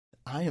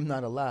I am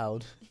not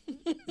allowed,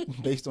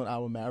 based on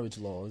our marriage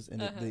laws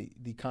and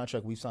the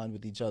contract we've signed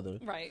with each other,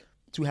 Right.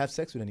 to have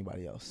sex with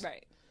anybody else.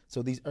 Right.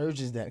 So these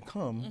urges that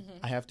come,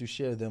 I have to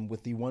share them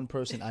with the one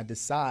person I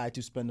decide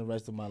to spend the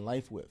rest of my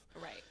life with.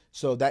 Right.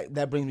 So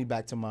that brings me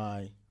back to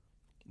my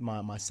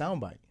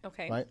soundbite.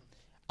 Okay. Right?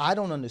 I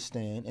don't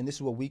understand, and this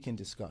is what we can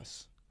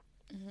discuss.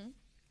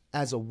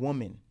 As a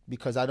woman,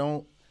 because I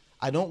don't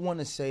want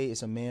to say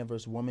it's a man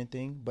versus woman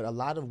thing, but a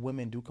lot of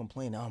women do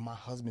complain, oh, my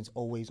husband's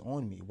always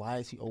on me. Why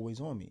is he always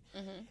on me?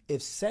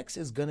 If sex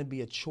is going to be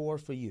a chore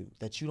for you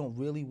that you don't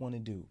really want to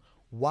do,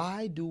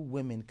 why do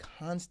women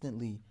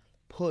constantly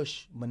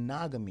push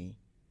monogamy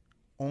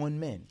on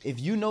men? If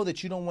you know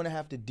that you don't want to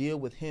have to deal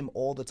with him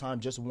all the time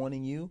just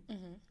wanting you,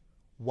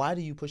 why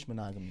do you push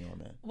monogamy on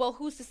men? Well,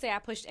 who's to say I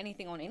pushed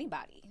anything on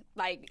anybody?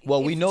 Like,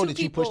 Well, we if know two that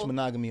you pushed people-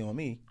 monogamy on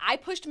me. I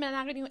pushed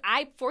monogamy.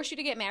 I forced you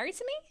to get married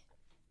to me?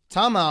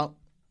 Time out.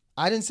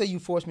 I didn't say you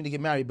forced me to get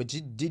married, but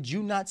did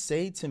you not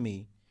say to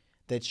me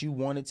that you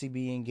wanted to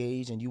be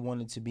engaged and you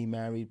wanted to be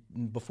married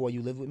before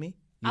you lived with me?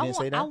 You didn't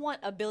say that? I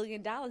want $1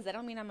 billion. That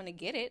don't mean I'm going to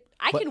get it.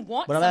 I But- can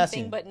want but I'm something,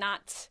 asking, but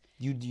not...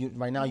 You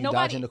right now you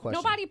dodging the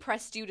question. Nobody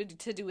pressed you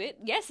to do it.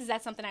 Yes, is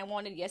that something I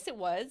wanted? Yes, it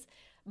was.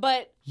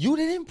 But You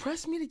didn't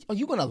press me. Are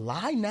you gonna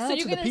lie now So to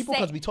you're the gonna people say-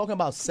 because we talking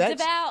about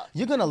sex? DeVal,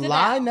 You're gonna DeVal.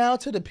 lie now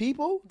to the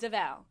people?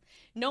 DeVal,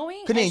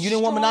 knowing Kadeem, as you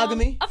didn't want strong-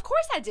 monogamy? Of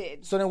course I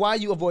did. So then why are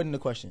you avoiding the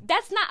question?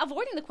 That's not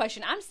avoiding the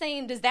question. I'm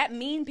saying, does that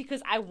mean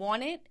because I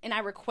wanted and I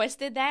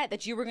requested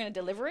that you were going to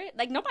deliver it?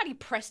 Like, nobody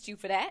pressed you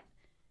for that.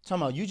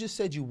 Time out. You just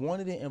said you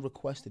wanted it and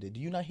requested it. Do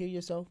you not hear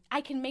yourself?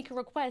 I can make a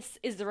request.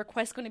 Is the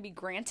request going to be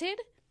granted?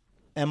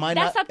 Am I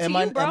That's not? up to am you,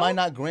 I? bro. Am I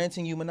not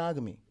granting you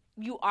monogamy?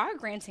 You are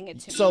granting it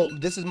to So me.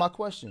 this is my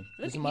question.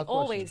 Look This at is my you question.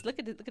 always. Look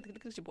at your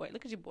boy.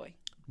 Look at your boy.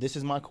 This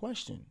is my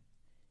question.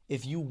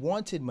 If you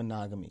wanted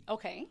monogamy,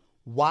 Okay.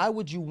 why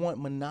would you want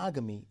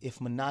monogamy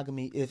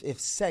if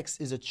sex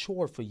is a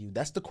chore for you?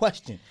 That's the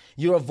question.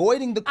 You're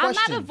avoiding the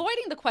question. I'm not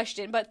avoiding the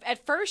question, but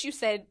at first you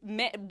said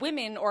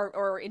women,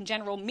 or in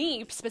general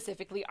me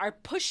specifically, are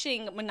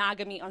pushing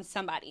monogamy on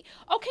somebody.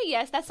 Okay,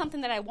 yes, that's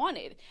something that I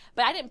wanted,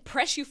 but I didn't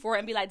press you for it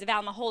and be like, DeVal,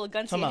 I'm gonna hold a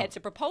gun to Time your out. head to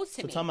propose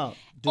to So me. time out.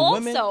 Do Also,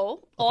 women-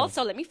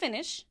 also, let me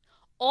finish.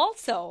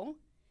 Also,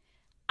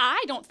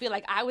 I don't feel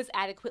like I was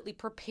adequately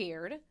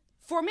prepared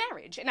for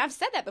marriage. And I've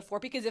said that before,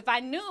 because if I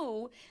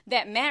knew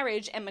that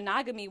marriage and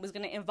monogamy was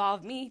going to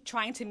involve me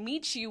trying to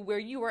meet you where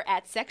you were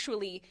at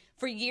sexually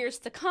for years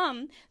to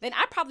come, then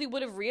I probably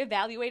would have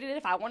reevaluated it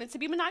if I wanted to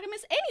be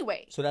monogamous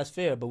anyway. So that's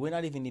fair, but we're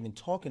not even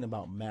talking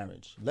about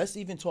marriage. Let's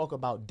even talk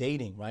about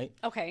dating, right?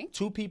 Okay.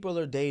 Two people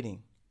are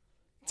dating.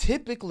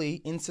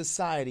 Typically in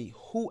society,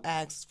 who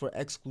asks for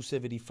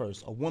exclusivity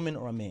first, a woman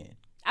or a man?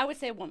 I would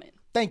say a woman.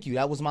 Thank you.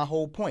 That was my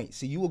whole point.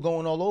 See, you were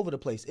going all over the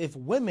place. If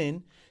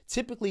women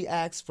typically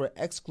ask for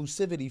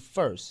exclusivity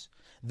first,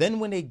 then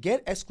when they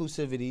get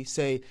exclusivity,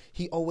 say,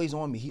 he always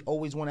on me, he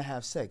always want to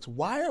have sex.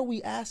 Why are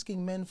we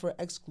asking men for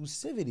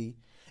exclusivity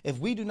if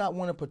we do not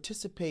want to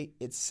participate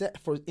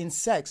in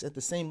sex at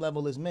the same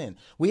level as men?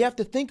 We have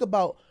to think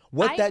about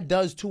what that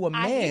does to a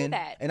man. I hear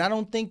that. And I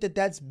don't think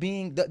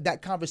that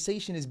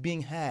conversation is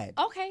being had.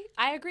 Okay,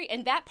 I agree.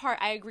 And that part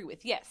I agree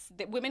with. Yes,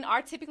 that women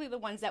are typically the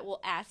ones that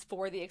will ask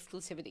for the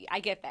exclusivity. I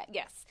get that,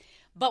 yes.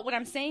 But what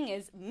I'm saying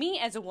is, me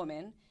as a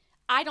woman,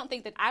 I don't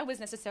think that I was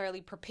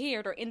necessarily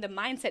prepared or in the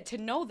mindset to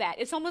know that.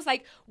 It's almost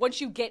like once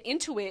you get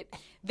into it,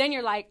 then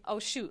you're like, oh,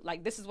 shoot,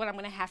 like this is what I'm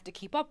going to have to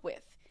keep up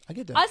with. I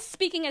get that. Us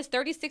speaking as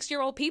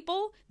 36-year-old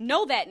people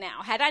know that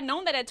now. Had I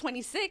known that at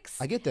 26,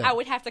 I get that. I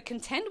would have to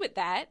contend with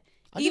that.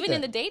 I get Even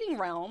in that. the dating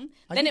realm,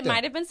 I then get it that.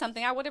 might have been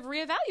something I would have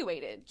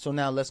reevaluated. So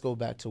now let's go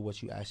back to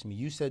what you asked me.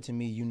 You said to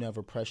me you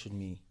never pressured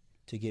me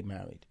to get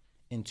married.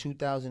 In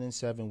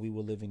 2007, we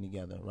were living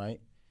together, right?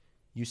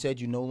 You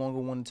said you no longer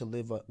wanted to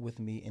live with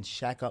me and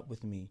shack up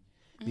with me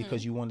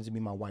because you wanted to be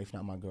my wife,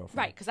 not my girlfriend.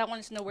 Right, because I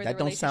wanted to know where That the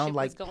don't relationship sound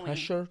like was going.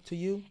 pressure to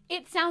you?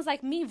 It sounds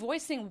like me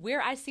voicing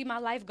where I see my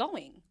life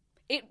going.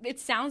 It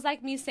sounds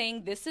like me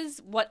saying, this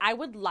is what I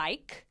would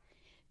like.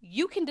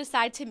 You can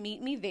decide to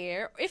meet me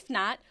there. If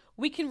not,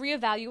 we can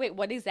reevaluate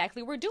what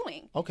exactly we're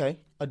doing. Okay.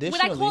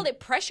 Additionally, Would I call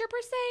it pressure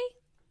per se?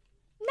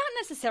 Not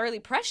necessarily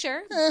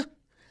pressure.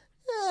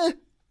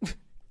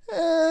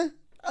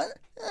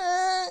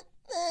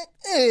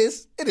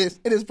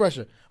 It is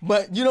pressure.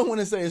 But you don't want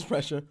to say it's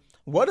pressure.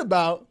 What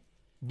about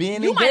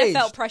being You engaged? might have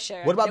felt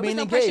pressure. What about There was being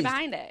no engaged? pressure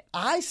behind it.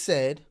 I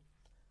said,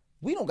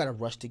 we don't got to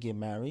rush to get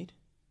married.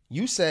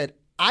 You said,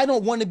 I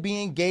don't want to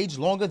be engaged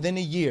longer than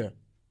a year.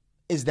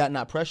 Is that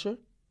not pressure?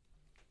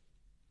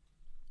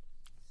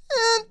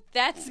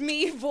 That's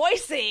me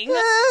voicing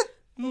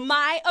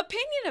my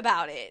opinion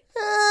about it.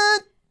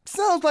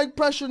 Sounds like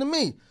pressure to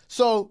me.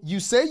 So you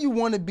say you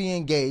want to be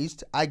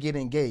engaged, I get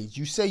engaged.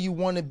 You say you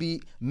want to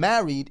be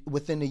married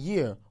within a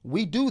year.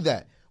 We do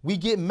that. We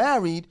get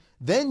married,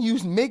 then you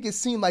make it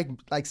seem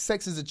like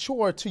sex is a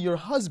chore to your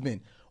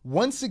husband.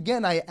 Once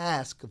again, I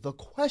ask the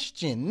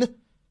question,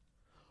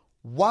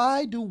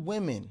 why do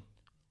women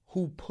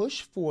who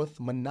push forth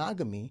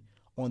monogamy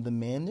on the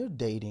man they're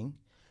dating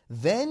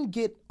then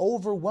get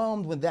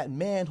overwhelmed when that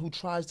man who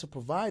tries to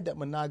provide that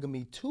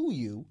monogamy to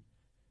you,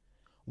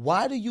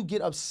 why do you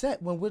get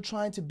upset when we're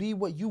trying to be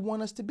what you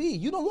want us to be?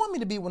 You don't want me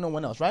to be with no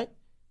one else, right?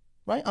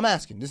 Right? I'm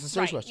asking. This is a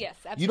serious question. Yes,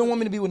 absolutely. You don't want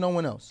me to be with no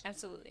one else.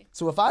 Absolutely.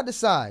 So if I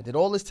decide that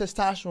all this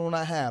testosterone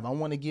I have, I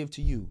want to give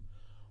to you,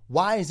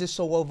 why is this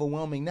so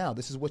overwhelming now?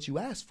 This is what you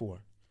asked for.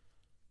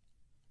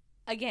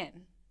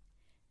 Again,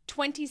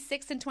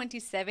 26 and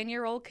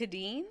 27-year-old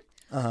Kadeen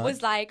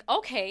was like,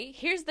 okay,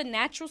 here's the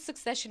natural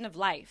succession of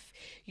life.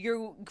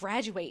 You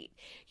graduate,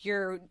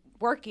 you're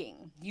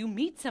working, you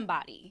meet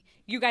somebody,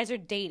 you guys are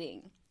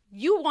dating.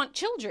 You want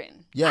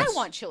children. Yes. I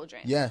want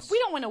children. Yes. We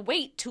don't want to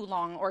wait too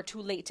long or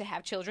too late to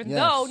have children. Yes.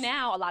 Though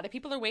now a lot of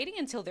people are waiting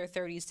until their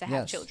 30s to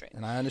have Yes. children.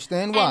 And I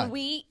understand why.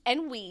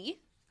 And we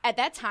at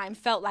that time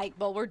felt like,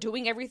 well, we're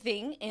doing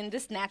everything in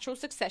this natural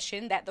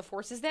succession that the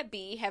forces that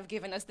be have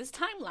given us this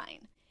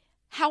timeline.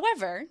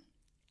 However,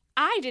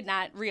 I did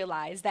not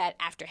realize that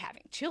after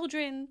having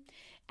children,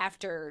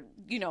 after,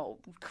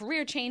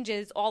 career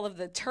changes, all of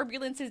the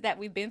turbulences that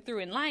we've been through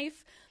in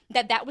life,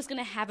 that was going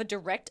to have a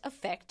direct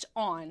effect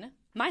on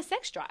my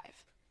sex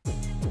drive.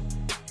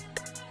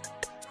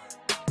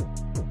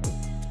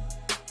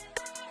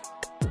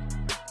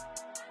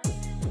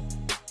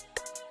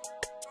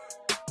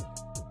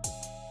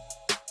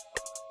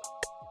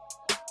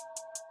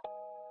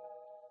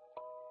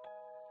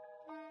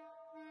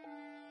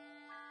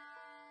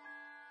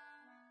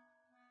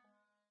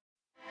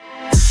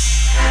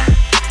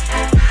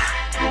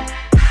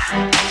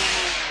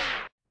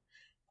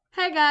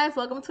 Hey guys,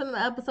 welcome to another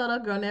episode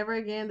of Girl Never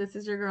Again. This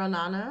is your girl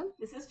Nana.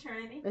 This is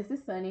Trinity. This is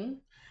Sunny.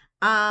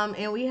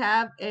 And we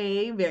have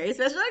a very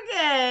special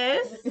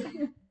guest.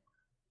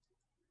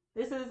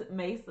 This is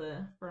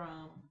Mesa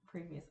from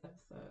previous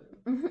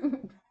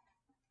episode.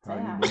 Say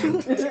hi.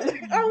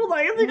 I was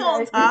like, is he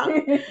gonna talk?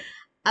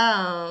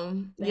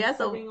 Thanks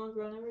for being on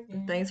Girl Never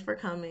Again. Thanks for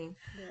coming.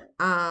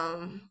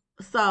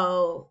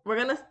 So we're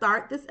gonna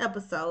start this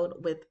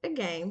episode with a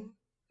game.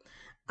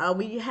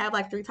 We have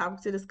like 3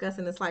 topics to discuss,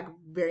 and it's like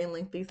very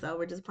lengthy, so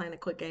we're just playing a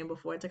quick game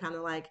before to kind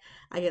of like,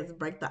 I guess,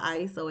 break the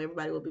ice, so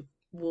everybody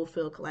will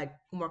feel like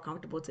more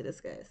comfortable to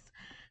discuss.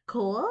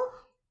 Cool.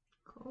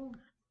 Are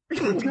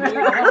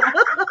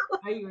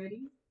you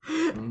ready?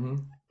 Mm-hmm.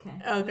 Okay.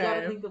 Okay. You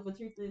gotta think of what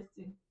truth is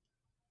too.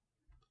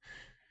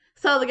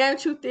 So the game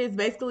truth is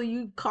basically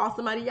you call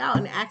somebody out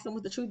and ask them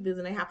what the truth is,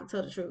 and they have to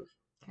tell the truth.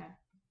 Okay.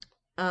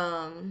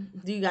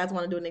 Do you guys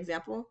want to do an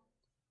example?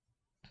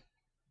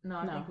 No,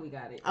 I think we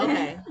got it.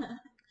 Okay.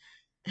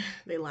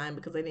 They lying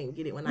because they didn't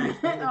get it when I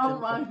explained it to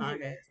them for the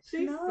podcast.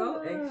 She's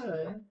so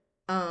extra.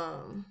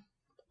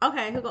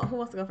 Okay, who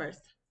wants to go first?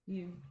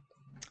 You.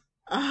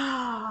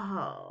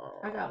 Oh.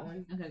 I got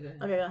one. Okay, good.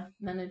 Okay, go.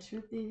 Now the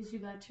truth is, you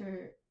got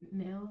your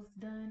nails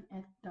done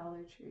at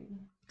Dollar Tree.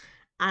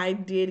 I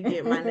did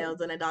get my nails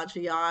done at Dollar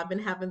Tree, y'all. I've been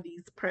having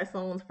these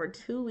press-ons for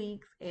 2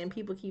 weeks, and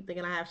people keep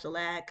thinking I have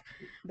shellac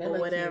or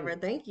whatever.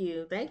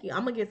 Cute. Thank you.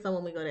 I'm gonna get some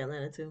when we go to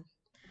Atlanta too.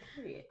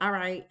 Period. All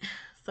right,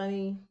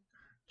 Sunny.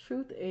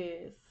 Truth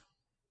is,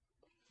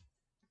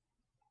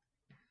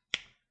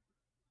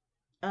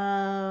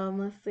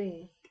 let's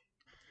see.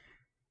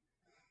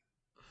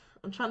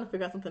 I'm trying to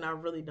figure out something I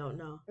really don't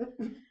know.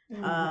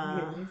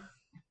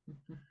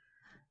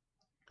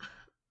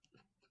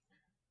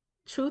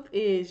 Truth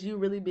is, you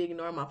really be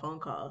ignoring my phone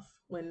calls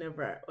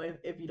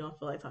if you don't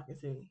feel like talking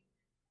to me.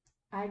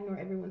 I ignore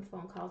everyone's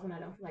phone calls when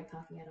I don't feel like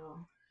talking at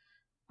all.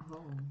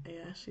 Oh.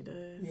 Yeah, she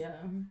does. Yeah.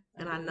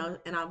 And I know,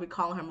 and I'll be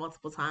calling her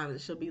multiple times, and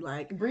she'll be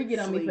like, Bree get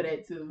on me for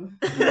that too.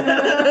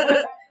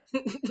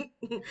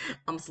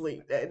 I'm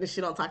asleep. And she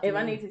don't talk to If me.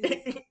 I need to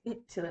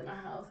just chill at my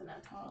house and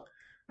not talk,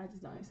 I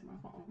just don't answer my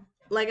phone.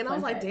 Like, and I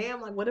was Fun like, fact.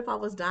 damn, like, what if I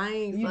was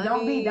dying? You Sunny?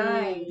 don't be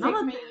dying. No,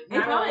 Text me.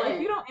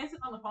 If you don't answer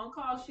on the phone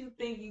call, she'll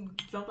think you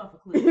jumped off a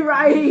cliff.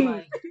 Right.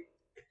 Like,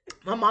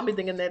 My mom be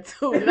thinking that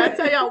too. Did I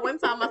tell y'all one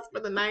time I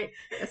spent the night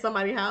at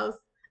somebody's house?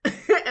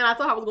 And I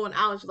told her I was going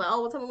out, and she's like,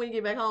 "Oh, well, tell me when you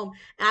get back home."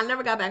 And I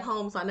never got back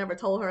home, so I never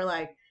told her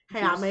like,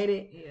 "Hey, I made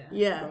it."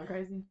 Yeah. Going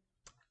crazy.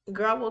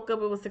 Girl, I woke up.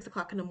 It was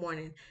 6:00 in the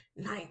morning.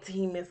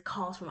 19 missed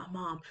calls from my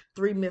mom.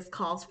 3 missed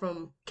calls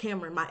from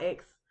Cameron, my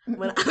ex.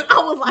 When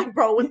I was like,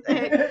 "Bro, what the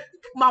heck?"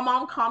 My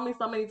mom called me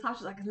so many times.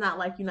 She's like, "It's not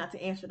like you not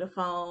to answer the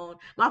phone."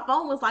 My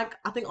phone was like,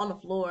 I think on the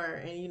floor,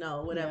 and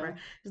whatever. Yeah.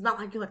 It's not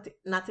like you like to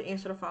not to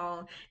answer the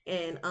phone.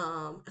 And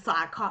so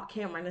I called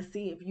Cameron to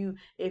see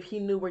if he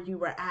knew where you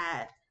were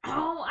at.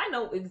 oh, I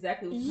know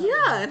exactly what you're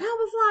Yeah, talking and I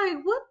was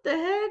like, "What the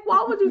heck?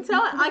 Why would you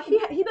tell him? Like he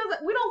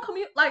doesn't. We don't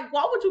commute. Like,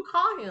 why would you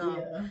call him?"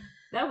 Yeah.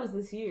 That was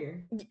this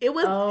year. It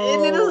was, Oh.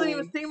 and it doesn't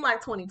even seem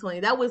like 2020.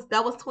 That was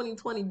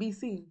 2020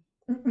 BC.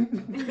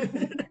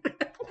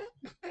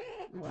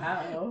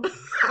 Wow.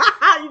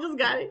 You just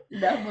got it.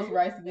 That was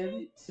Rice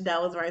Village.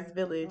 That was Rice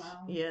Village.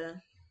 Wow. Yeah.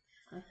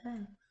 Okay.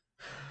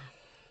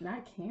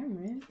 Not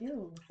Cameron.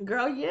 Ew.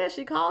 Girl, yeah,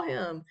 she called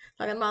him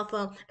talking about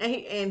some,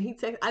 and he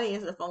text. I didn't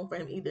answer the phone for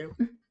him either.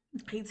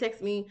 He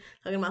texted me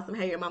talking about some.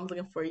 Hey, your mom's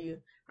looking for you.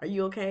 Are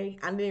you okay?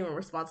 I didn't even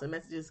respond to the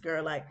messages,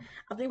 girl. Like,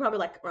 I think probably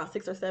like around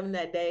 6 or 7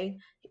 that day.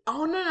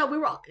 Oh, no. We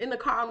were in the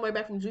car on the way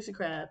back from Juicy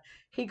Crab.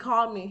 He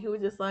called me. He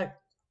was just like,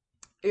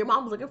 your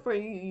mom's looking for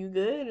you. You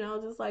good? And I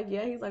was just like,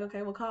 yeah. He's like,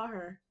 okay, we'll call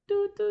her.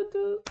 Do.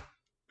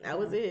 That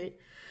was it.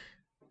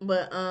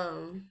 But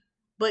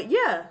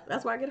yeah,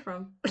 that's where I get it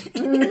from.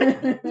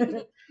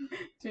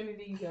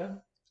 Trinity, you go.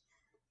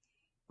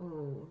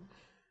 Oh,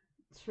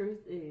 truth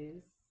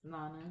is,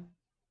 Nana,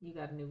 you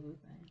got a new boo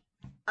thing.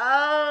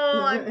 Oh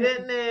my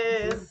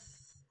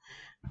goodness.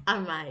 I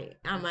might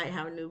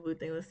have a new boo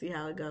thing. Let's see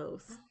how it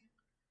goes.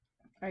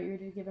 Are you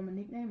ready to give him a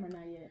nickname or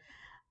not yet?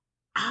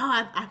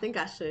 Oh, I think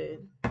I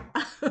should.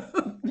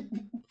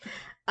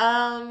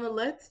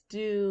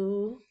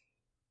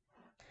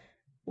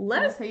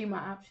 Let's tell you my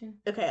option.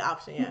 Okay,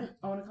 option, yeah.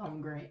 I want to call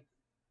him Grant.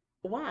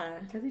 Why?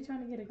 Because he's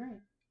trying to get a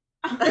grant.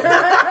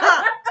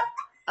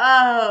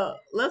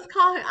 Let's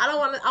call him.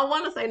 I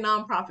want to say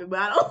nonprofit, but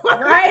I don't.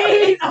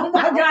 Right? Oh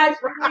my gosh,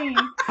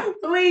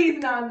 please,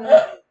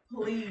 Nana,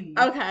 please.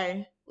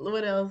 Okay,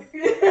 what else?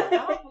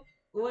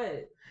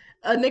 What?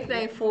 A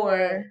nickname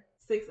for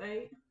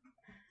 6'8"?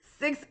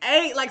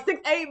 6'8", like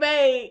 6'8",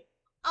 babe.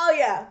 Oh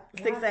yeah,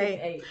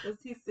 6'8". Was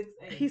he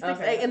 6'8"? He's 6'8",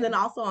 Okay. and then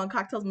also on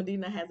Cocktails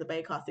Medina has a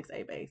babe called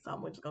 6'8" babe, so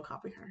I'm just gonna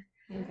copy her.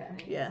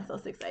 Okay. Yeah, so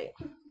 6'8".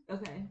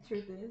 Okay,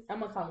 truth is.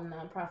 I'm gonna call him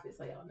nonprofit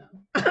so y'all know.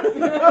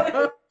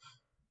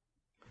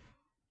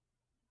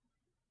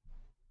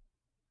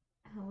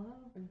 Hello?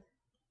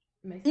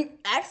 You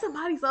ask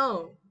somebody's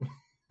own.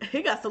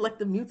 He got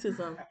selective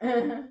mutism.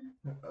 It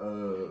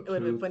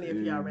would have been funny if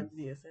y'all read the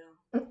DSL.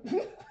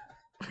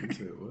 You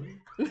said what?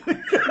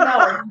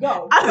 No,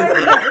 go.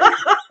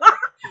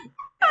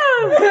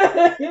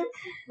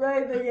 Play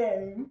the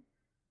game.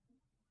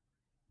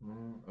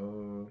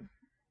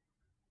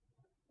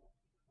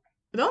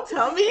 Don't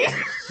tell me.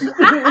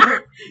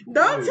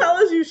 Don't tell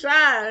us you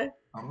shy.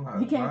 I'm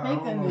not. You can't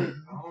think I of don't know. it.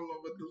 I don't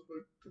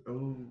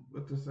know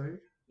what to say.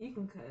 You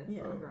can cuss.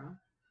 Yeah.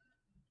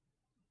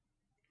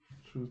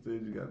 Truth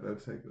is, you got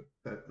that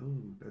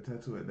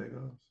tattoo at that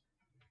goes.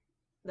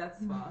 That's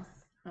false.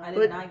 I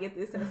But- did not get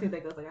this tattoo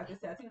that goes. I got this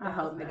tattoo. I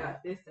hope I not.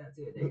 got this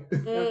tattoo at that goes.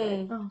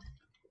 Okay. Oh,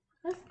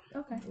 that's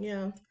okay.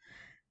 Yeah.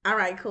 All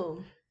right,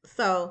 cool.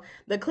 So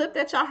the clip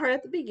that y'all heard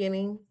at the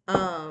beginning,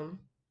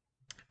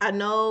 I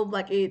know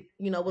like it,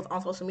 was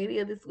on social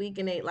media this week,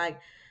 and it like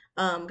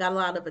got a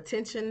lot of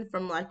attention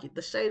from like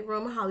the Shade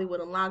Room,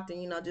 Hollywood Unlocked,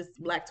 and just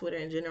Black Twitter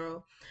in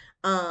general.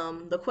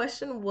 The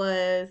question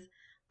was,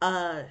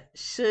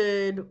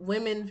 do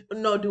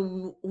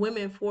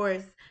women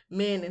force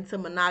men into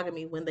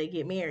monogamy when they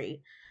get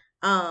married?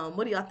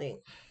 What do y'all think?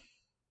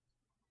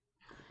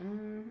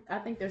 I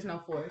think there's no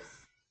force.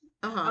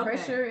 Uh-huh. Okay.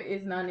 Pressure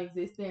is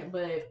non-existent,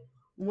 but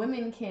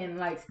women can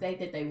like state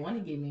that they want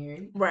to get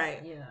married.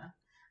 Right. Yeah.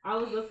 I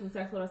was listening to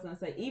what I was going to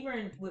say.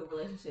 Even with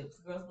relationships,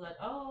 girls be like,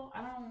 oh,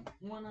 I don't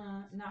want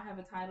to not have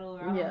a title,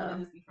 or I don't want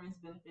to just be friends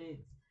with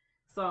benefits.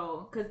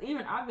 So, because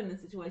even I've been in a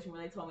situation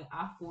where they told me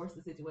I forced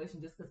the situation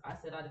just because I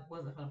said I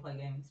wasn't going to play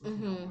games with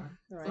you no more.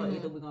 Right. So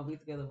either we're going to be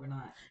together or we're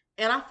not.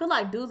 And I feel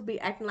like dudes be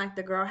acting like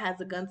the girl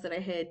has a gun to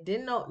their head.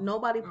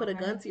 Nobody put a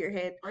gun to your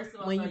head First of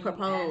all, when so you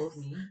propose. asked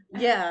me.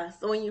 Yeah,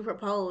 so when you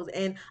propose,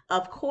 and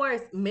of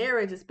course,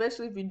 marriage,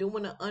 especially if you're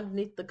doing it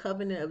underneath the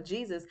covenant of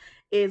Jesus,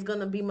 is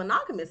gonna be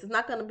monogamous. It's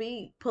not gonna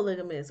be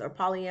polygamous or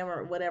polyamorous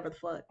or whatever the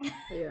fuck.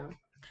 Yeah.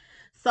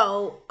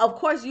 So of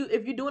course,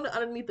 if you're doing it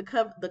underneath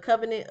the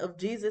covenant of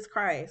Jesus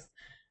Christ,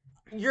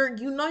 you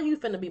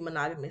finna be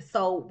monogamous.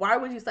 So why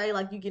would you say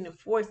like you getting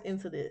forced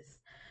into this?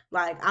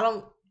 Like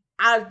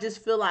I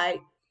just feel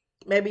like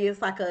maybe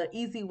it's like a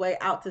easy way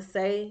out to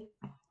say,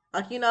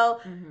 like,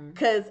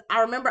 because I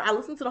remember I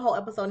listened to the whole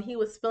episode and he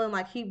was feeling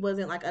like he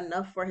wasn't like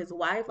enough for his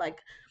wife. Like,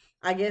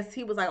 I guess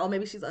he was like, oh,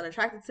 maybe she's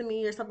unattracted to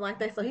me or something like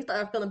that. So he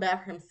started feeling bad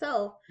for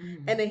himself.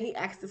 And then he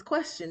asked this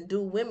question: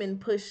 do women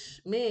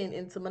push men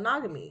into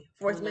monogamy?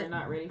 When they're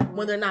not ready for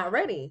when it? they're not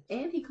ready?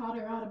 And he called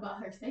her out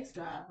about her sex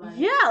drive. Like,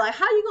 Yeah, like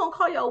how you gonna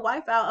call your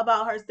wife out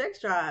about her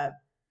sex drive?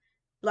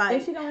 Like,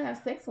 if she don't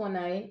have sex one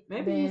night,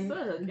 Maybe then you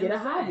should get a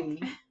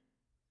hobby.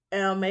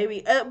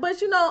 maybe,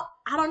 but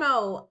I don't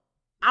know.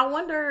 I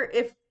wonder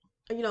if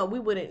we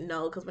wouldn't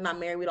know because we're not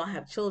married, we don't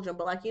have children.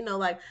 But like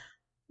like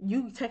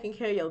you taking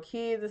care of your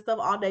kids and stuff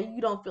all day,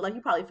 you don't feel like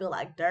you probably feel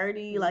like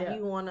dirty, like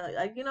you wanna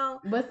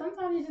But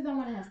sometimes you just don't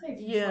want to have sex.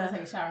 You just want to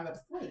take a shower and go to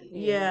sleep.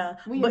 Yeah,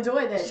 We but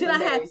enjoy that. She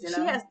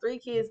has 3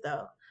 kids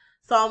though,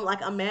 so I'm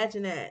like,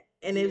 imagine that.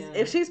 And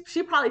if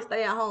she probably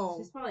stay at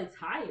home. She's probably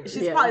tired.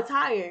 She's probably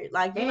tired.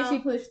 Like she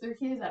pushed 3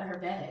 kids out of her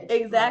bag.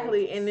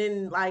 Exactly, Like, and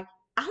then like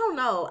I don't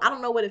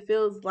know what it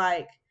feels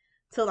like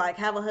to like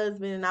have a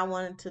husband, and I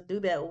wanted to do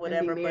that or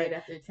whatever,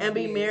 and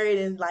be married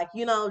and like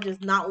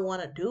just not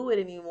want to do it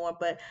anymore.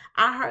 But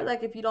I heard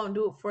like if you don't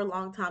do it for a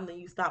long time, then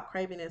you stop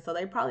craving it. So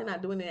they're probably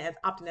not doing it as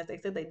often as they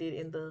said they did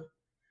in the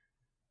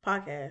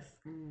podcast.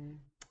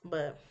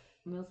 But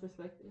Mill's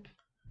perspective.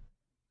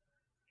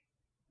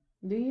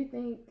 do you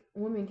think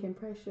women can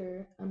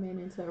pressure a man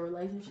into a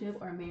relationship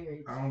or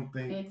marriage I don't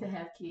think. and to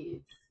have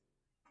kids?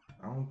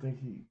 I don't think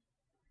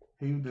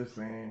He was just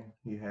saying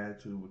he had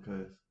to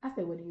because I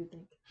said, what do you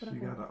think? she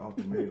got an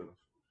ultimatum.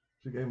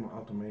 She gave him an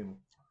ultimatum.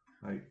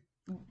 Like,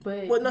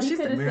 But Well, no, he she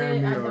could said, have marry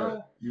said, me I or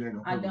don't. you ain't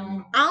gonna I fuck with me.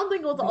 don't. I don't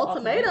think it was an The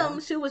ultimatum.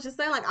 ultimatum. She was just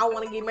saying, like, I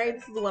want to get married.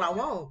 This is what I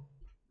want.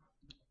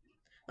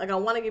 Like, I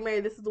want to get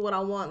married. This is what I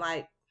want.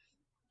 Like,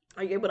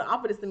 are you able to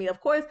offer this to me? Of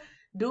course,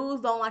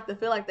 dudes don't like to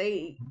feel like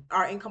they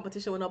are in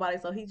competition with nobody,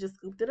 so he just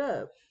scooped it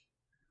up.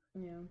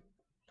 Yeah.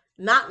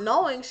 Not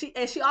knowing she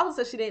also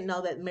said she didn't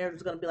know that marriage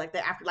was gonna be like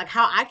that after. Like,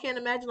 how I can't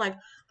imagine. Like,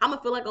 I'm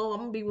gonna feel like, oh, I'm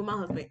gonna be with my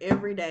husband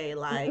every day,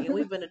 like, and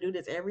we're gonna do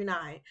this every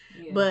night.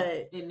 Yeah,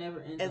 But it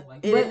never ends up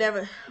like it that.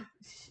 never.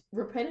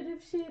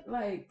 Repetitive shit,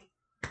 like,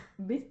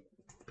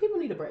 people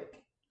need a break.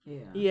 Yeah.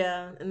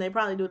 Yeah, and they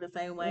probably do it the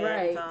same way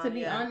every Right. time. To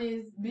be yeah.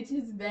 honest,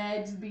 bitches'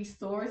 badges be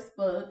sore as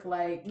fuck.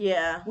 Like,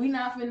 Yeah, we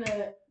not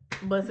finna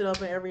bust it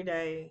open every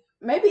day.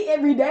 maybe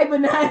every day,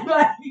 but not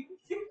like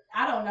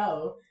I don't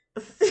know.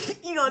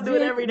 You gonna do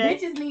it every day?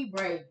 Bitches need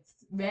breaks.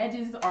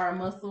 Badges are a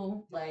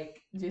muscle.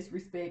 Like, just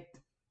respect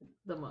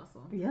The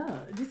muscle. Yeah,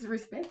 just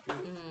respect it.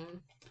 Mm-hmm.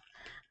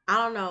 I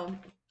don't know.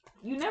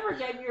 You never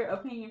gave your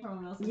opinion from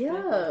an else's Yeah.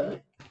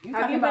 perspective. You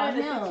Have talking you about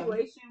been in a him?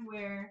 situation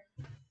where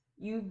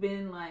you've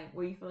been like,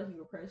 where you feel like you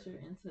were pressured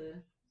into?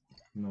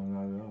 No,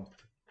 not at all.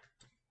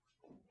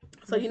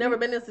 So you never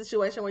been in a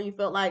situation where you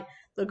felt like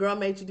the girl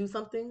made you do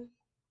something?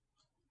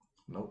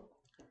 Nope.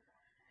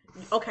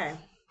 Okay.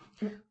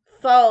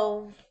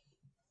 So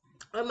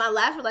in my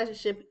last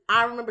relationship,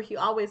 I remember he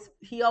always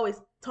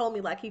told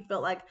me like he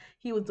felt like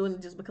he was doing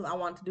it just because I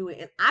wanted to do it,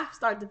 and I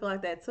started to feel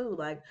like that too.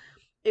 Like,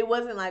 it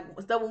wasn't like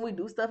stuff when we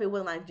do stuff, it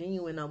wasn't like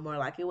genuine no more.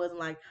 Like, it wasn't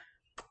like,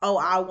 oh,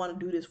 I want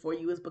to do this for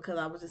you. It's because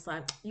I was just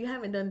like, you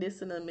haven't done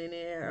this in a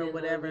minute or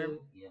whatever.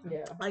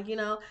 Yeah. Like, you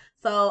know,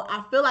 so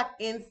I feel like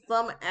in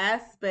some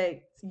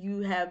aspects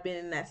you have been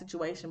in that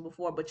situation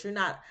before, but you're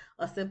not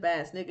a simp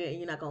ass nigga, and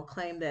you're not gonna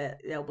claim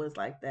that was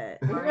like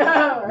that. No,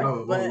 it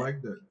But- wasn't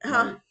like that.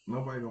 Huh? Like,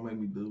 nobody gonna make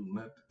me do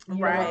nothing.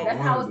 Right.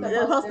 That's how it's It's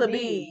It's supposed to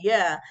be,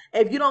 yeah.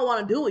 If you don't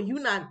want to do it, you're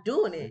not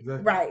doing it.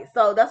 Exactly. Right.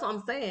 So that's what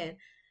I'm saying.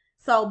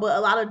 So, but a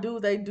lot of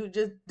dudes, they do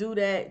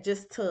that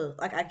just to,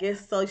 like, I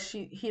guess so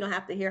he don't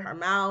have to hear her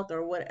mouth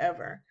or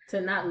whatever. To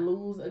not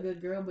lose a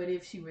good girl, but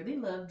if she really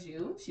loved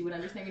you, she would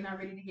understand you're not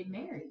ready to get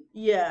married.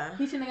 Yeah.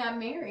 He shouldn't have got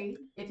married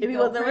if If he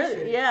felt wasn't pressured.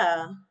 ready,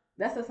 yeah.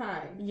 That's a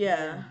sign.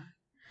 Yeah.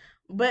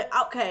 But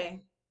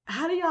okay,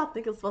 how do y'all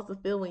think it's supposed to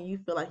feel when you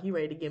feel like you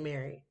ready to get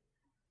married?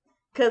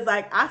 Cause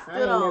like I I still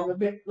ain't never don't.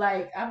 been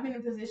like I've been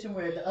in a position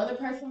where the other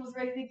person was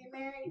ready to get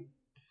married,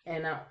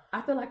 and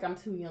I feel like I'm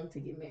too young to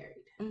get married.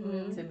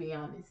 Mhm. To be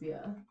honest,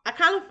 yeah. I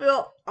kind of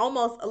feel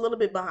almost a little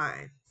bit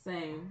behind.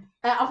 Same.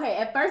 Okay,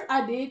 at first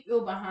I did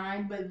feel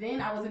behind, but then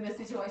I was in a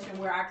situation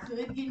where I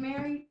could get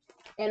married,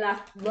 and I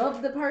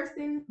loved the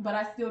person, but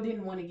I still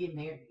didn't want to get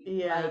married.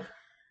 Yeah. Like,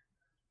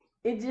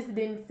 it just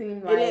didn't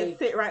seem like It didn't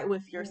sit right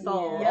with your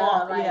soul.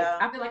 Yeah, Yeah.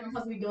 I feel like I'm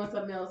supposed to be doing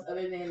something else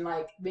other than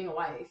like being a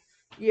wife.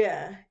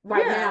 Yeah.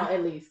 Right Yeah. now,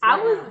 at least. I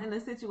right was now. in a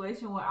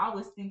situation where I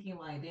was thinking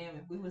like, damn,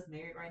 if we was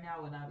married right now,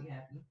 I would not be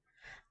happy.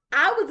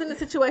 I was in a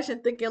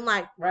situation thinking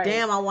like, Right.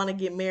 damn, I want to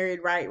get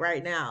married right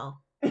now.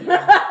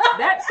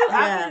 That too.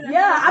 Yeah.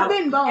 Yeah, I've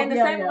been both. in the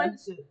yeah, same yeah.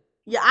 relationship.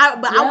 Yeah, I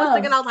was Yeah.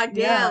 thinking, I was like,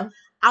 damn. Yeah.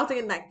 I was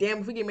thinking like, damn,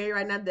 if we get married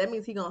right now, that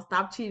means he gonna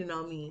stop cheating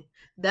on me.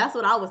 That's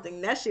what I was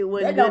thinking. That shit That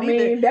wasn't don't good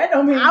either. mean that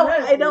don't mean It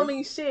nothing. don't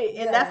mean shit,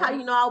 and that's Yeah. how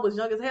you know I was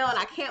young as hell, and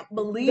I can't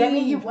believe That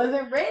mean you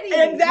wasn't ready.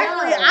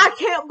 exactly. Yeah. I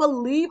can't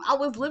believe I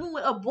was living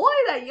with a boy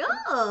that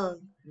young.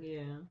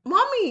 Yeah.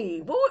 Mommy,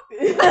 what?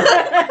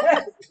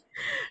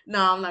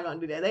 No, I'm not gonna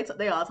do that.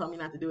 They all told me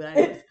not to do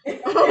it.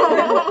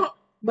 Anyways.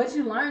 But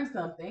you learned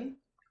something.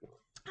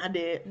 I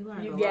did.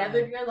 learned You a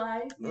gathered lot. your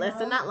life. you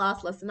Lesson know? not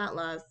lost. Lesson not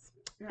lost.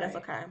 That's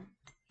Right. okay.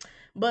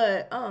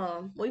 But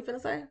what you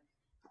finna say?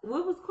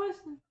 What was the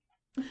question?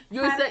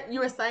 You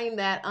were saying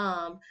that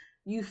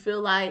you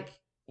feel like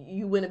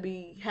you wouldn't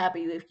be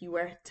happy if you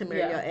were to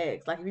marry Yeah. your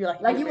ex. Like if you're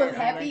Like you was married,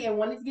 happy and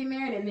wanted to get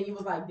married, and then you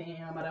was like,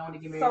 "Damn, I don't want to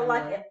get married." So no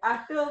like, more. I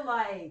feel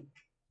like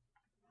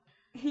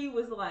he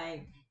was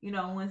like, you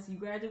know, once you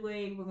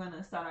graduate, we're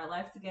gonna start our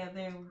life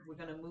together. We're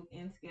gonna move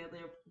in together.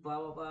 Blah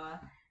blah blah.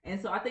 And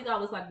so I think I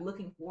was like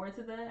looking forward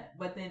to that.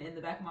 But then in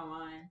the back of my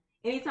mind,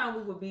 anytime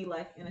we would be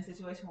like in a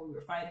situation where we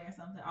were fighting or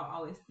something, I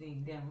always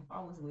think, damn, if I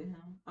was with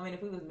him. I mean,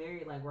 if we was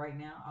married like right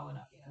now, I would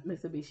not be happy.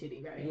 This would be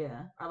shitty, right?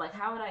 Yeah. Or like,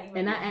 how would I even?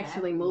 And I be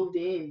actually happy? moved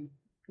in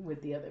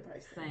with the other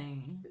person.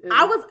 Same.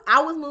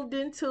 I was moved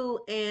into,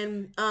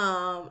 and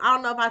I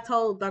don't know if I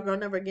told Dark Girl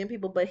Never Again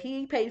people, but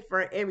he paid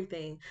for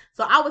everything.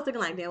 So I was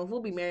thinking like, damn, if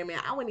we'll be married, man,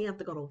 I wouldn't even have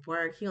to go to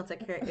work. He gonna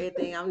take care of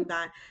everything. I'm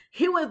dying.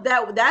 He was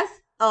that's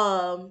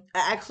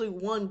actually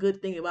one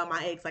good thing about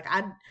my ex. Like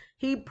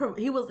he's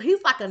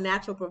like a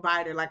natural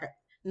provider, like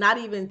not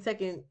even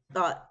second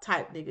thought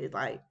type nigga.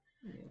 Like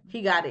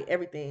he got it,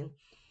 everything.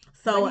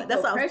 So But he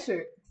that's felt what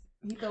pressured.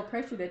 He felt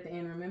pressured at the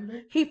end.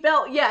 Remember? he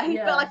felt. Yeah, he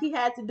Yeah. felt like he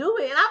had to do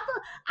it, and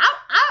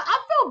I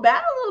felt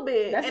bad a little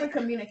bit. That's And- where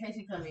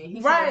communication come in. He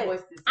should Right. have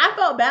voiced this. I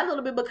felt bad a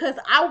little bit because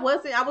I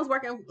was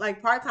working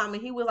like part time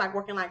and he was like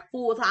working like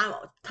full time,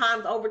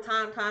 times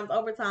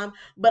overtime.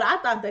 But I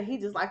thought that he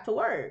just liked to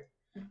work.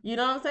 You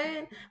know what I'm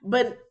saying?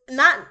 But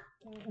not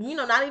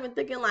even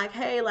thinking like,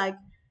 hey, like,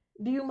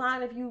 do you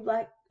mind if you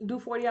like do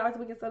 40 hours a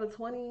week instead of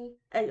 20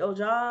 at your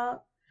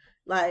job?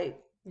 Like,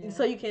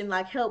 so you can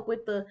like help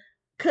with the,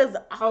 cause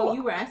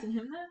you were asking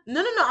him that?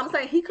 No. I'm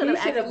saying he could have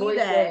asked me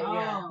that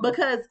Yeah.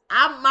 because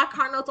my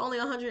car note's only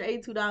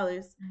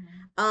 $182.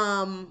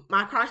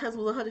 My car insurance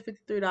was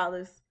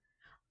 $153.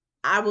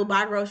 I will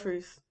buy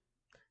groceries.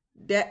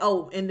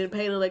 And then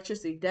pay the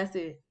electricity. That's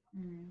it.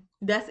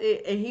 That's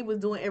it. And he was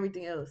doing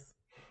everything else.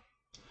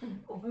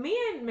 Me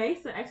and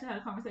Mason actually had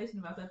a conversation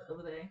about that the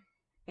other day,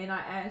 and I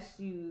asked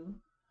you,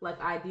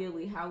 like,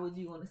 ideally, how would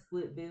you want to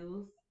split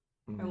bills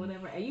or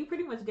whatever? And you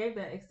pretty much gave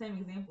that same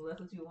example. That's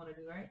what you want to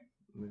do, right?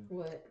 Yeah.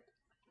 What?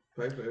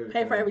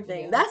 Pay for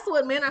everything. Yeah. That's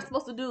what men are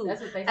supposed to do.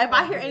 That's what they. If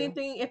I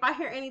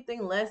hear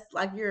anything less,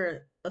 like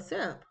you're a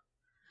simp,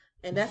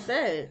 and that's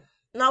it.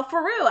 No,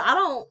 for real.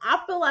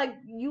 I feel like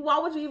you. Why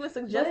would you even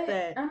suggest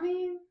that? I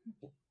mean,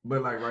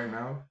 But like right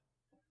now,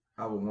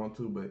 I would want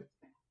to, but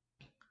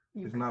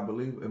it's not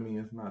believable. I mean,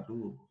 it's not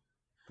doable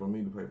for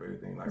me to pay for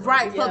everything. Like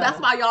Right. So Yeah. that's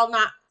why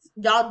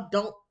y'all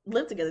don't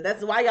live together.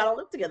 That's why y'all don't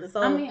live together.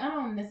 So I mean, I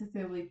don't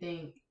necessarily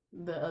think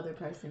the other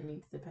person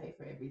needs to pay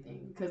for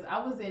everything because I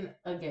was in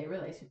a gay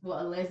relationship, a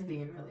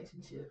lesbian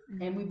relationship,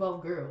 and we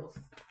both girls.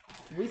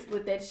 We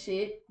split that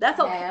shit. that's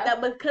okay. half.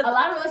 That because A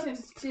lot of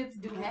relationships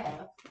do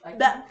have like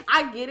that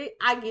I get it.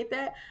 I get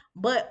that.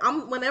 But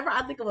whenever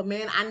I think of a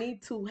man, I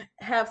need to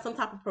have some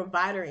type of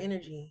provider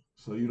energy.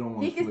 So you don't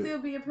want He to can split. still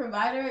be a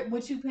provider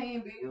with you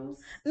paying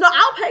bills. No,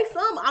 I'll pay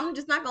some. I'm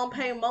just not gonna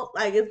pay most.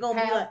 Like it's gonna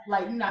be Half,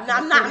 like you're not. no,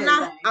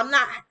 gonna I'm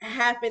not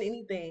halving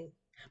anything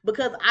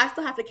because I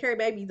still have to carry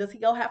baby. Does he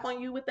go half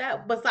on you with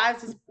that?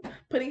 Besides just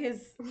putting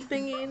his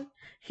thing in,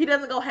 he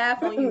doesn't go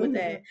half on you with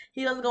that.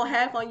 He doesn't go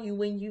half on you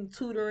when you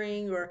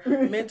tutoring or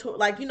mentor.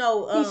 Like He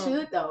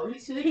should though. He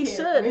should. He care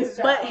should, for his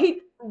but job.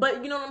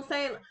 but you know what I'm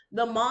saying.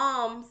 The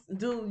moms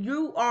do.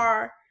 You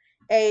are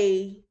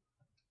a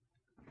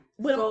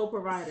Sole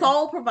provider.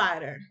 sole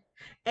provider,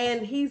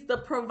 and he's the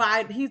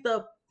provide. He's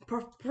the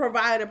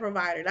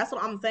provider. That's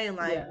what I'm saying.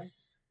 Like. Yeah.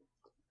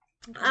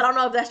 I don't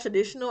know if that's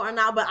traditional or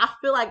not, but I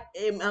feel like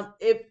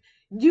if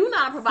you're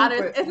not a provider,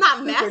 Super- it's not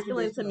super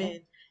masculine to traditional.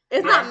 men.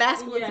 It's not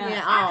masculine to Yeah, men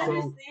at I all.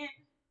 understand.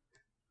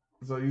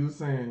 So you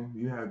saying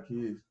you have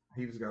kids?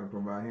 He just got to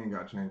provide. He ain't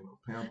got to change no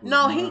pampers.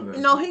 No, none of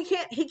that he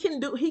shit. can't.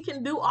 He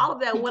can do all of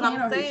that. He What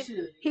can I'm or saying,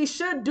 should. he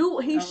should do.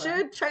 He Okay.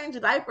 should change a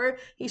diaper.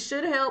 He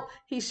should help.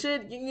 He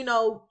should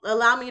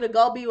allow me to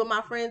go be with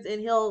my friends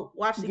and he'll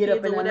watch the Get kids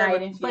up in or the whatever.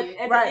 night and But shit.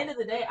 at Right. the end of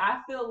the day,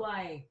 I feel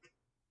like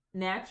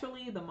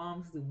naturally the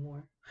moms do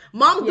more.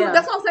 Moms do. Yeah.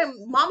 That's what I'm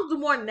saying. Moms do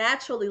more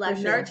naturally. Like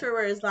For sure.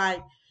 nurturers.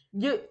 Like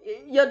your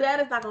dad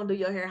is not gonna do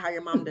your hair how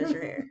your mom does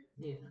your hair.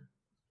 Yeah.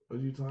 What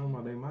you talking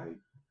about? They might.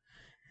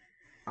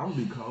 I'm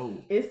gonna be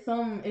cold. It's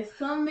some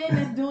men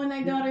that's doing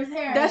their daughter's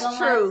hair. I ain't That's gonna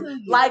lie true. to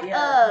you. Like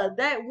Yeah.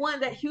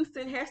 that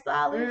Houston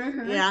hairstylist.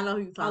 Mhm. Yeah, I know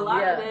who you're A talking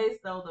lot about. Yeah. of days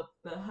though,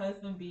 the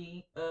husband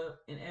be up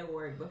and at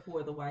work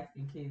before the wife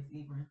and kids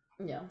even.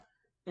 Yeah.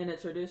 In a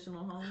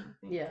traditional home. I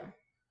think. Yeah.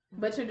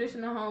 But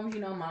traditional homes,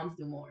 moms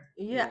do more.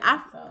 Yeah,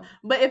 So.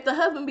 But if the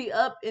husband be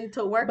up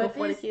into work But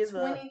before the this kids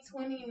up,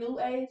 2020 new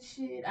age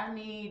shit, I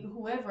need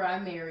whoever I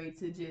marry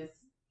to just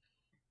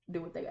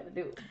do what they got to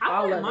do. I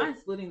All wouldn't of mind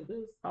splitting the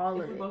bills. All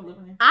if of we're it. both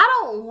living in.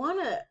 I don't want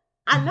to.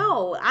 I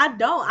know I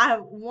don't. I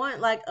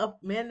want like a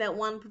man that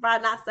want to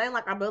provide. Not saying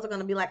like our bills are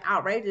gonna be like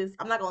outrageous.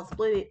 I'm not gonna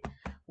split it.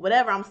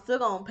 Whatever. I'm still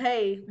gonna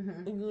pay.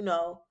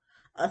 Mhm.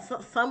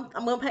 Some.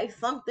 I'm gonna pay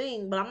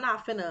something, but I'm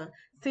not finna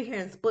sit here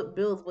and split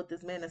bills with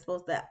this man that's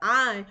supposed that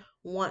I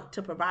want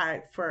to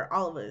provide for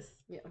all of us.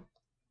 Yeah.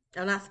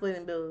 I'm not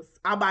splitting bills.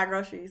 I'll buy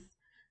groceries.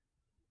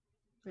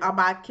 Yeah. I'll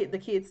buy the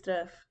kids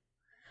stuff.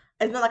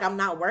 It's not like I'm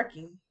not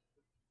working.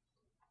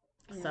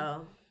 Yeah.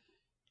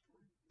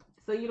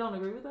 So you don't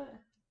agree with that?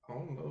 I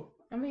don't know.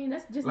 I mean,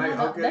 that's just Like,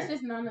 not okay. that's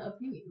just not an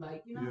opinion.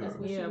 Like, Yeah. that's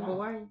what Yeah, she but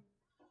wants.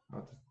 why?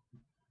 I just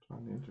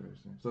find it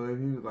interesting. So if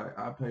he was like,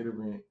 I pay the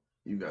rent,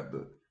 you got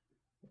the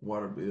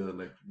water bill,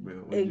 electric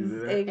bill. Would you do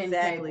that?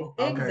 exactly. cable.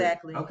 Okay.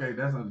 Exactly. Okay,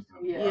 that's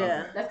understandable. Yeah.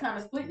 Yeah. Okay. That's kind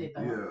of splitting it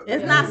though. Yeah.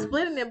 It's Yeah. not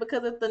splitting it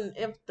because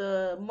if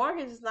the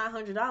mortgage is not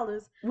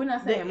 $100, We're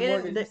not The saying end-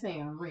 mortgage, the- we're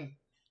saying rent.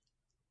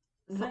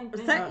 Same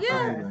thing. yeah.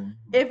 Same thing.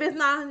 If it's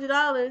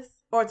 $900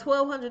 or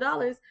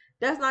 $1,200,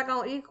 that's not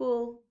gonna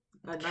equal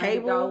A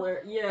cable,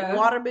 $90, yeah.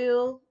 water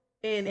bill,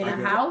 and In I a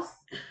guess. house,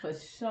 for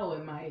sure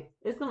it might.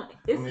 It's gonna. I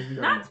It's mean,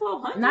 you not got-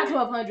 1,200. Not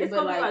 1,200, It's but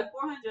gonna be like like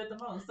 400 at the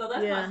most. So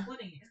that's Yeah. not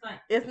splitting it. It's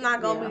not. it's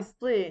not gonna Yeah. be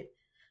split.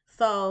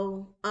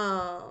 So,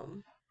 I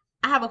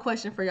have a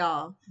question for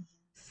y'all.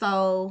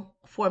 So,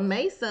 for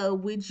Mesa,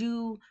 would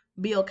you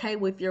be okay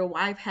with your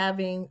wife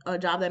having a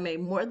job that made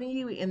more than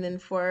you? And then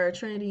for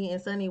Trinity and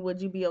Sunny,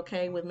 would you be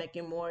okay with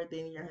making more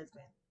than your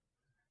husband?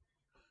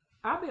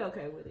 I'll be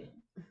okay with it.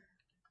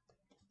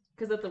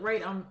 Because at the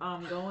rate I'm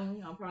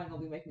going, I'm probably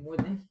gonna be making more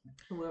than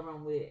whoever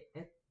I'm with.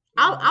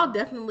 I'll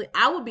definitely,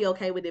 I would be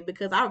okay with it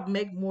because I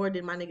make more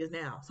than my niggas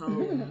now.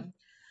 So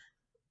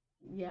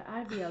yeah,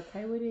 I'd be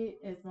okay with it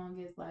as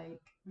long as like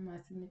my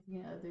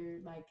significant other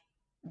like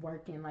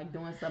working, like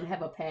doing something,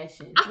 have a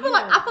passion. I feel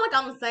like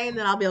I'm saying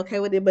that I'll be okay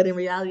with it, but in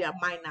reality, I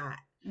might not.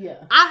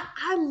 Yeah,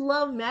 I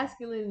love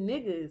masculine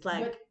niggas.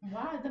 Like, but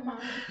why the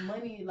amount of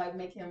money like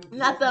make him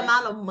not the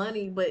amount of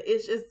money, but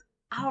it's just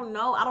I don't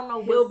know.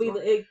 He'll be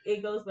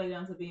it goes back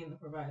down to being the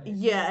provider.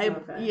 Yeah,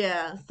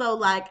 yeah. So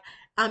like,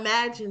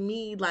 imagine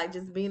me like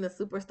just being the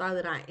superstar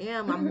that I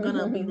am. I'm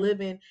gonna be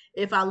living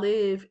if I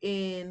live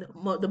in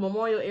the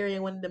Memorial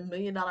area, one of the $1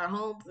 million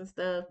homes and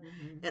stuff,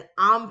 and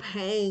I'm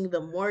paying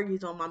the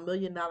mortgage on my $1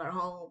 million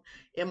home,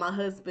 and my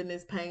husband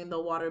is paying the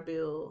water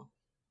bill.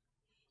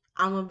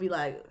 I'm gonna be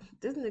like,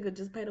 this nigga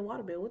just paid the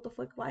water bill. What the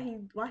fuck? Why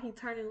he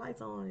turning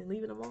lights on and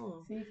leaving them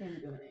on? So you can't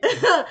be doing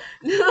that.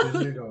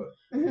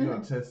 You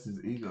gonna test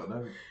his ego.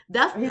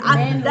 That's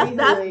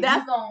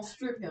gonna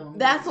strip him.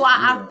 That's why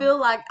I feel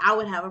like I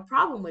would have a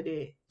problem with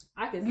it.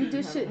 You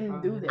just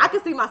shouldn't do that. I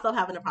can see myself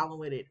having a problem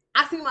with it.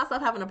 I see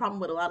myself having a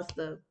problem with a lot of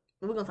stuff.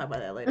 But we're gonna talk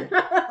about that later.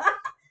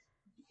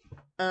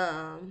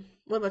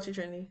 What about you,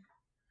 Trinity?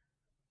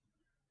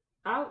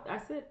 I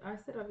said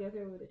I'd be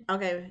okay with it.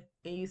 Okay,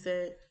 and you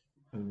said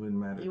it wouldn't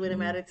matter. It wouldn't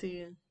matter to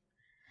you.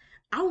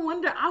 I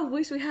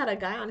wish we had a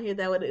guy on here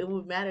that it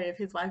would matter if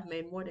his wife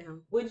made more than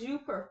him. Would you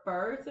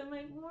prefer to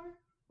make more?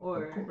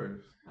 Or of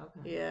course.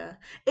 Okay. Yeah.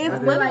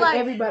 It's money like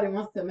everybody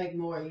wants to make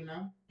more, you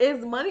know?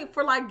 It's money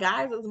for like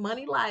guys, it's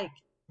money like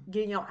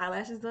getting your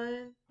eyelashes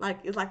done.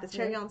 Like it's like the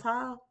cherry on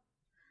top.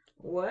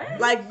 What?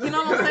 Like, you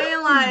know what I'm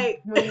saying?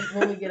 Like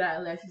when we get our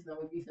eyelashes done,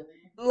 we be something.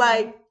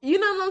 Like, you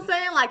know what I'm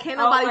saying? Like can't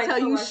nobody tell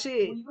you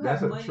shit.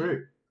 That's a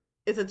trick.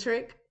 It's a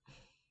trick?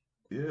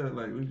 Yeah,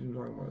 like what you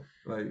talking about?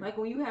 Like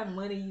when you have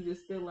money, you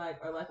just feel like,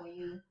 or like when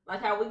you,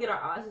 like how we get our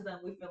eyelashes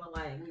done, we feeling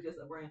like we just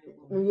a brand new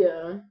woman.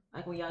 Yeah.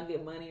 Like when y'all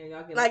get money or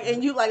y'all get like,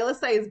 and you like,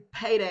 let's say it's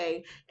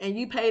payday, and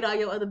you paid all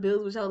your other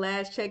bills with your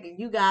last check, and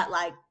you got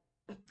like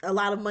a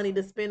lot of money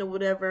to spend or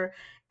whatever,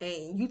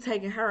 and you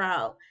taking her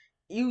out,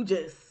 you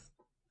just,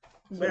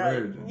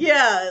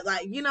 yeah,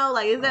 like you know,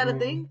 like is that a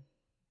thing?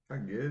 I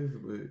guess,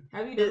 but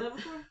have you done that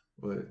before?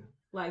 What?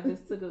 Like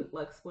just took a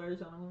like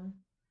splurge on a woman?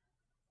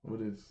 What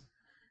is?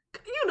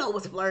 You know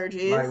what splurge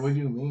is. Like, what do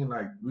you mean?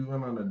 Like, we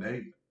went on a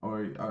date,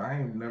 or I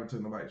ain't never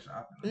took nobody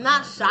shopping.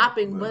 Not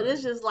shopping, but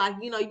it's just like,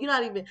 you know, you're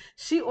not even,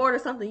 she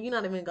orders something, you're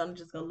not even gonna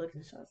just go look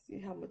and see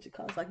how much it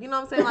costs. Like, you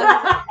know what I'm saying?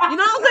 Like, you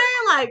know what I'm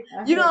saying? Like,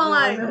 you know,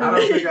 like. I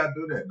don't think I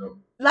do that, though.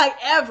 Like,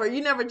 ever.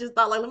 You never just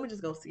thought, like, let me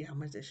just go see how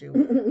much that shit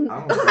was. I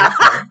don't think so.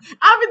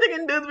 I've been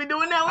thinking dudes be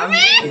doing that with me.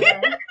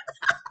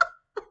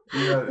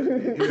 You gotta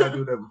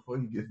do that before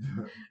you get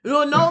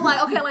done. No, like,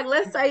 okay, like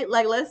let's say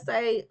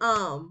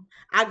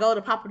I go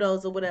to Papa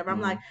Do's or whatever.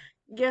 I'm like,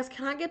 yes,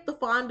 can I get the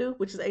fondue,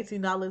 which is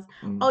 $18?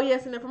 Oh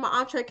yes, and then for my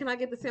entree, can I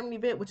get the salmon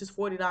vent, which is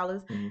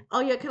 $40? Oh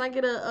yeah, can I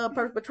get a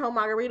perfect Patron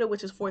margarita,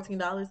 which is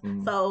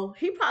 $14? So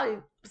he probably,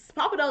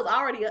 Papa Do's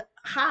already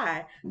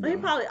high. So he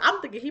probably, I'm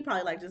thinking he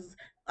probably like just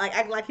like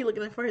acting like he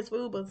looking for his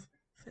food, but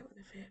salmon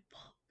vent.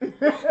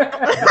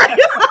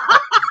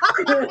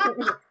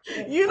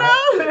 You know?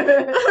 Yeah,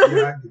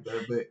 I get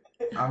that, but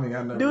I mean,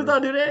 I never. Dudes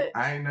don't do that?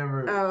 I ain't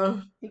never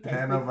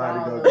had nobody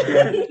go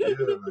crazy. Yeah,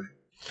 like,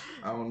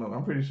 I don't know.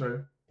 I'm pretty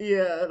sure.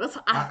 Yeah, that's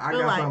what I feel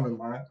got like. something in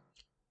mind.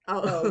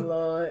 Oh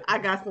Lord. I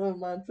got some in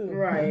mind too.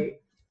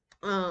 Right.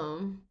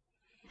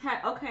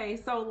 Okay,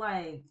 so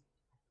like,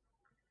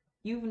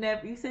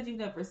 you said you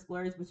never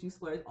splurged, but you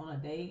splurged on a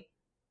date?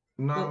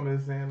 No, I'm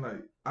just saying,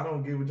 like, I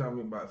don't get what y'all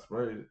mean by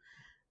splurge.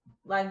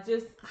 Like,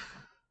 just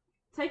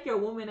take your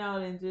woman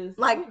out and just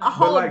like a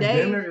whole but, like,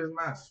 day. Dinner is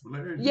not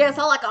splurging. Yeah,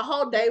 so like a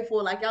whole day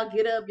for like y'all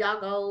get up,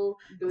 y'all go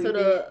to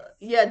the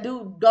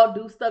go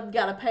do stuff. You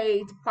gotta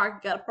pay to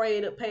park. You gotta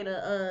pay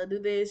to do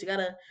this. You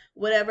gotta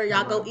whatever.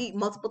 Y'all go eat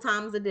multiple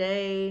times a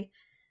day.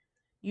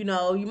 You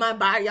know,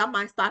 y'all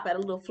might stop at a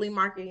little flea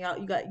market.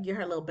 You got to get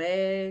her a little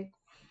bag.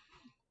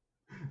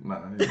 Nah,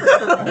 I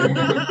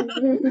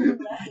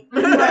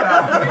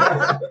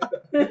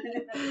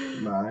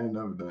ain't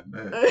never done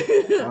that.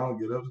 I don't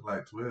get up to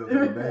like 12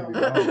 every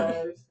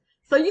day.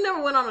 So you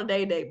never went on a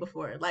date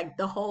before, like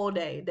the whole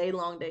day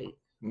long date?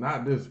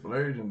 Not this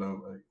splurging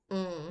though. Like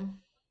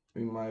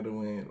we might have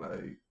went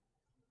like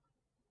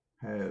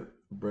had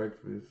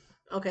breakfast.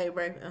 Okay,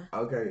 breakfast.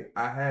 Okay,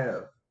 I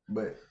have,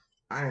 but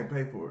I ain't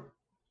pay for it.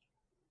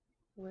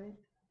 What?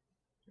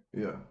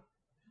 Yeah.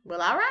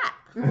 Well, all right.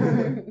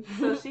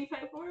 So she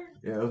paid for it?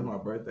 Yeah, it was my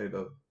birthday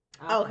though.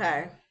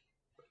 Okay.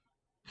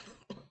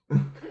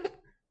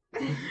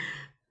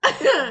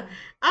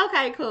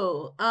 Okay,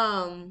 cool.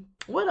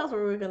 What else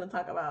were we gonna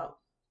talk about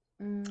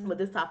with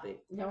this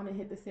topic? Y'all want to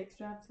hit the sex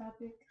drive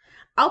topic?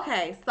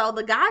 Okay, so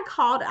the guy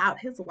called out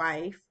his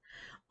wife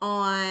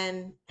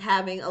on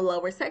having a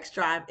lower sex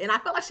drive, and I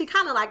felt like she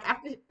kind of like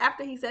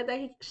after he said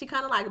that she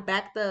kind of like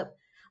backed up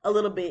a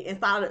little bit and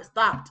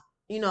stopped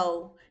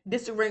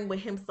disagreeing with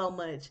him so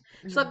much.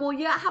 She's like, well,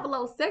 yeah, I have a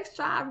low sex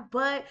drive,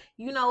 but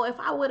if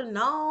I would have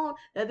known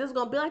that this was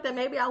gonna be like that,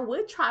 maybe I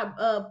would try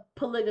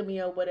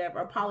polygamy or whatever,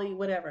 or poly,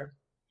 whatever.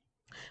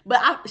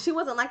 But she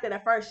wasn't like that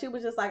at first. She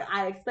was just like,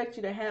 I expect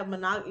you to have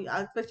monogamy.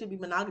 I expect you to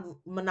be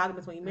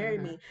monogamous when you marry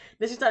me.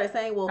 Then she started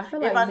saying, well, I feel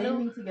like men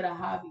need to get a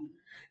hobby.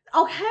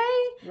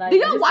 Okay. Like, do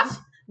y'all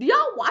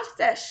watch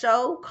that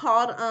show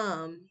called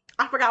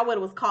I forgot what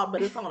it was called,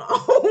 but it's on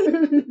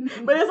OWN.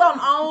 But it's on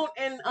OWN,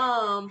 and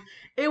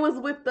it was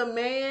with the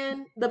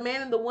man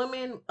and the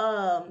woman.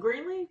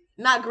 Greenleaf?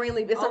 Not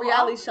Greenleaf. It's a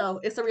reality show.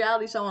 It's a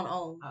reality show on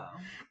OWN. Oh.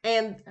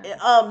 And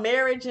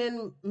marriage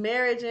and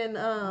Marry and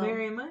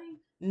Money?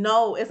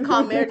 No, it's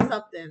called Marriage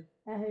something.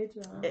 I hate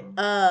y'all.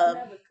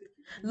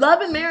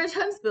 Love and Marriage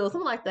Huntsville,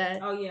 something like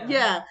that. Oh yeah.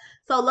 Yeah.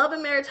 So Love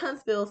and Marriage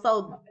Huntsville.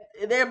 So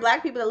there are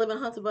black people that live in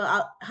Huntsville,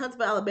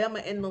 Alabama,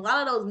 and a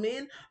lot of those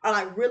men are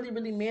like really,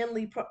 really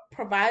manly,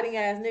 providing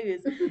ass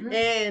niggas.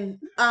 And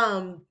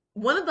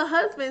one of the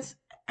husbands,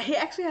 he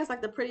actually has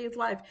like the prettiest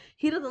wife.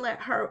 He doesn't let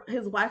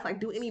his wife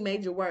like do any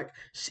major work.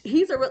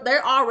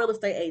 They're all real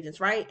estate agents,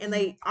 right? And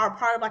they are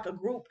part of like a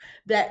group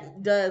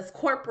that does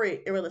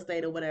corporate real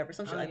estate or whatever,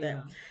 some shit like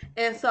that.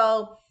 And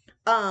so,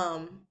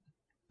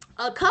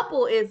 a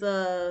couple is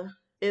a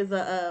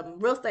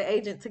real estate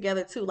agent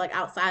together too, like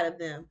outside of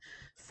them.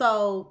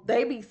 So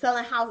they be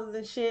selling houses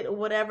and shit or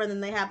whatever. And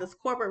then they have this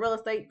corporate real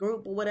estate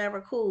group or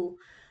whatever. Cool.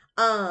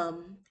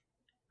 And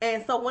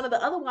so one of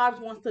the other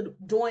wives wants to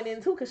join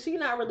in too, because she's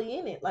not really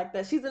in it like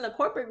that. She's in a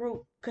corporate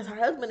group because her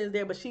husband is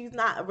there, but she's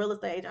not a real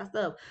estate agent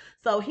stuff.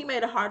 So he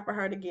made it hard for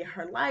her to get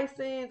her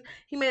license.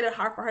 He made it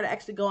hard for her to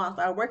actually go out and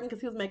start working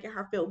because he was making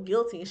her feel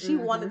guilty, and she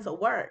wanted to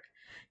work.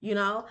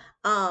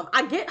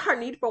 I get her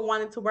need for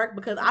wanting to work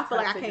because I feel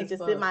like I can't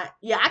just sit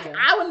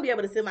I wouldn't be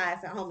able to sit my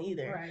ass at home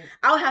either. Right.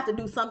 I would have to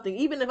do something,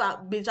 even if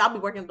I'll be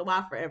working at the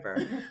Y forever.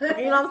 You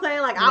know what I'm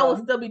saying? Like I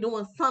would still be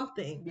doing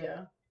something.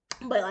 Yeah.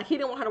 But like he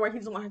didn't want her to work, he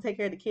just wanted her to take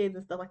care of the kids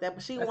and stuff like that.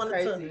 But she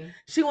wanted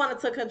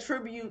to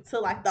contribute to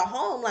like the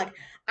home. Like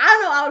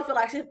I know I would feel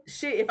like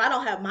shit if I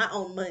don't have my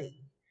own money.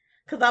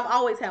 Because I've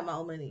always had my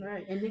own money.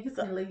 Right. And niggas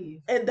can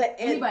leave.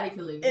 Anybody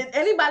can leave. And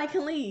anybody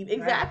can leave.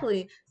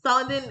 Exactly. Right. So,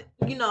 and then,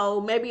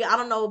 maybe, I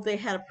don't know if they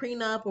had a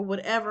prenup or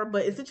whatever,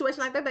 but in situations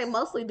like that, they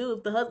mostly do.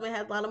 If the husband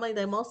has a lot of money,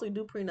 they mostly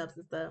do prenups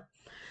and stuff.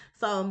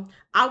 So,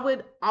 I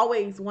would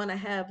always want to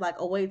have, like,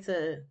 a way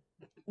to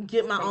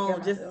get my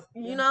own. Just,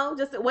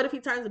 just what if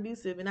he turns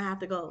abusive and I have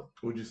to go?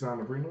 Would you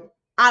sign a prenup?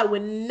 I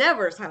would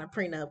never sign a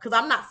prenup because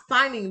I'm not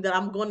signing that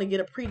I'm going to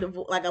get a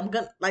pre-divorce.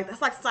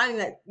 That's like signing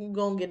that you're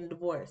going to get a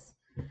divorce.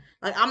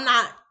 Like, I'm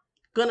not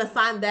gonna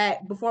sign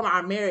that before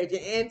our marriage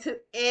in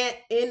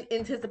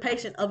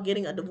anticipation of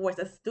getting a divorce.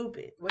 That's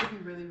stupid. What if you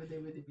really, really,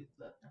 really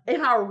loved him?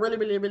 If I really,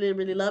 really, really,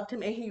 really loved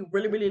him and he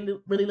really, really,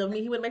 really loved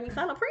me, he would make me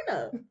sign a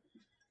prenup.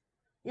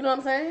 You know what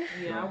I'm saying?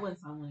 Yeah, I wouldn't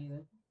sign one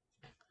either.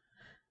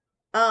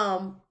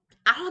 I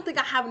don't think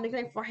I have a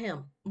nickname for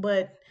him,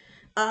 but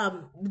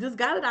this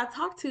guy that I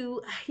talked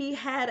to, he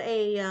had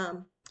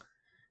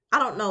I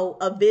don't know,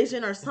 a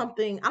vision or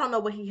something. I don't know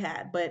what he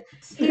had, but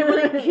he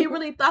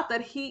really thought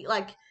that he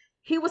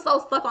was so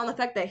stuck on the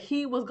fact that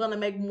he was going to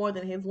make more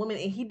than his woman,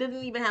 and he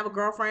didn't even have a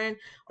girlfriend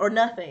or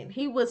nothing.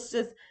 He was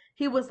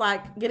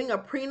like, getting a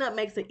prenup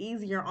makes it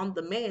easier on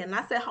the man. And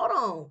I said, hold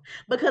on,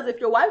 because if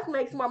your wife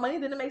makes more money,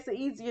 then it makes it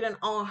easier than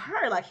on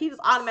her. Like, he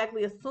just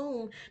automatically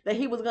assumed that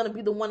he was going to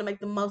be the one to make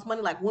the most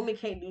money. Like, women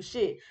can't do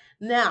shit.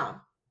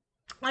 Now,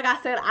 like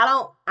I said,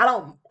 I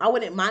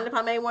wouldn't mind if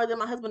I made more than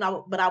my husband,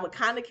 but I would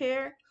kind of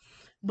care.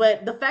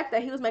 But the fact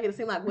that he was making it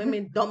seem like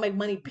women don't make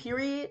money,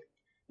 period,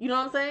 you know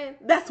what I'm saying?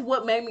 That's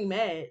what made me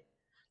mad.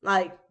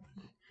 Like,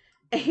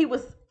 and he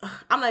was,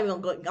 I'm not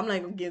even gonna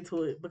get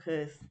into it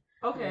because.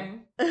 Okay.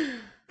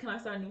 Can I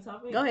start a new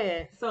topic? Go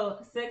ahead. So,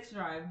 sex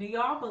drive. Do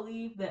y'all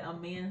believe that a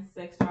man's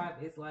sex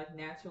drive is like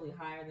naturally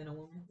higher than a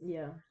woman's?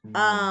 Yeah.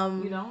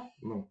 You don't?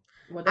 No.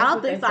 Well, I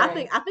don't think so. I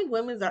think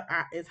women's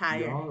is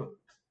higher. Y'all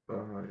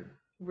are higher.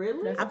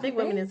 Really? I think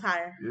women is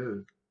higher.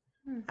 Yeah.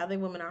 I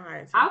think women are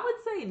higher too. I would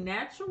say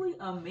naturally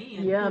a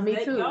man. Yeah, me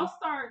too. Y'all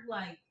start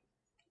like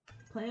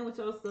playing with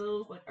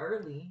yourselves like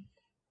early.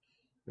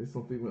 There's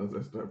some females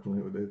that start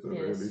playing with themselves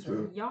early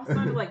too. Y'all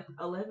started like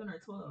 11 or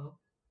 12.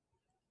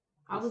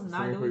 I was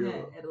not doing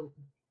that at a.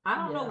 I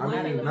don't know when.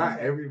 I mean, not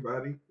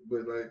everybody,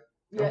 but like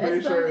I'm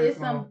pretty sure it's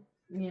some.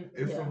 We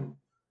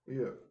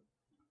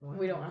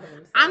don't.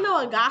 I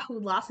know a guy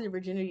who lost his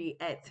virginity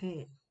at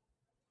 10.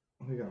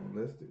 He got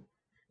molested.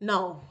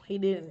 No, he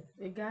didn't.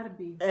 It gotta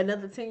be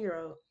another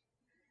 10-year-old.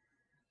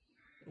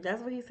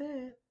 That's what he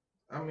said.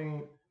 I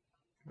mean,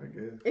 I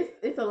guess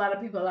it's a lot of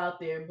people out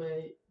there,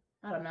 but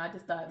I don't know. I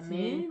just thought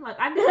men. Like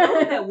I didn't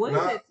know that was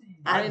at 10.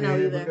 I didn't know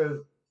either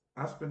because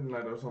I spent the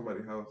night at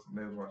somebody's house and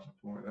they was watching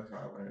porn. That's how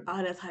I learned.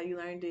 Oh, that's how you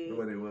learned it.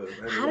 What it was.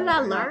 How did I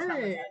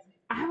learn?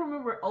 I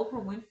remember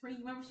Oprah Winfrey.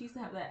 Remember she used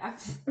to have that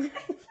after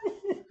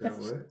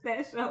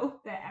that show,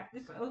 that after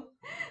show,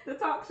 the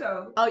talk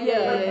show. Oh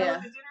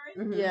yeah.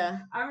 Mm-hmm. Yeah.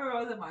 I remember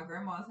I was at my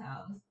grandma's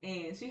house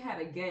and she had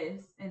a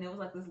guest and it was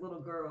like this little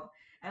girl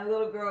And a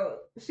little girl,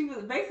 she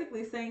was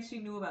basically saying she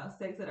knew about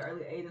sex at an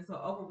early age, and so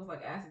Oprah was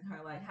like asking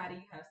her, like, how do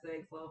you have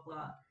sex, blah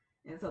blah.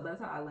 And so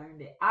that's how I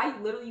learned it. I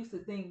literally used to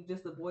think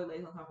just a boy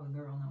lays on top of a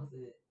girl, and that was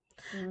it.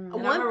 And I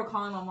remember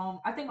calling my mom.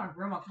 I think my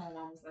grandma called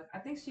my mom, was like, I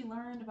think she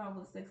learned about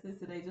what sex is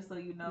today, just so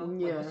you know.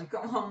 Like, when she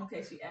come home in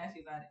case she asks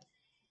you about it.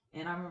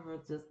 And I remember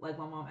just like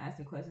my mom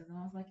asking questions, and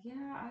I was like,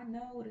 yeah, I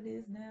know what it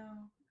is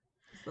now.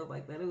 Stuff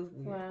like that. It was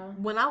weird. Wow.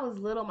 When I was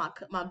little,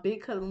 my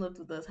big cousin lived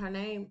with us. Her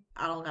name,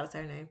 I don't gotta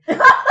say her name.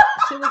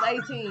 She was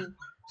 18.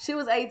 She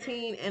was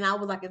 18, and I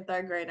was like in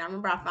 3rd grade. I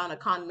remember I found a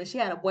condom, and she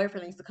had a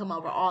boyfriend that used to come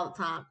over all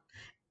the time.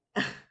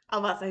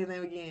 I'm about to say his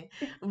name again,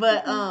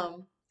 but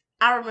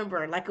I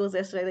remember like it was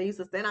yesterday. They used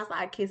to stand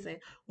outside kissing.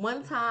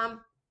 One time,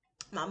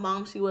 my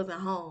mom, she wasn't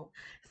home.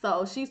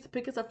 So she used to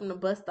pick us up from the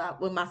bus stop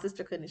when my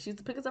sister couldn't. She used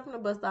to pick us up from the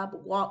bus stop,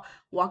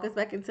 walk us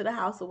back into the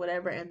house or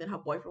whatever, and then her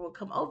boyfriend would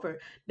come over.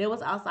 They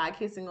was outside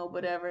kissing or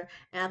whatever,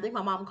 and I think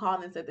my mom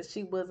called and said that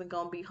she wasn't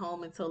going to be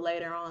home until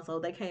later on, so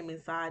they came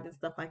inside and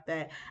stuff like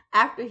that.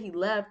 After he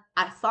left,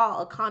 I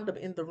saw a condom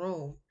in the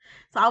room.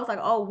 So I was like,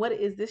 oh, what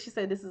is this? She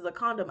said, this is a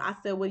condom. I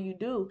said, what do you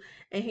do?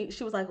 And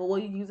she was like, well,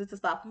 you use it to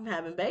stop from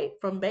having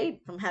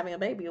having a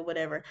baby or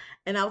whatever.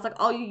 And I was like,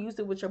 oh, you used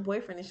it with your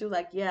boyfriend? And she was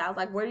like, yeah. I was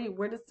like, where do you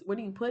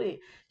put it?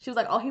 She was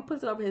like, oh, he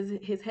puts it over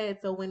his head,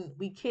 so when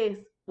we kiss,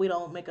 we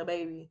don't make a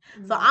baby.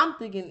 Mm-hmm. So I'm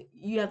thinking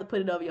you have to put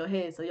it over your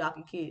head so y'all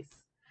can kiss.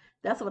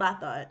 That's what I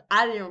thought.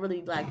 I didn't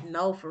really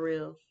know for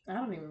real. I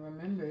don't even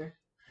remember.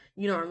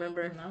 You don't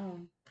remember?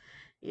 No.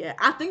 Yeah,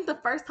 I think the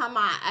first time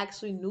I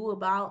actually knew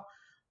about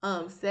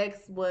sex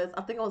was,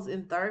 I think I was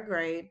in 3rd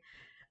grade.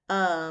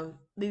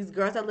 These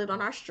girls that lived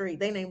on our street,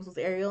 their names was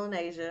Ariel and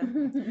Asia.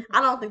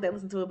 I don't think they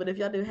listened to it, but if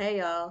y'all do, hey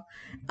y'all.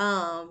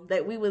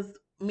 That we was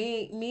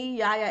me,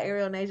 Yaya,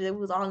 Ariel, and Asia, we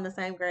was all in the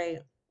same grade.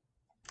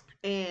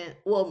 And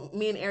well,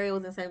 me and Ariel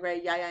was in the same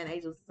grade, Yaya and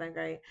Asia was in the same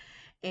grade.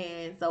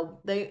 And so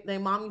they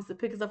mom used to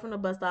pick us up from the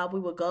bus stop. We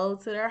would go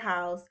to their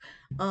house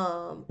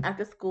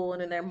after school,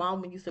 and then their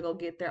mom used to go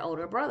get their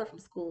older brother from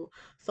school.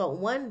 So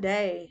one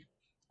day,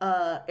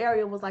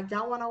 Ariel was like,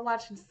 y'all want to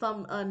watch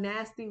some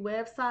nasty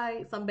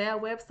website, some bad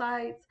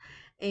websites?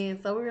 And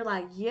so we were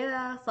like,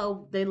 yeah.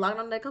 So they logged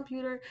on their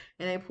computer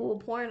and they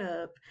pulled porn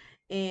up,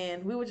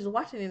 and we were just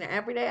watching it. And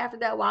every day after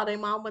that, while their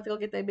mom went to go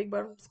get their big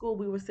brother from school,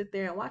 we would sit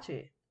there and watch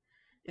it.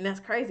 And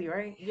that's crazy,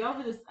 right? Y'all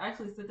would just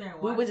actually sit there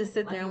and watch it? We would just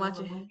sit there and watch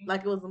it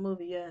like it was a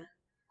movie, yeah.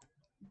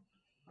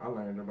 I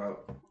learned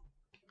about,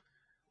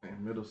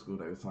 in middle school,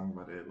 they was talking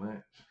about it at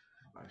lunch.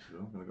 Like, shit,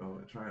 I'm gonna go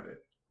and try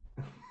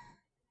that.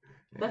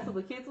 That's what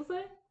the kids would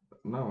say?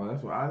 No,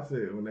 that's what I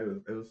said when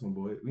it was some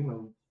boys. You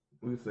know,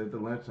 we said at the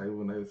lunch table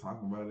when they was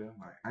talking about it.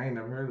 Like, I ain't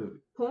never heard of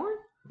it. Porn?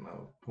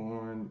 No,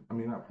 porn. I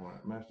mean, not porn.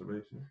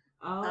 Masturbation.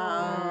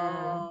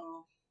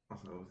 Oh.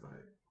 So it was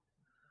like,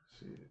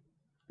 shit.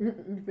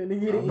 You finna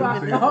get it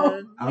popped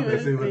off. I've been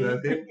seeing what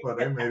that thing for.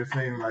 They made it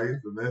seem like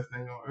it's the best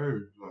thing on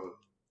earth. So.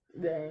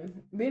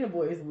 Dang, being a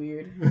boy is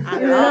weird. I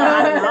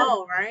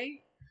know, right?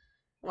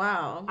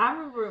 Wow. I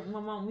remember my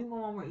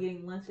mom were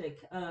eating lunch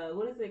at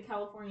what is it,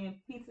 California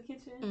Pizza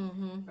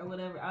Kitchen or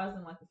whatever. I was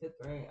in like the 5th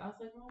grade. I was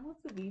like, Mom,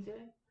 what's a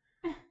BJ?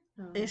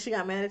 And she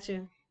got mad at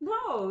you?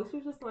 No, she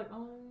was just like,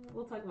 oh,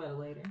 we'll talk about it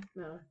later.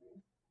 No.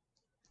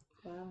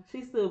 Wow.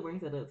 She still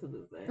brings it up to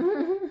this day.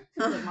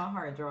 She's like, my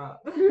heart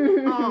dropped.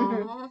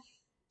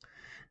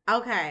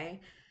 Okay.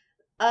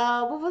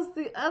 What was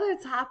the other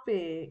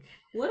topic?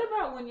 What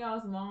about when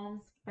y'all's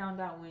moms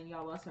found out when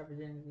y'all lost her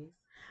virginities?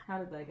 How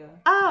did that go?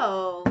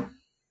 Oh,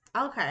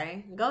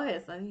 okay. Go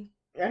ahead, Sonny.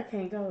 I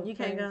can't go. You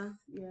can't go?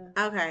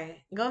 Yeah.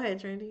 Okay. Go ahead,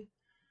 Trinity.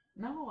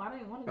 No, I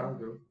didn't want to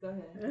go. Go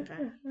ahead.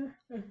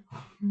 Okay.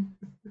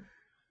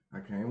 I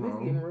came This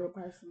home. getting real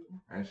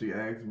personal. And she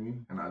asked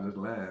me, and I just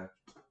laughed.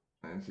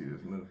 And she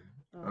just knew.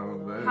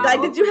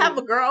 Like, did you have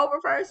a girl over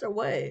first or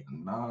what?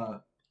 Nah.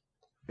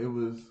 It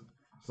was,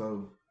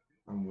 so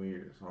I'm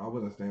weird. So I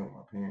wasn't staying with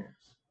my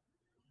parents.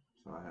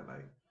 So I had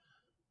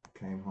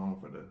came home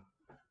for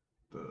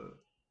the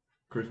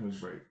Christmas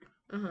break.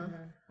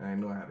 And I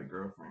knew I had a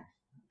girlfriend.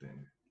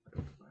 Then it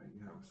was like,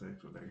 you having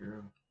sex with that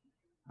girl?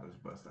 I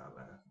just bust out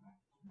laughing.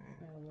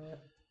 And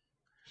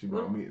she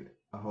brought me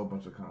a whole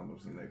bunch of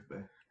condoms the next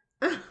day.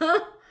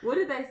 What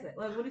did they say?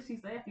 Like, what did she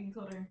say after you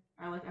told her?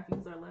 Or after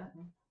you started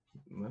laughing?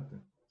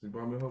 Nothing. She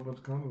brought me a whole bunch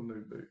of condoms the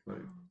next day.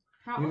 Like,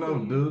 how you know,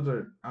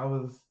 dudes I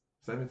was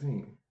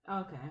 17.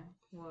 Okay.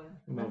 Well,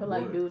 I feel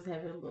like dudes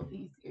have it a little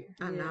easier.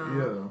 I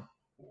know.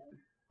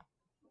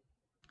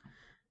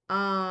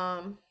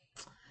 Yeah.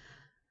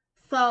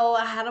 So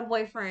I had a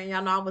boyfriend.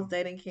 Y'all know I was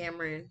dating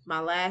Cameron my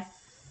last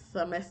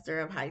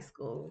semester of high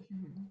school.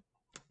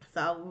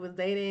 So we was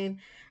dating,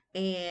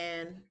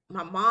 and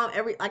my mom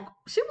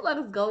she would let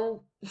us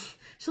go.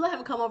 She'll let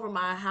him come over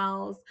my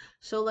house.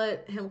 She'll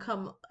let him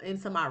come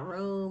into my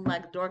room,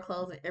 door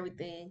closed and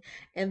everything.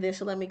 And then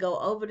she'll let me go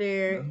over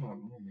there. That's my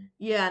mom.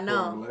 Yeah, I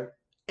know.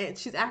 And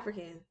she's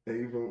African.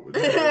 Even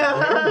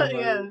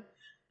yeah.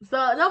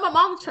 So no, my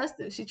mom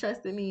trusted. She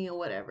trusted me or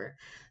whatever.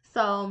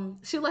 So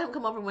she let him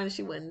come over when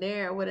she wasn't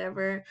there or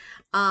whatever.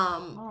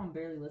 I'm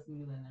barely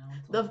listening to that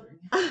now.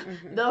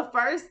 The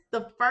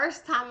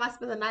first time I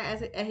spent the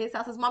night at his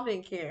house, his mom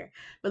didn't care.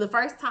 But the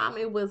first time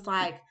it was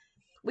like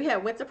we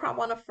had went to prom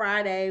on a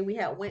Friday. We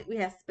had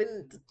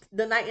spent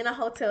the night in a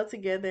hotel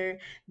together.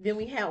 Then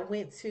we had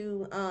went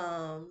to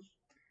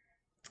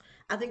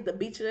I think the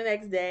beach the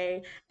next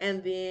day,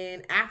 and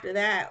then after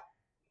that,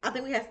 I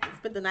think we had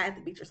spent the night at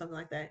the beach or something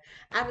like that.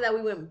 After that,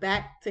 we went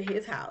back to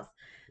his house.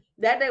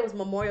 That day was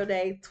Memorial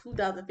Day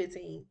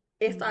 2015.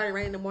 It started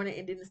raining in the morning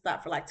and didn't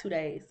stop for like 2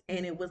 days,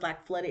 and it was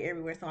like flooded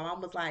everywhere. So my mom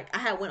was like, I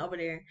had went over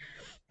there,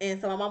 and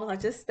so my mom was like,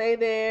 just stay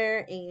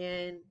there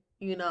and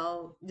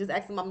just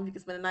ask the mom if you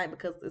can spend the night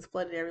because it's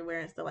flooded everywhere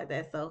and stuff like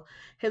that. So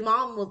his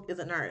mom is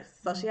a nurse,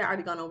 so she had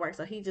already gone to work.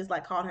 So he just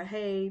like called her,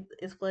 hey,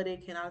 it's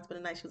flooded. Can I spend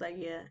the night? She was like,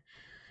 yeah.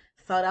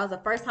 So that was the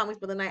first time we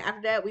spent the night.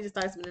 After that, we just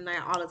started spending the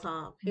night all the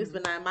time. He was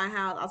spending the night at my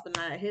house. I was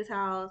spending the night at his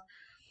house.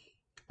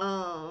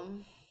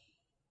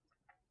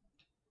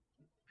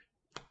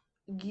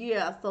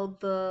 Yeah.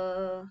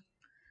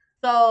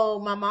 So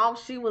my mom,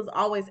 she was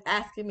always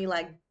asking me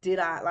like, did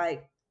I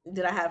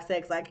have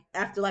sex like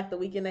after like the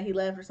weekend that he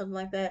left or something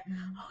like that?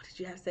 Oh, did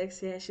you have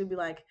sex yet? She'd be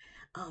like,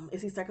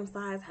 is he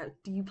circumcised? How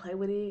do you play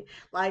with it?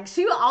 Like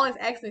she would always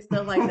ask me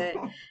stuff like that.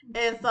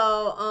 And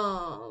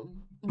so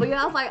but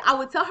yeah, I was like, I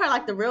would tell her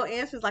like the real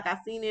answers, like I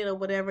seen it or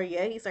whatever.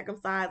 Yeah, he's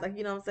circumcised, like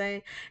you know what I'm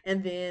saying.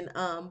 And then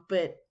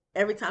but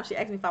every time she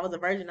asked me if I was a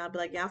virgin, I'd be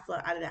like, yeah,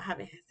 I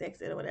haven't had sex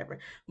yet or whatever.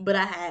 But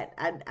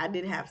I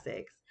did have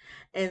sex.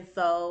 And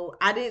so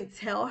I didn't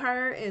tell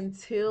her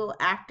until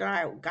after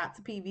I got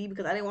to PV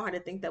because I didn't want her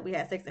to think that we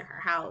had sex in her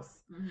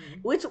house.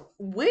 Which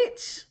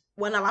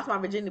when I lost my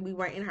virginity, we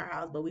weren't in her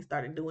house, but we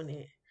started doing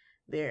it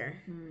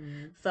there.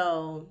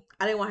 So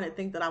I didn't want her to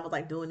think that I was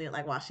like doing it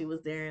like while she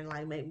was there and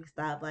like make me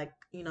stop like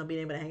being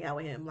able to hang out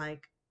with him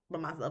like by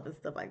myself and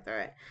stuff like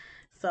that.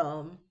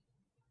 So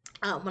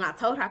when I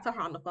told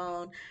her on the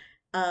phone.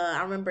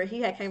 I remember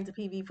he had came to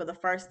PV for the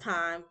first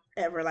time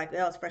ever. Like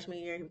that was freshman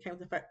year. He came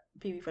to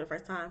PV for the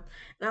first time,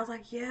 and I was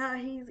like, "Yeah,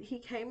 he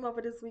came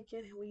over this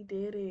weekend and we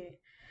did it."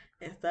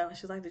 And so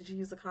she was like, "Did you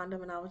use a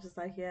condom?" And I was just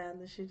like, "Yeah."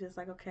 And then she just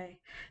like, "Okay,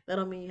 that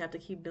don't mean you have to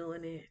keep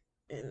doing it."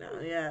 And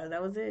yeah,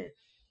 that was it.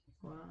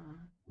 Wow.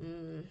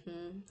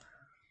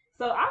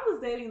 So I was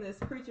dating this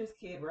preacher's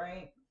kid,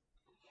 right?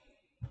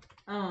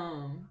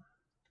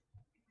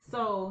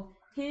 So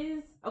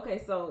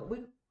so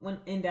we when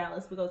in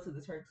Dallas we go to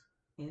the church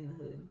in the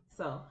hood.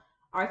 So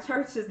our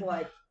church is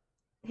like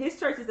his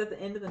church is at the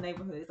end of the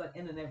neighborhood. It's like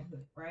in the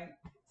neighborhood, right?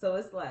 So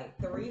it's like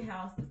 3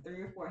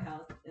 or 4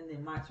 houses, and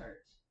then my church.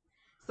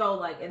 So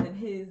like, and then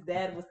his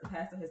dad was the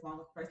pastor, his mom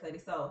was the first lady.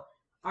 So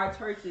our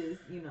church is,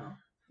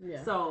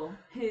 yeah. So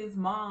his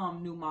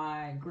mom knew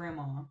my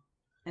grandma,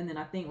 and then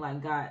I think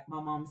like got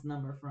my mom's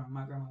number from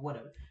my grandma,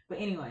 whatever. But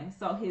anyway,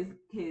 so his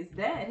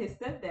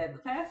stepdad, the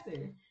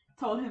pastor,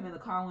 told him in the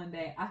car one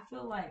day, I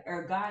feel like,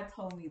 or God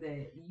told me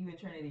that you and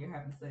Trinity are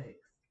having sex.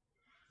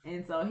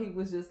 And so he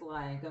was just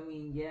like,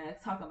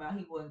 talking about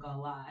he wasn't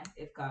gonna lie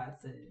if God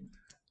said,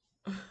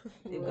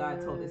 if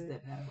God told his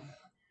stepdad.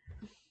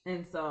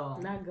 And so,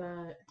 not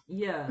God.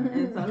 Yeah.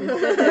 And so his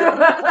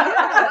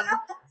stepdad,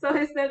 so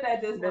his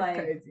stepdad just that's like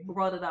crazy.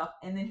 Wrote it off.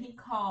 And then he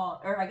called,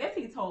 or I guess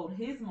he told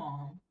his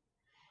mom,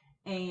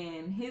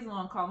 and his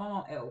mom called my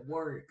mom at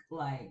work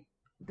like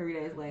 3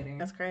 days later.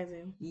 That's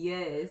crazy.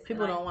 Yes.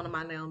 People don't want to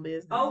mind their own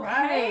business. Okay.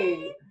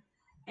 Right.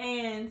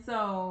 And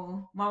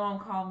so my mom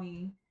called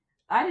me.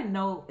 I didn't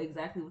know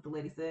exactly what the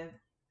lady said.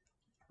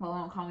 My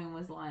mom called me and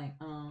was like,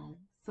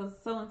 so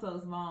and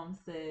so's mom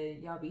said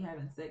y'all be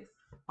having sex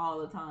all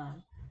the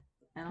time.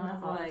 And I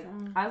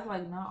was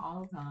like, not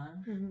all the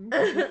time.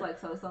 Mm-hmm. Just like,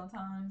 so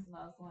sometimes. And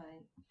I was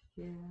like,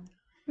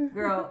 yeah.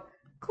 Girl,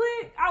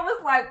 click. I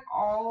was like,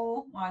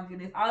 oh my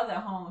goodness. I was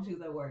at home. She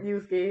was at work. You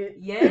was scared?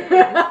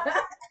 Yeah.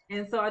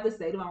 And so I just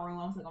stayed in my room.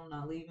 I was like, I'm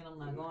not leaving. I'm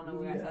not going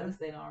nowhere. Yeah. So I just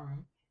stayed in my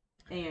room.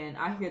 And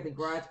I hear the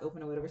garage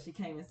open or whatever. She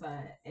came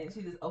inside and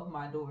she just opened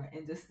my door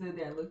and just stood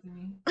there and looked at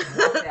me and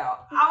walked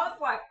out. I was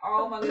like,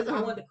 oh my goodness, I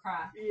wanted to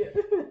cry. Yeah.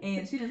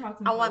 And she didn't talk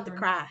to me. I wanted to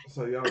cry.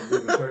 So y'all was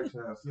in the church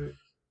house, sex?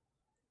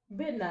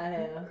 Did not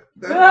have.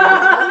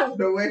 That's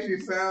the way she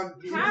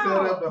sounded. She set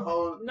up the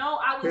whole. No,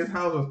 I was. His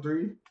house was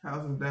 3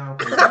 houses down.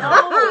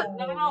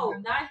 No,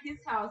 not his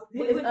house.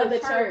 It was the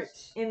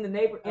church in the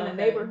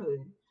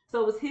neighborhood.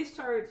 So it was his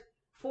church,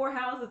 4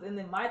 houses, and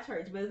then my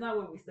church. But it's not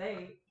where we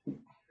stayed.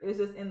 It was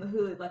just in the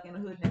hood, like in the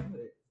hood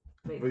neighborhood.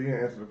 Basically. But you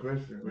didn't answer the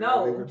question.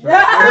 No.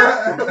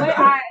 the way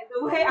I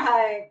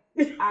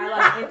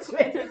like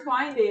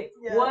intertwined it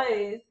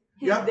was.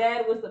 His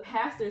dad was the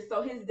pastor,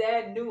 so his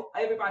dad knew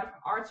everybody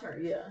from our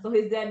church. Yeah. So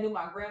his dad knew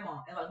my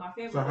grandma and like my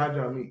family. So how'd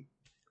y'all meet?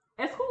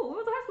 At school. We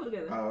went to high school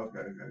together. Oh,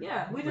 okay.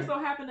 Yeah, we just so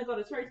happened to go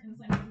to church in the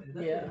same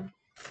neighborhood. Yeah.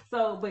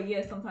 So, but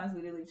yes, sometimes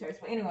we did leave church.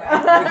 But anyway,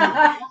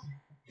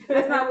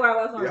 that's not where I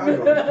was on. Y'all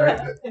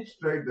go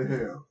straight to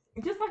hell.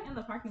 Just like in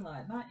the parking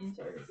lot, not in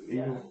church.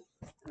 Yeah.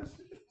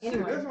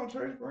 Anyway, that's on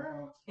church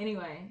grounds.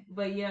 Anyway,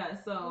 but yeah,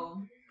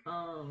 so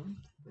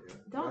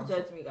don't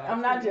judge me, guys.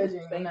 I'm not Please.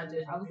 judging. I'm not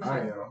judging. I was in I high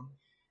am. school.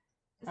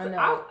 I So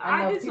know.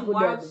 I know did some people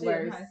wild do shit in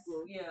worse. high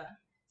school. Yeah.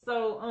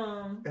 So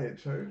At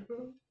church,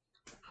 though?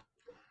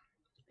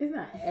 It's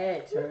not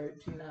at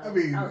church, you know. I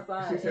mean, she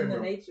outside said in the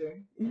no.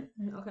 nature.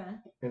 Okay.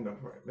 In the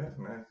front. That's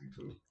nasty,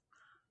 too.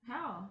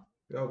 How?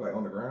 That was like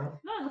on the ground?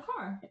 No, in the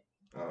car.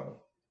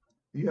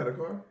 You had a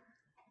car?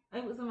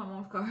 It was in my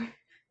mom's car.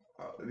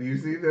 Do you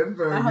see that? I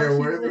Trying to hope get she's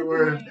worse and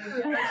worse.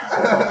 listening.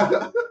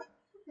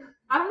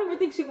 I don't even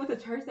think she went to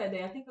church that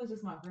day. I think it was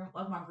just my grandma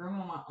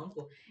and my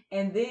uncle.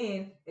 And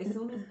then as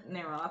soon as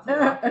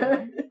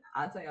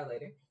I'll tell y'all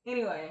later.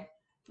 Anyway,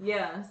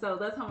 yeah. So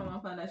that's how my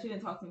mom found out. She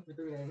didn't talk to me for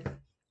 3 days,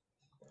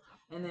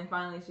 and then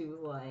finally she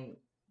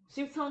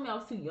was telling me I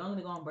was too young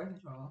to go on birth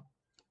control,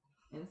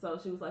 and so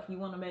she was like, "You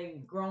want to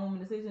make grown woman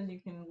decisions? You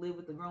can live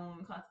with the grown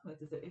woman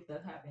consequences if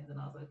that happens." And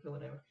I was like, "Okay,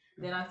 whatever."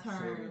 Then I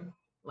turned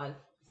like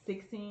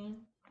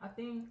 16, I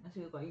think, and she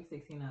was like, "You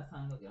 16 now? It's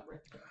time to go get on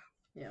birth control."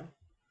 Yeah.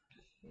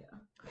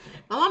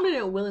 My mom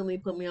didn't willingly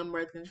put me on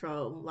birth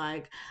control.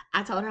 Like,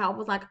 I told her, I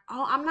was like,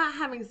 "Oh, I'm not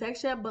having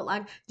sex yet, but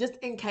like, just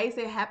in case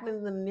it happens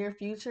in the near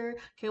future,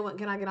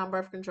 can I get on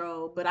birth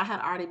control?" But I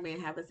had already been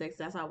having sex.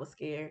 That's why I was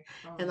scared.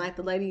 And like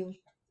the lady,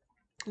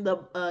 the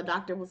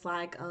doctor was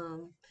like,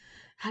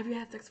 "Have you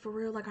had sex for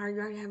real? Like, are you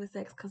already having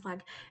sex? Because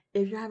like,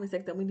 if you're having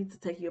sex, then we need to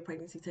take you a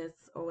pregnancy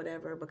test or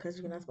whatever, because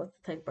you're not supposed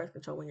to take birth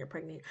control when you're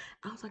pregnant."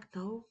 I was like,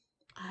 "No,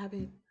 I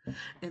haven't."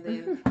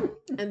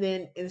 And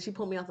then she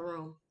pulled me out the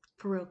room.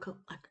 For real,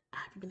 like,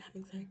 "Have you been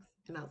having sex?"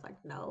 And I was like,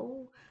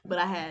 "No," but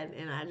I had,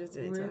 and I just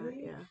didn't tell her.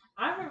 Really? Yeah.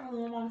 I remember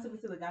when my mom took me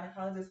to the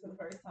gynecologist for the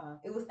first time.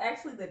 It was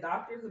actually the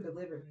doctor who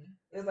delivered me.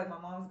 It was like my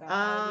mom's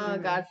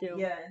gynecologist. Got you.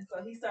 Yeah, and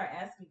so he started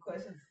asking me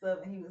questions and stuff,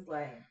 and he was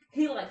like,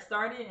 he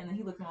started, and then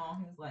he looked at my mom.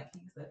 He was like,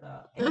 "Can you step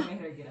out?" And he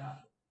made her get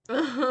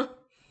out.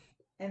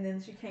 And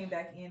then she came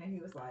back in, and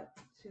he was like,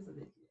 "She's a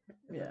bitch."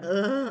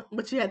 Yeah.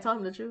 But you had told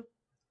him the truth.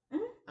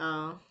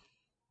 Mm-hmm.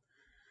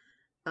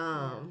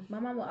 My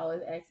mom will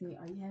always ask me,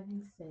 "Are you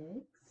having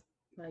sex?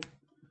 Like,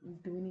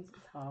 do we need to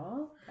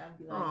talk?" I'd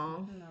be like, Aw.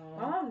 "No."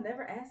 My mom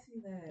never asked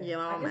me that. Yeah,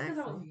 my mom I guess because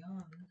I asked was me.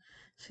 young.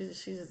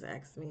 She just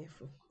asked me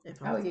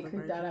if I would was get a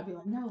creeped virgin. out. I'd be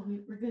like, "No,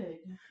 we're good.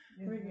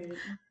 We're good."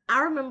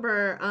 I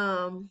remember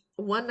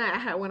one night I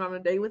had went on a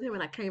date with him,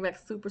 and I came back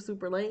super,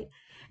 super late.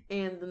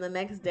 And then the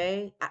next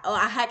day,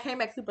 I had came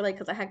back super late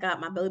because I had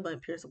got my belly button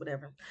pierced or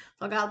whatever.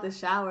 So I got out the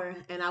shower,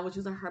 and I was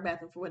using her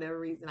bathroom for whatever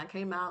reason. I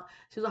came out.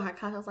 She was on her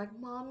couch. I was like,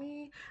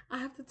 "Mommy, I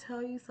have to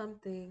tell you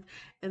something."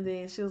 And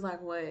then she was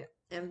like, "What?"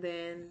 And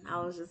then I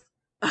was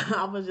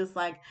just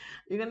like,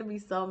 "You're going to be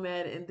so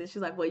mad." And then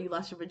she's like, "What, you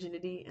lost your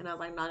virginity?" And I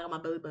was like, "No, I got my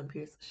belly button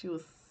pierced." She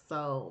was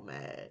so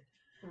mad.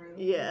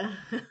 Really? Yeah.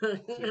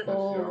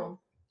 Oh,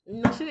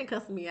 No, she didn't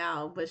cuss me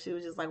out, but she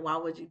was just like, "Why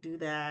would you do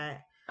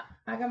that?"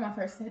 I got my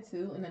first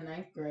tattoo in the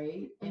 9th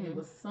grade, and it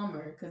was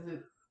summer because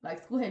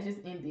school had just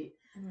ended.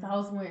 So I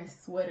was wearing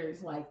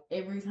sweaters like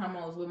every time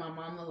I was with my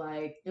mama.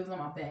 Like, it was on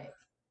my back.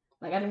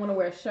 Like, I didn't want to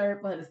wear a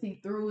shirt, but I had to see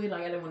through it.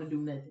 Like, I didn't want to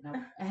do nothing.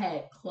 I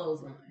had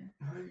clothes on.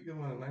 How you get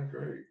on 9th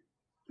grade?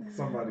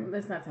 Somebody.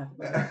 Let's not talk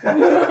about it.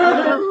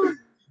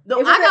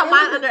 I got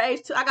mine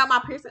underage too. I got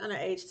my piercing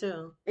underage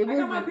too. I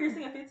got my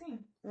piercing at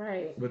 15.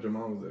 Right. But your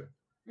mom was there.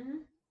 Mm-hmm.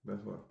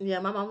 That's why. Yeah,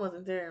 my mom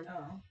wasn't there.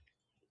 Oh.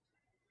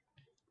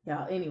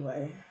 Y'all,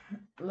 anyway,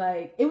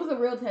 like, it was a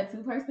real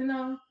tattoo person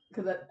though,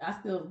 because I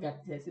still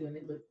got the tattoo and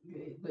it looked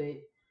good.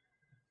 But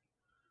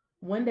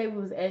one day we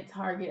was at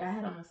Target, I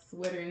had on a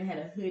sweater and it had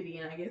a hoodie,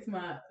 and I guess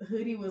my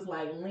hoodie was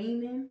like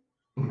leaning,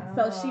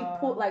 so she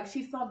pulled, like,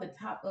 she saw the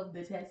top of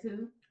the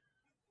tattoo.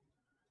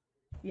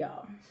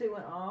 Y'all, She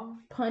went off.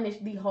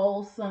 punished the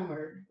whole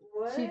summer.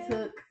 What? She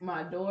took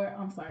my door.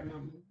 I'm sorry,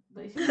 Mama,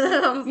 but she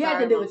I'm you had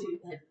sorry, to do what Mama. you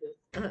had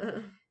to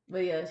do.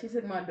 But yeah, she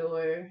took my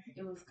door.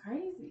 It was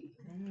crazy.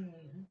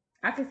 Dang.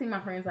 I could see my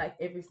friends like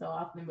every so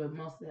often, but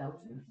mostly I was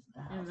in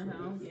the house. In the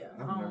house? Yeah.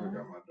 I've never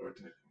got my door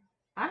taken.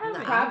 I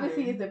haven't.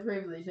 Privacy either. is a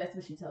privilege. That's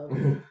what she told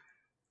me.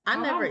 I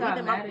My never mom got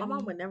either. mad My at mom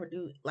me. would never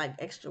do like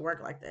extra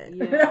work like that.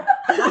 Yeah.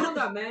 My mom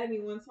got mad at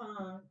me one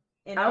time.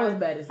 And I was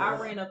bad as I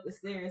well. ran up the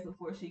stairs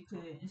before she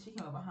could, and she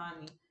came up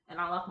behind me, and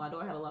I locked my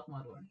door. I had to lock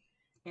my door.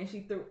 And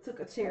she took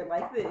a chair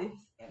like this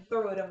and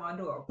threw it at my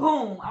door.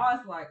 Boom! I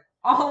was like,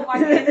 oh my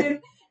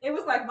goodness. It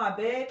was like my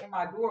bed and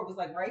my door was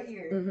like right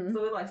here. Mhm.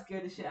 So it like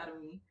scared the shit out of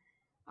me.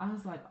 I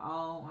was like,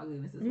 oh my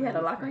goodness. You had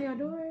a lock on your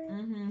door?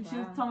 Mm-hmm. She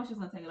Wow. told me she was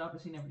going to take it off,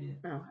 but she never did.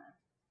 Oh.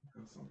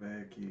 That's some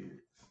bad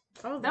kids.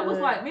 That was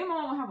like, me and my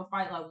mom would have a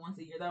fight like once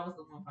a year. That was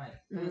the one fight.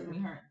 It was me,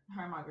 her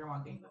and my grandma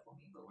ganged up on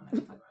me, but we're not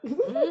going to talk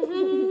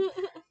about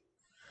it.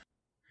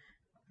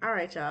 All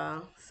right,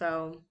 y'all.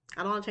 So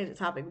I don't want to change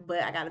the topic,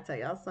 but I got to tell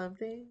y'all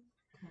something.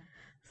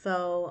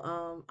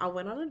 So I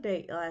went on a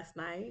date last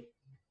night.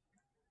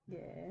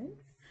 Yes.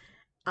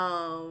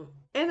 And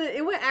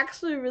it went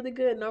actually really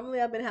good.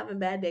 Normally I've been having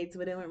bad dates,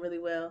 but it went really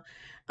well.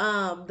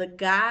 The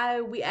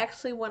guy, we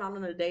actually went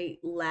on a date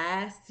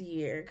last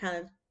year, kind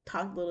of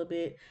talked a little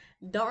bit.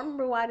 Don't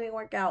remember why it didn't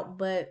work out,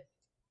 but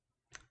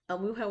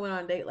we went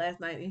on a date last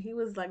night, and he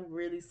was like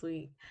really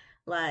sweet.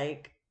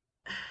 Like,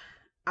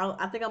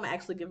 I think I'm gonna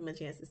actually give him a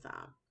chance this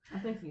time. I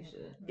think you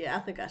should. Yeah, I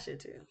think I should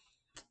too.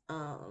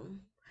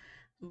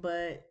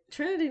 But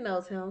Trinity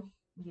knows him.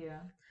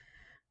 Yeah.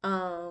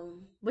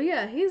 But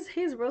yeah,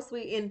 he's real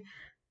sweet, and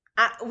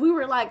we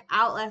were like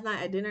out last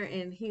night at dinner,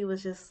 and he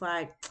was just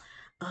like,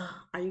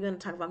 "Are you gonna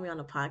talk about me on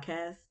the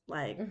podcast?"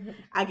 Like,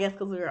 I guess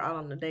because we were out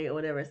on the date or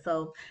whatever.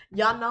 So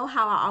y'all know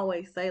how I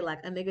always say,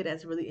 like, a nigga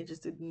that's really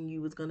interested in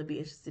you is gonna be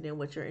interested in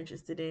what you're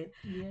interested in,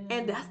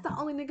 and that's the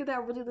only nigga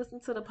that really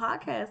listened to the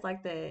podcast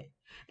like that,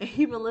 and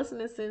he been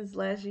listening since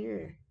last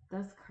year.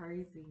 That's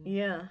crazy.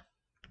 Yeah,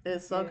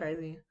 it's so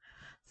crazy.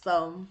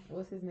 So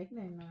what's his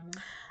nickname, Nana?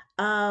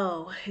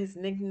 Oh, his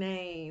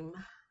nickname.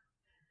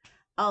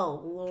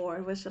 Oh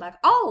Lord, what should I?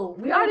 Oh,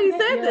 we already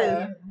said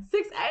this.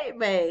 6'8",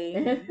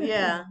 babe.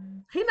 Yeah,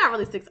 he's not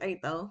really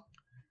 6'8" though.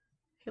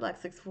 He like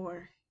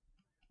 6'4".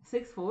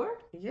 6'4"?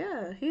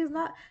 Yeah, he's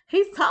not.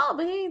 He's tall,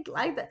 but he ain't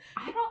like that.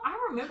 I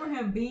remember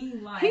him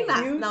being like. He's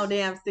not no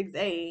damn 6'8".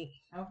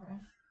 Okay.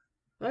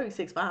 Maybe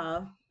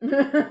 6'5".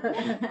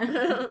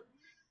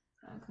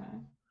 Okay.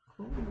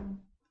 Cool.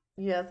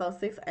 Yeah, so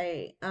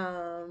 6'8".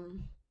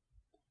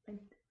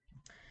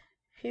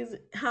 He's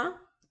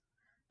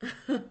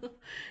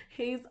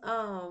he's I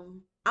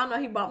don't know,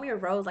 he bought me a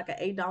rose, like an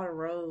 $8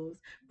 rose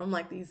from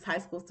like these high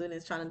school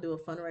students trying to do a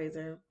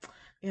fundraiser.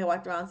 We had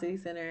walked around City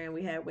Center and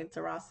we had went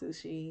to Raw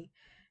Sushi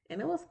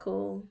and it was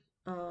cool.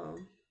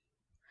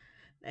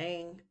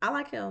 Dang. I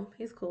like him.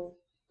 He's cool.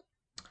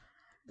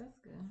 That's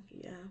good.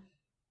 Yeah.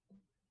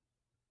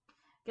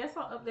 Guess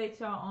I'll update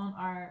y'all on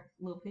our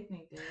little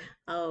picnic day.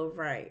 Oh,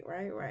 right.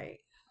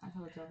 I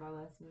told y'all about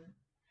last week.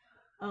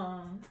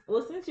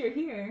 Well, since you're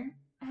here,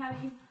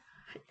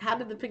 how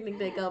did the picnic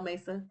day go,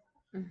 Mesa?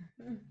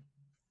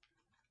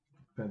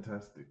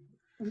 Fantastic.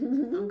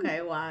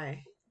 Okay,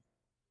 why?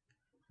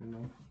 You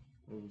know,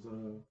 it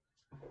was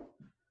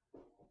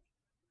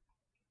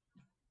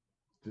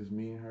just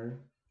me and her.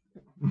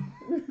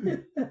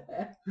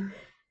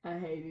 I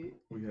hate it.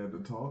 We had to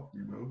talk,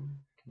 you know.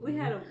 We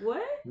had a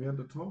what? We had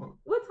to talk.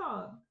 What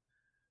talk?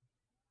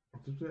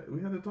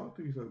 We had to talk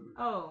to each other.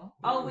 Oh,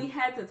 we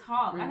had to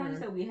talk. I thought you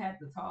said we had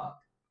to talk.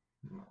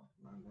 No,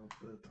 not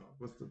the talk.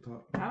 What's the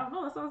talk? I don't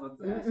know. That's what I was about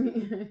to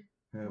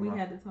ask. We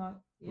had to talk.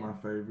 Yeah. My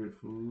favorite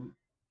food.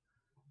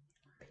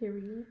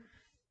 Period.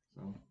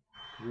 So,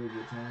 real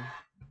good time.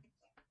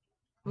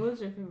 What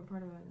was your favorite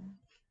part about it?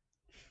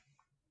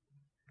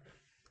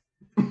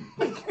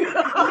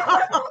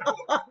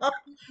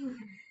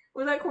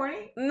 Was that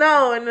corny?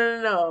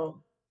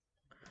 No.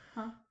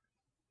 Huh?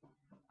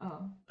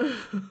 Oh.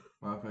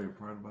 My favorite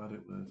part about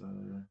it was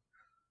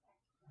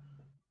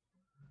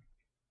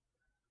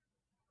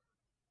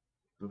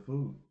the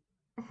food.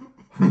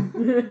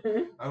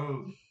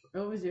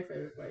 What was your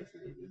favorite part,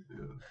 Cindy?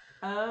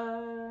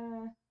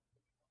 Yeah.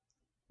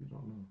 You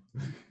don't know.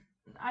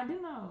 I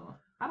do know.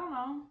 I don't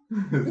know.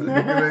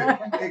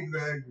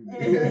 Exactly.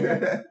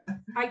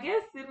 I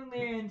guess sitting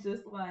there and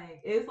just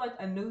like it's like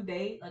a new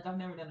date. Like I've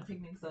never done a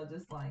picnic, so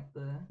just like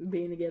the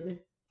being together.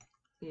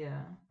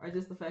 Yeah, or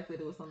just the fact that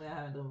it was something I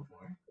haven't done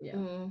before. Yeah.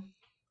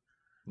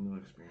 New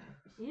experience.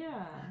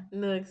 Yeah.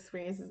 New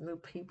experiences, new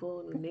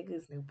people, new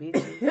niggas, new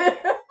bitches.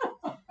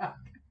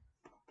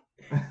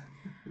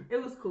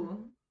 It was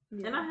cool.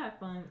 Yeah. And I had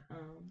fun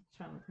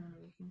trying to plan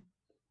everything.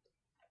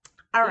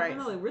 All right.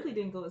 Even though it really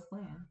didn't go as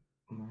planned.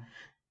 No.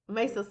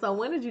 Mesa, so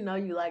when did you know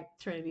you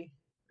liked Trinity?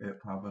 At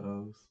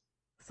Papados.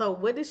 So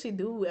what did she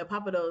do at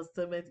Papados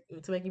to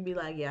make you be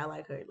like, yeah, I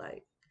like her?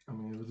 Like, I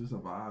mean, it was just a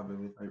vibe. It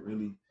was like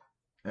really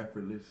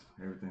effortless.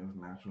 Everything was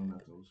natural.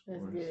 Nothing was That's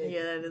forced. good.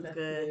 yeah, that is That's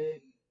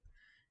good.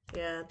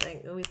 Yeah,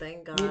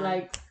 thank God. We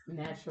like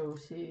natural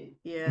shit.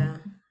 Yeah.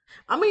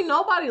 I mean,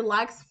 nobody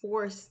likes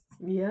forced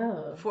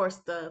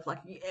stuff.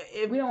 Like,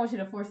 if we don't want you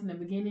to force in the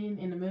beginning,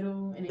 in the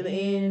middle, and the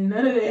end.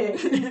 None of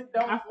that.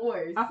 Don't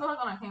force. I feel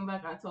like when I came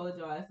back, I told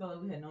y'all I felt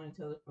like we had known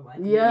each other for like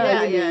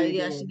yeah.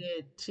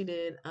 She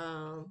did.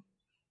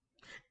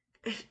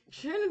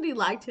 Trinity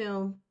liked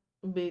him,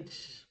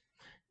 bitch,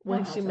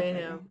 when she met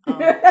him.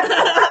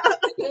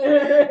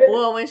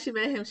 Well, when she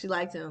met him, she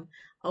liked him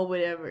or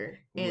whatever.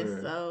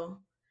 And so,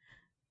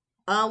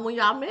 when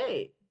y'all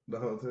met, the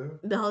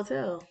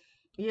hotel,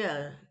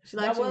 yeah, she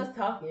liked you. I was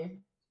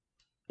talking.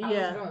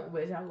 Yeah,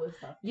 I was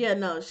talking. Yeah,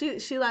 no,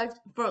 she likes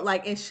for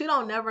like, and she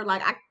don't never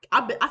like.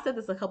 I said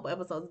this a couple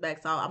episodes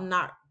back, so I'm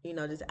not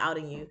just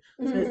outing you.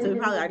 So you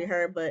probably already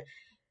heard, but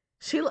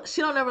she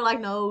don't ever like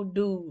no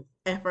dude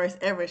at first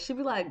ever. She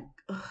be like,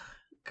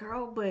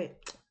 girl, but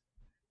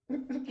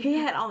he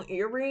had on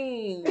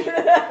earrings.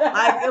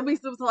 Like it'll be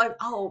super like,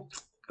 oh,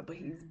 but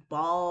he's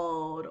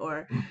bald,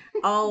 or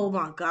oh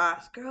my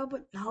gosh, girl,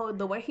 but no,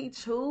 the way he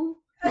chew.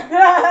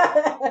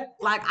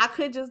 Like I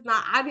could just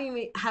not. I didn't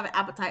even have an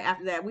appetite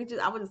after that.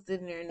 I was just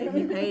sitting there, and then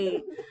he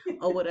paid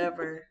or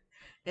whatever,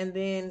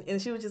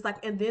 and she was just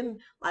like, and then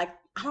like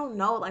I don't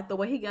know, like the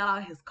way he got out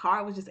of his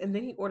car was just, and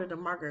then he ordered a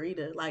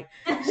margarita. Like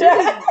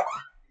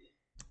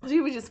she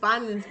was just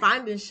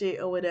finding shit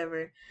or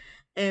whatever,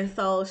 and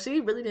so she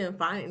really didn't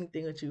find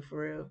anything with you for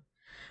real.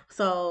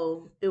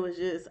 So it was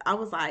just, I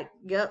was like,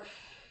 yep,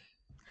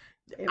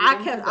 I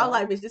was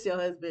like, bitch, this your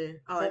husband.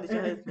 Oh, like, this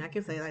your husband. I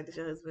can say like this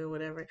your husband,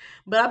 whatever.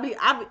 But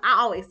I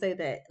always say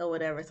that or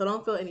whatever. So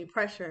don't feel any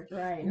pressure.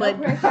 Right. But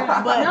no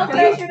pressure. but No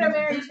pressure to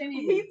marry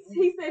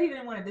He said he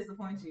didn't want to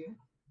disappoint you.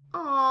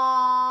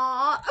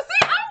 Aww.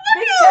 See, I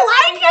really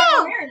like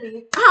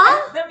him.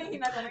 Huh? That means he's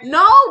not gonna marry me.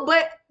 No,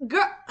 but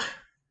girl.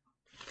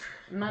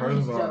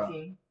 None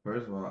joking.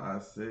 First of all, I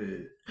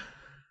said,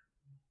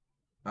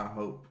 I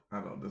hope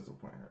I don't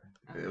disappoint her.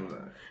 It was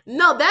like,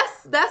 No,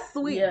 that's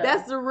sweet. Yeah.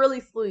 That's really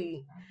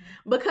sweet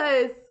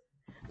because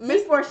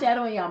She's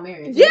foreshadowing y'all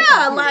marriage.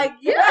 yeah, like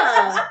you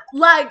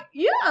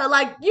know,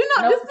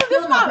 Nope, this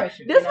still no my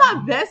pressure, this you my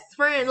know? best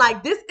friend.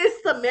 Like this is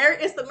Samaria.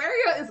 And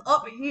Samaria is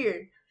up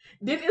here.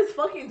 Then it's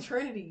fucking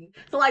Trinity.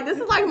 So like this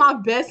is like my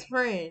best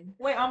friend.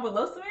 Wait, I'm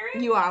below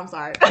Samaria? You are. I'm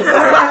sorry. It's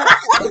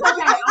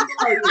okay. I'm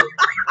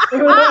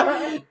below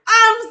you.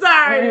 I'm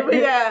sorry. But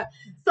yeah.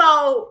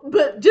 So,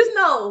 but just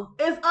know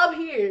it's up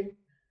here.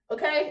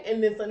 Okay,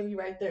 and then Sunny, you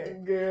right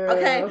there. Girl.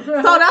 Okay,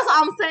 so that's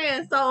what I'm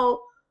saying.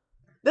 So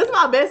this is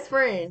my best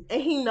friend,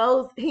 and he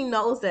knows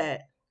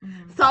that.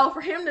 Mm-hmm. So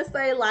for him to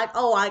say like,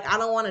 "Oh, like I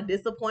don't want to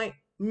disappoint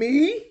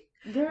me,"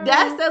 Girl.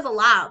 that says a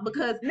lot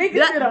because Niggas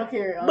that- still don't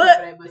care.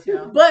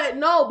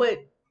 but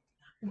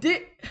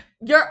did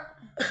your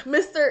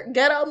Mr.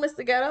 Ghetto?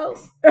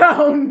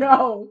 Oh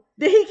no.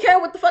 Did he care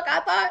what the fuck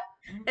I thought?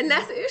 And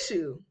that's the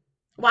issue.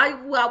 Why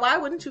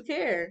wouldn't you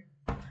care?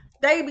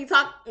 They be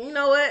talking. You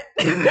know what?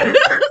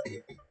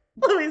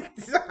 Let me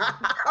stop.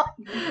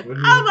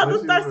 I'm about to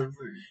start.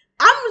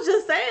 I'm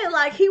just saying,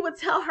 like, he would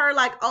tell her,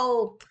 like,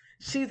 oh,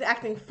 she's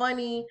acting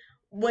funny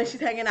when she's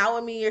hanging out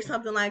with me or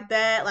something like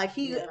that. Like,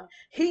 he's...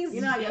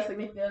 You know how your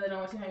significant other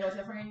don't want you to hang out with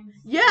your friends?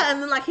 Yeah,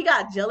 and then, like, he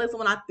got jealous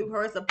when I threw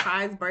her a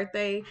surprise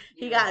birthday.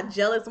 He got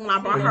jealous when I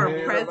brought her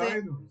a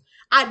present.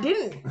 I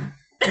didn't.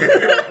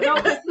 No,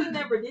 because he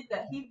never did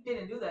that. He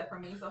didn't do that for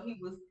me, so he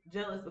was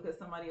jealous because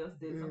somebody else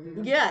did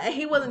something. Yeah, and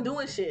he wasn't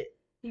doing shit.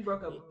 He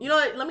broke up with me. You know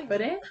what? Let me... For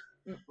that?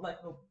 Like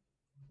a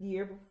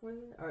year before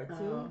that, or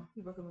two.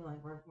 He broke up with me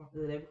like right before,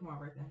 the day before my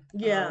birthday.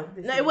 Yeah,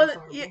 no, it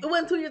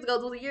wasn't 2 years ago.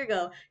 It was a year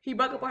ago. He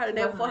broke up with her the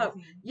day before her.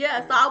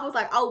 Yeah, so I was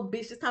like, "Oh,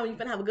 bitch, this time you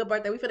finna have a good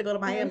birthday. We finna go to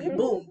Miami."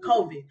 Boom,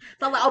 COVID.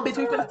 So I'm like, "Oh, bitch,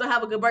 we finna still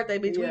have a good birthday,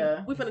 bitch.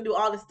 We finna do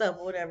all this stuff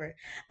or whatever."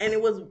 And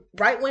it was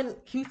right when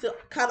Houston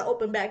kind of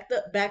opened back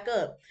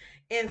up,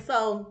 and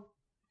so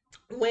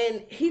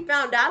when he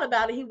found out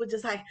about it, he was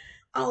just like,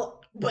 "Oh,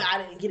 but I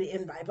didn't get an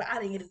invite. But I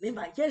didn't get an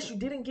invite. Yes, you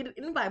didn't get an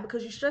invite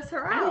because you stressed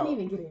her out. I didn't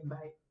even get an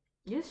invite.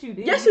 Yes, you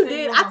did. Yes, you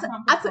did. I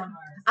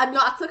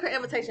took her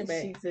invitation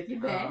back. She took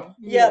it back.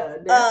 Yeah,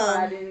 that's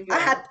why I didn't go.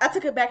 I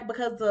took it back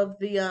because of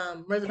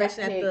the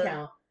reservation at the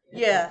count.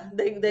 Yeah,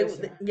 they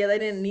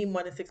didn't need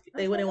more than 6.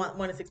 They wouldn't want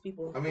more than 6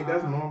 people. I mean,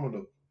 that's normal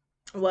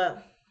though.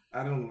 What?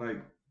 I don't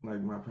like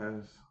my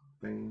past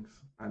things.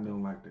 I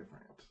don't like their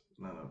friends.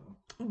 None of them.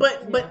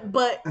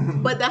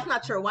 But that's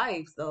not your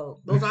wives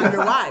though. Those aren't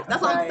your wives.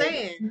 That's what I'm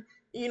saying.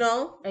 You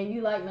know. And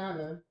you like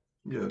Nana.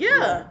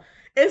 Yeah.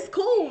 It's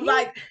cool.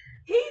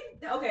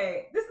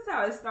 Okay, this is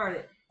how it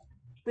started.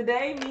 The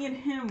day me and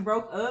him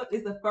broke up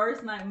is the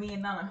first night me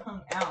and Nana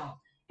hung out,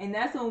 and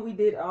that's when we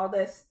did all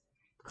that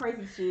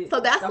crazy shit. So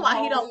that's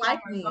why he don't like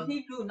me. So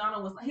he knew Nana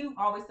was. He would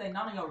always say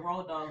Nana your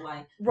road dog,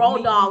 like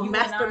road dog,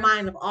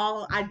 mastermind of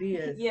all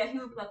ideas. Yeah, he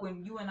would be like,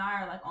 when you and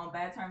I are like on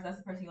bad terms, that's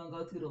the person you're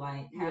gonna go to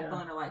like have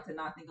fun or like to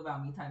not think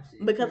about me type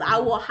shit. Because I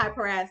will hype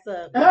her ass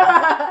up.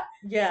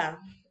 Yeah,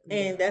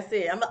 and that's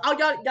it. I'm like, oh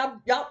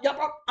y'all.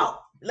 Oh,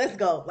 let's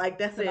go. Like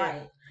that's Tonight.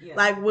 it. Yeah.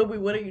 Like what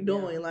are you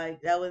doing? Yeah.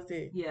 Like that was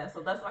it. Yeah,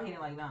 so that's why he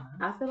didn't like Donna.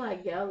 I feel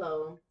like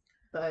Yellow,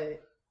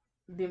 but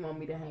didn't want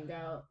me to hang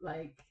out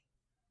like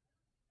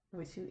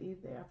with you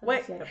either. I feel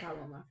like she had a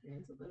problem with my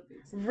friends a little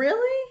bit too.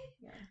 Really?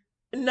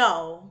 Yeah.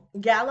 No,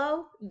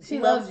 Gallo. She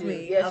loves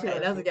me. Yeah, okay,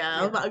 that's a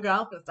guy. Yeah. Girl,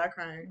 I'm gonna start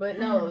crying. But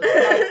no,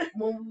 like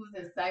when we was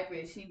in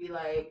Cyprus, she'd be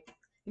like,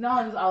 you know,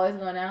 I was always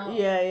going out.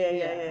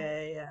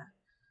 Yeah.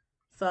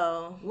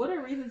 So, what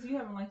are reasons you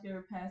haven't liked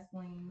your past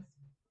flings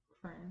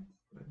friends?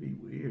 That'd be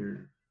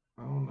weird.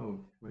 I don't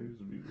know. Waves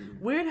would be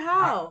weird. Weird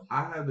how?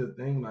 I have the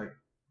thing like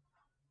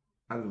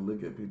I just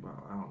look at people.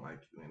 I don't like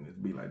you, and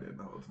it be like that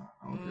the whole time.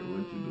 I don't care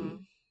what you do.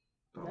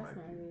 Don't that's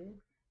like you.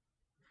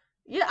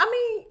 It. Yeah, I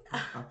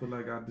mean, I feel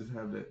like I just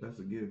have that. That's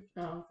a gift.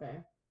 Oh, okay.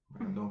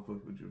 I don't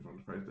fuck with you from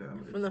the first day.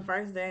 From the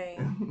first day.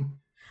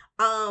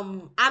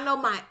 I know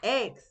my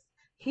ex.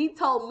 He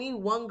told me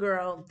one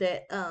girl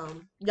that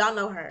y'all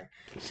know her.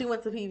 She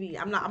went to PV.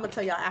 I'm gonna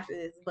tell y'all after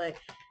this, but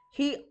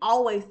he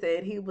always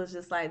said he was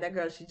just like, that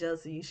girl, she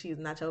jealous of you. She's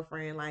not your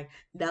friend. Like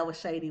that was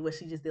shady what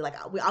she just did. Like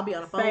I'll be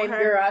on the phone with her.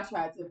 Same girl I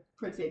tried to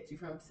protect you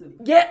from too.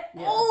 Yeah.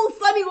 Oh,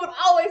 Sunny would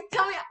always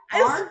tell me.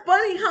 It's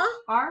funny, huh?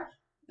 R?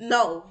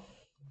 No.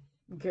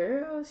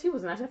 Girl, she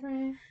was not your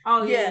friend.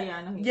 Oh yeah,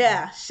 I know.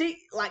 Yeah, she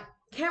like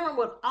Cameron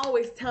would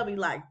always tell me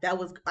like that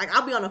was like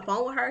I'll be on the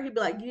phone with her. He'd be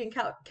like, you didn't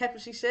catch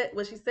what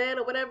she said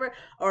or whatever,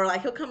 or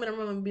like he'll come in the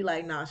room and be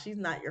like, nah, she's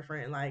not your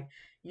friend. Like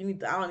you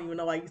need to. I don't even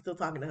know why you still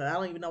talking to her. I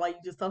don't even know why you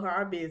just told her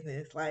our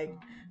business. Like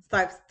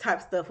type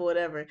stuff or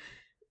whatever.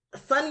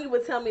 Sunny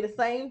would tell me the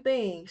same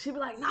thing. She'd be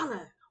like,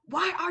 Nana,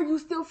 why are you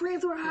still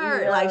friends with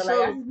her? Yeah, Like, I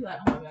just be like,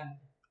 oh my god.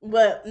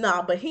 but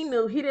no, but he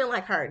knew he didn't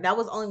like her. That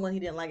was the only one he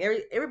didn't like.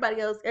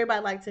 Everybody else,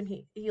 everybody liked him.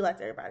 He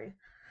liked everybody.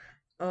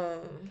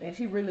 And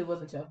she really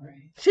wasn't your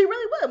friend. She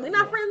really was. We're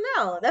not friends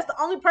now. That's the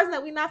only person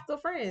that we not still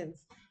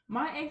friends.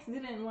 My ex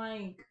didn't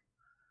like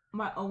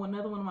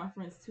another one of my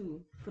friends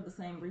too for the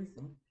same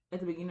reason at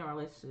the beginning of our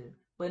relationship.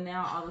 But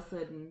now all of a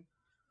sudden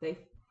they.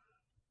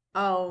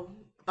 Oh,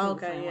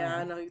 okay, same yeah,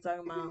 way. I know who you're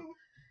talking about.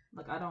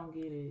 Like, I don't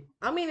get it.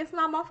 I mean, it's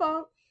not my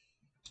fault.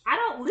 I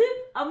don't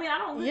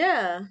live.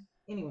 Yeah.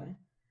 Anyway,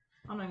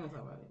 I'm not even gonna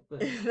talk about it. But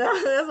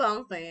That's what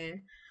I'm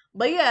saying.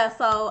 But yeah,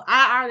 so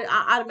I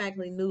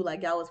automatically knew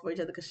like y'all was for each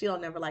other because she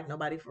don't never like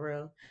nobody for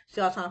real.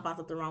 She all trying to find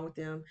something wrong with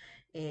them,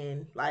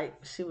 and like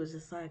she was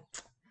just like,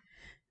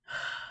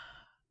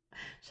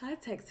 should I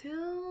text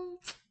him?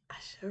 I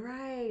should,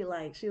 right?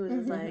 Like she was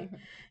just like,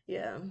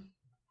 yeah.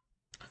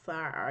 So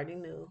I already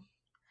knew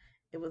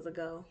it was a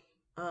go.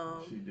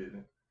 She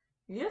didn't.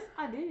 yes,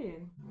 I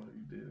did. No,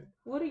 you didn't.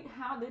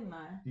 How didn't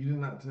I? You did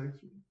not text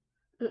me.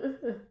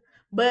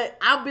 But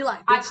I'll be like,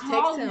 I bitch,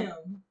 called text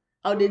him.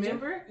 Oh, did you?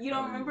 Remember? You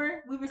don't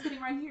remember? We were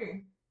sitting right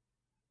here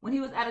when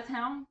he was out of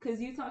town because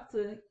you talked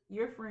to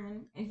your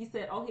friend and he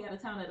said, "Oh, he out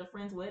of town at a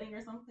friend's wedding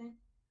or something."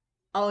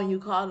 Oh, and you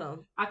called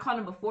him. I called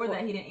him before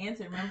that. He didn't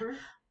answer. Remember?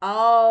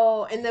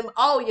 Oh, and then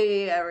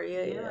yeah.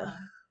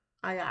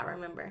 I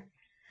remember.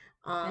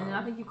 And then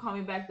I think you called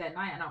me back that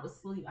night and I was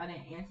asleep. I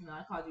didn't answer. And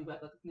I called you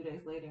back like a few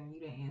days later and you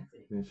didn't answer.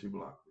 Then she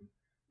blocked me.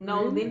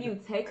 No, then you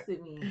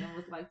texted me and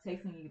was like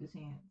texting you the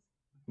chance.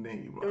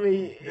 Then you blocked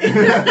me.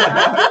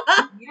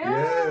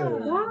 Yeah.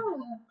 Wow.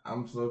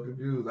 I'm so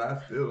confused. I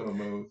still don't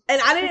know.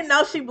 And I didn't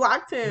know she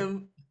blocked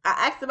him.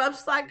 I asked him, I was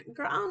just like,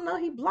 girl, I don't know,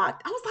 he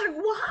blocked. I was like,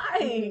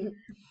 why?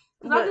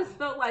 Because I just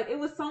felt like it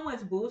was so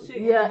much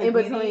bullshit. Yeah, the in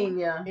beginning. between,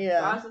 yeah. So I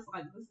Yeah. was just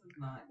like, this is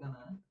not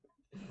gonna.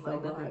 So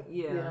Like, nothing. like,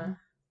 Yeah.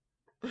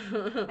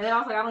 And then I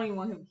was like, I don't even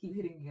want him to keep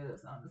hitting me up,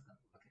 so I'm just gonna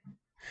fuck him.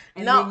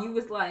 And No. then you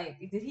was like,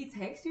 did he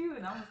text you?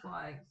 And I was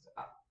like,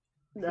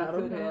 he I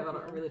don't could have.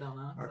 know. I really don't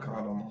know. I called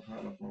him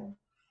on the phone.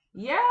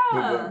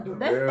 Yeah. The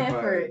That's verified-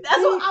 effort. That's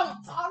what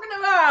I'm talking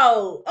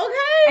about. And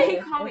Okay.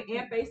 he called me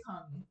and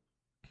FaceTimed me.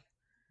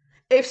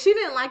 If she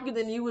didn't like you,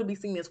 then you would be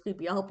seen as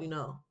creepy. I hope you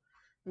know.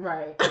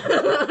 Right.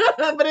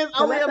 But it's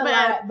So only that's a a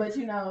bad. lot, but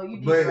you know, you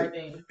did But the right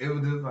thing. it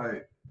was just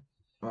like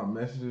my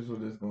messages were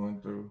just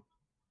going through.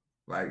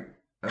 Like,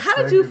 a How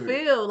did you second,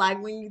 feel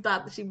like when you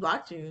thought that she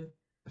blocked you?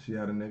 She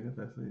had a nigga.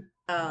 That's it.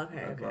 Oh, okay,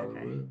 That's okay, all it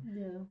okay. was.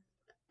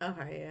 Yeah.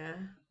 Okay, yeah.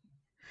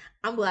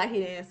 I'm glad he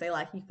didn't say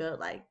like he felt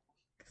like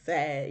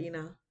sad, you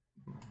know.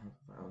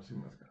 Oh, she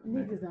must got a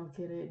Niggas nigga. don't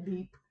care that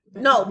deep.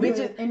 No, You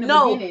bitches. in the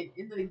No. beginning.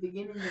 In the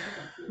beginning, niggas don't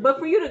care. But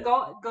for you to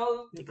go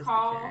Niggas be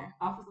call caring.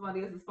 off of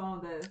somebody else's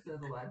phone, that says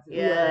a lot too.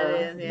 Yeah,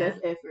 it is, yeah. That's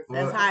effort.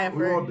 That's Well, high We effort.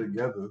 weren't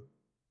together.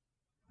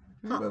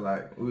 But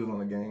like, we was on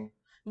the game.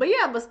 But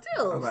yeah, but I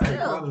still, was like, hey,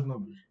 call still. this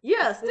number.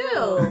 Yeah,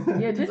 still.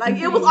 Yeah, just Like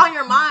to it was see. on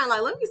your mind.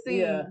 Like, let me see.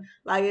 Yeah.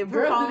 Like if her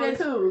Girls do phone that is-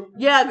 too.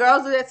 Yeah,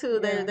 girls do that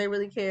too. Yeah. They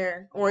really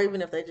care. Or even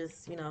if they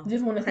just, you know.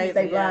 Just want to see Crazy, if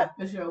they yeah. block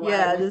for sure.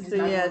 Yeah, Why just it's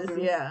not yeah, going just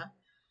through. yeah.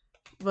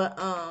 But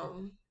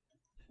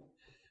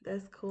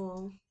that's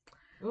cool.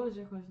 What was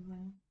your question,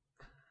 Lane?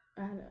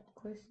 I had a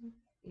question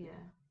Yeah.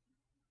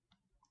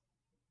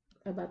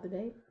 about the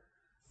date.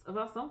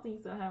 About something, you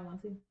still have one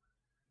too.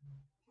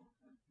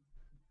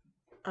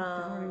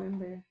 I don't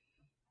remember.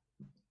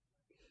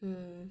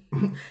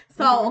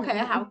 So okay,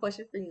 I have a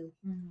question for you.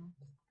 Mm-hmm.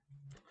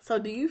 So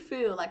do you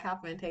feel like how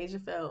Fantasia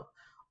felt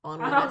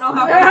on I When don't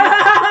know See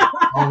how.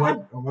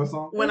 On what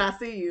song? You? When I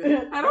See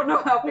You? I don't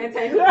know how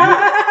Fantasia.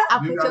 I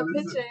You put gotta your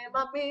listen. picture in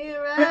my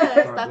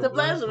mirror. Start to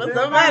blush when Yeah.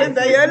 somebody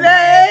say your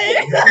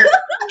name.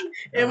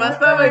 In my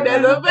stomach,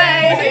 there's a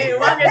pain.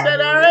 Walk in the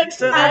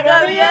direction, I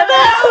go the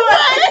other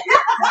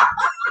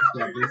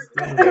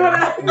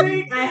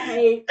way. I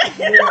hate.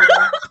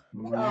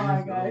 Oh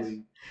my gosh.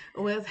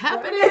 What's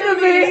happening to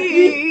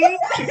me?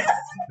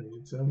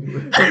 Tell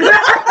me.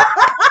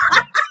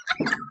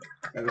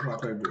 That is my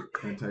favorite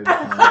Fantasia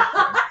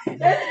song.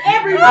 That's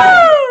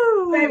everybody.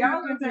 Baby, I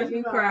was gonna make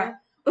you cry.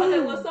 Okay,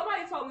 well,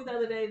 somebody told me the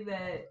other day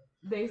that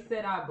they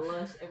said I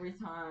blush every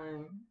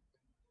time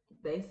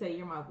they say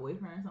you're my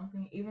boyfriend or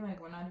something, even like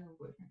we're not even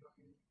boyfriend.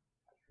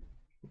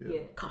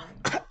 Yeah.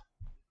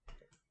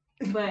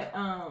 But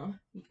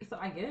so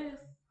I guess.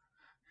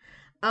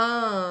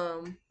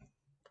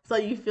 So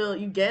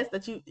you guess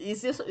that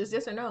it's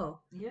just or no?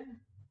 Yeah.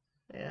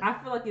 Yeah.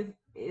 I feel like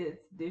it's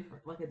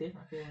different, like a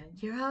different feeling.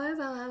 You're always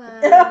on my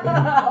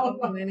mind.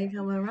 When you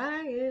come around,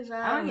 I get shy.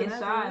 I don't get when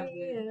shy, see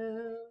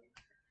you.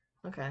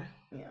 Okay.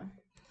 Yeah.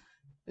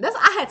 That's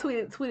I had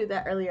tweeted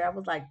that earlier. I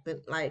was like,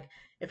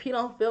 if he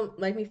don't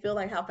make me feel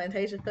like how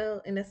Fantasia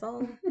felt in that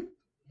song,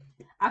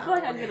 I feel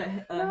like I get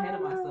ahead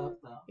of myself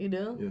though. you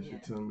do. Yeah, she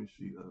tell me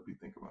she be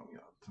thinking about me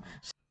all the time.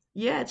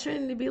 Yeah,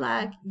 Trinity be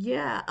like,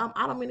 yeah,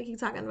 I don't mean to keep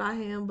talking about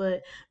him,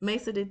 but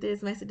Mesa did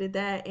this, Mesa did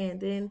that, and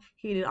then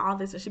he did all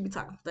this, and she be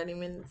talking for 30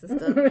 minutes and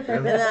stuff.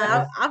 And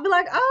then I'll be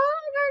like, oh,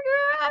 okay,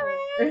 girl, sorry.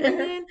 And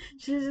then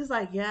she was just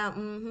like, yeah,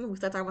 we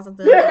started talking about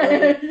something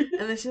else.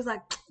 And then she was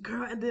like,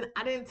 girl, and then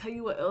I didn't tell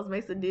you what else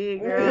Mason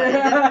did, girl. And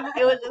then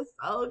it was just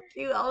so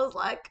cute. I was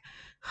like,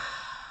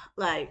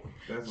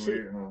 that's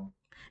weird, huh?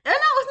 And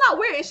no, it's not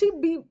weird. And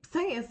she'd be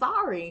saying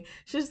sorry.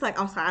 She's just like,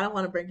 I'm sorry, I don't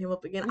want to bring him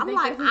up again. I'm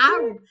like,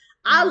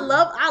 I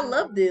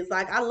love this.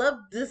 Like, I love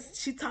this.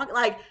 She talk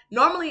like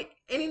normally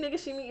any nigga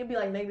she meet, it'd be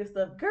like negative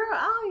stuff. Girl,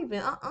 I don't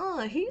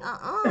even he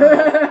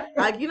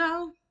like, you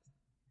know.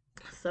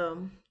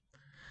 So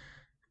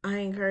I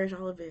encourage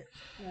all of it.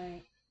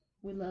 Right.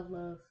 We love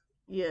love.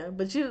 Yeah,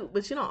 but you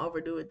don't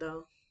overdo it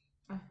though.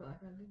 I feel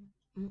like I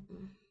do.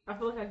 I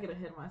feel like I get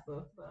ahead of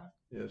myself. So.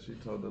 Yeah, she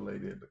told the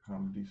lady at the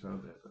comedy show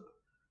that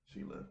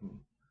she loved me.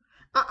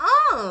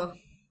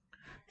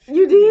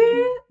 You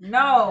did?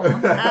 No.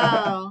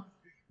 Oh.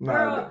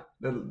 No,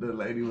 the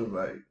lady was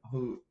like,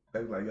 they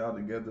was like, y'all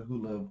together,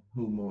 who love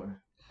who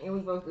more? And we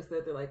both just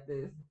said it like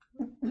this.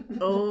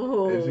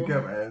 Oh. And she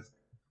kept asking.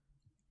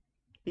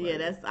 Yeah,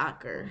 that's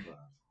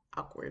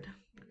awkward.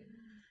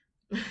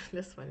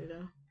 That's funny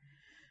though.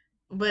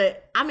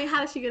 But I mean, how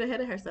did she get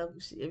ahead of herself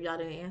if y'all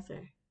didn't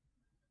answer?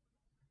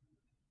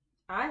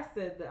 I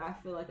said that I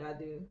feel like I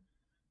do.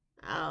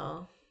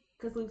 Oh.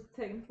 Because we've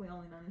technically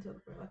only known each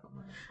other for like a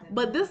month.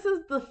 But this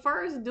is the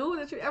first dude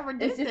that you ever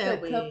did it's just that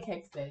a with.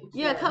 Cupcake stage.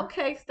 Yeah,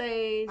 cupcake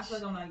stage. I feel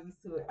like I'm not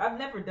used to it. I've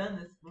never done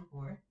this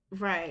before.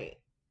 Right.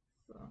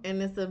 So.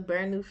 And it's a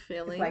brand new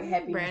feeling. It's like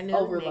happiness brand new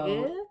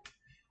overload. nigga.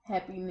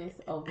 Happiness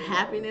overload.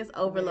 Happiness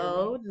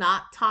overload.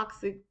 Not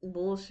toxic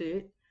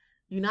bullshit.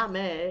 You're not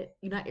mad.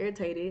 You're not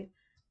irritated.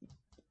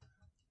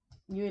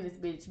 You and this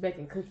bitch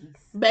baking cookies.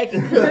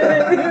 Baking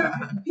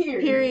cookies.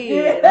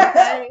 Period.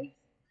 Okay.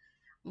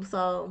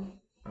 So.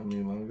 I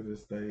mean, as long as it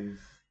stays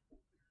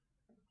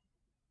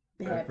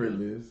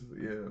effortless,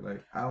 yeah.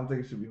 Like I don't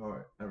think it should be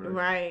hard.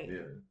 Right.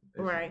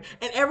 Yeah. Right.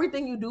 And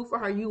everything you do for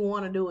her, you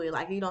want to do it.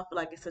 Like you don't feel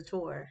like it's a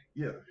chore.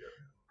 Yeah.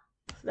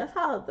 That's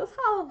how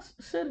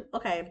should.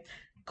 Okay.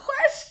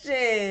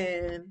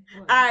 Question.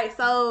 What? All right.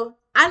 So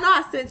I know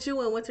I sent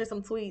you and Winter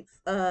some tweets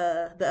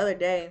the other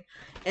day,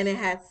 and it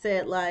had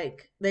said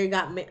like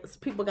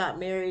people got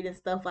married and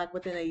stuff like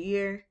within a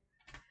year.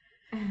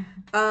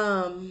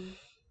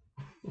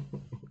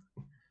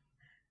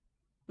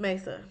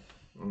 Mesa.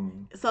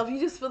 So if you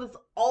just feel this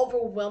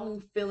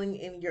overwhelming feeling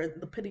in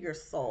the pit of your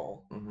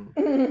soul,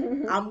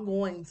 I'm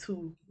going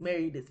to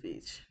marry this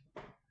bitch,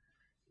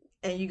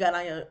 and you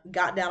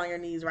got down on your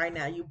knees right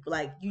now. You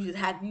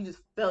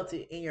just felt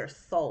it in your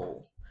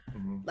soul,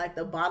 like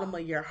the bottom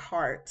of your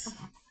heart.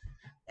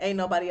 Ain't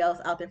nobody else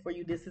out there for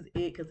you. This is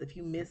it. Because if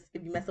you mess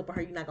up with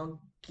her, you're not gonna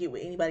get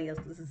with anybody else.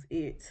 This is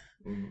it.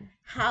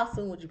 How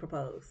soon would you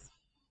propose?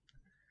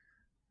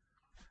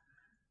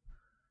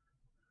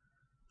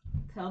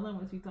 Tell them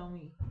what you told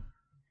me.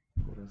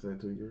 What I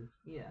said 2 years?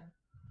 Yeah.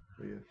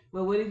 Yeah.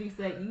 But what did you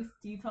say?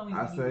 You told me.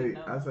 I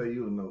say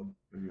you'll know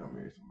if you're gonna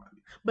marry somebody.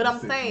 But I'm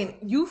saying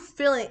you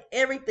feeling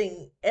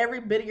everything, every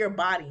bit of your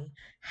body.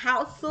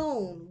 How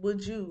soon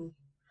would you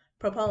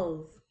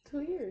propose?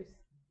 2 years.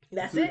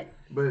 That's it.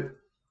 But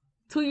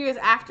 2 years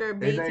after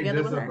being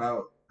together with her. It ain't just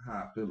about how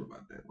I feel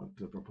about that when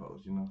to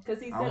propose, you know.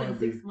 Because he said in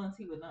 6 months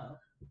he would know.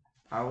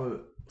 I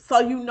would. So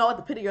you know at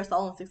the pit of your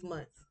soul in 6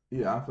 months.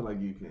 Yeah, I feel like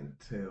you can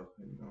tell.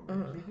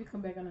 If you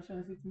come back on the show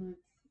in 6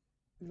 months,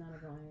 not a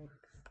go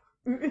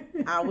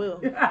ahead. I will.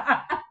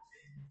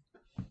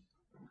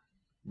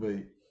 But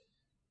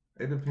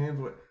it depends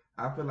what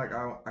I feel like.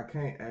 I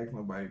can't ask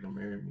nobody to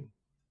marry me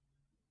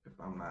if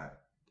I'm not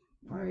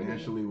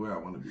financially where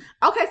I want to be.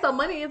 Okay, so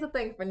money is a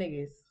thing for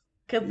niggas,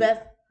 cause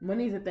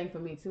money is a thing for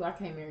me too. I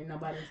can't marry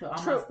nobody until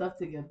all my stuff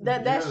together.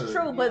 That's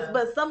true,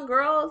 but some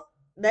girls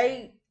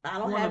I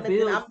don't have nothing.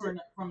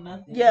 Build from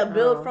nothing. Yeah,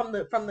 build from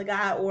the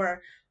guy,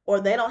 or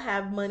they don't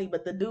have money,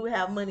 but the dude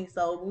have money,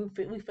 so we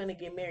finna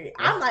get married.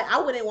 I'm like, I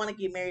wouldn't want to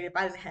get married if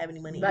I didn't have any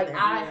money. Like either.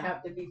 I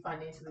have to be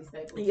financially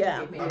stable.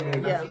 Yeah, to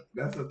get married.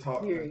 That's a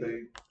talk that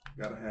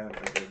they gotta have,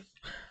 I guess.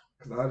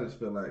 Because I just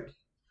feel like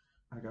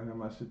I gotta have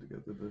my shit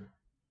together to.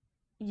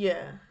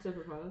 Yeah. To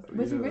propose.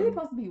 But you're really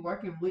supposed to be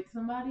working with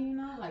somebody, you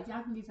know? Like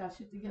y'all can get y'all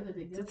shit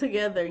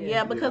together.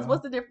 Yeah, because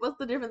what's the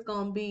difference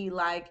gonna be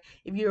like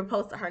if you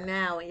propose to her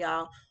now and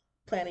y'all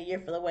plan a year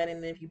for the wedding,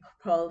 and if you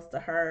propose to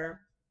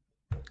her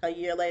a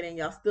year later and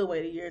y'all still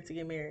wait a year to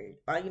get married.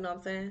 Like, you know what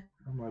I'm saying?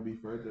 I might be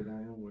further than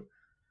I am with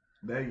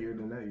that year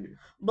than that year.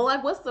 But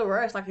like, what's the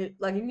rush? Like if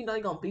you know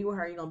you're gonna be with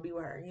her, you're gonna be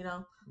with her, you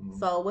know?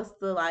 So what's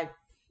the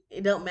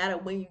it don't matter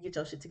when you get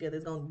your shit together,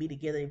 it's gonna be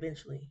together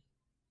eventually.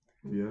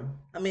 Yeah.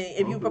 I mean,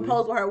 if you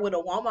propose with her with a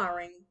Walmart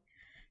ring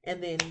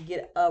and then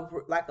get a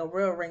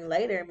real ring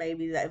later,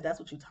 maybe if that's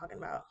what you're talking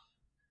about.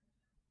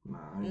 Nah,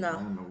 I ain't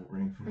no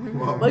ring.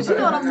 But you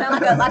know what I'm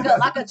saying?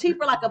 Like a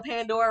cheaper, like a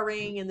Pandora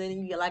ring, and then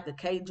you get like a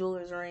K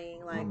Jewelers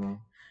ring, like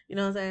you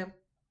know what I'm saying?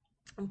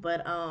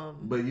 But I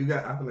feel like you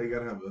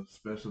gotta have a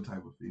special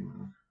type of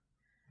female.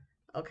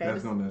 Okay.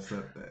 That's gonna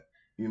accept that.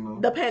 You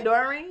know, the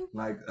Pandora ring,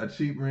 like a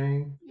cheap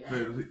ring. Yeah.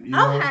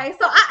 Okay,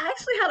 so I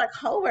actually had a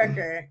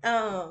coworker.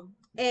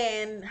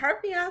 And her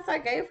fiance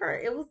gave her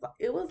it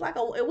was like a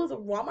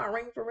Walmart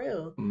ring for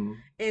real. Mm-hmm.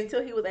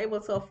 Until he was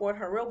able to afford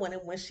her real one.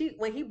 And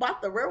when he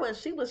bought the real one,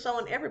 she was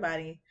showing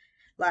everybody.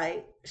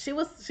 Like she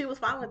was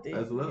fine with it.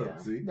 That's love.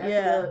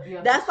 Yeah. See,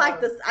 That's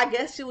like this. I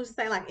guess she was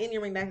saying like any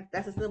ring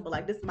that's a symbol.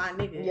 Like this is my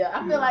nigga. Yeah,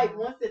 I feel like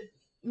once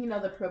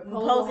the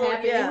proposal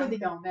happens, it really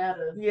don't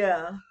matter.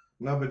 Yeah.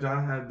 No, but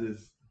y'all have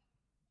this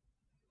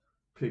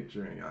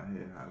picture in your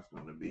head how it's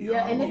gonna be.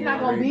 Yeah, and it's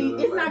not gonna be.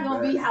 It's not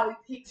gonna be how we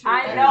picture it.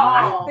 I know.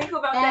 I think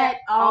about that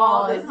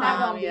all the It's not time.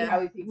 gonna be how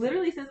we picture it.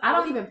 Literally since I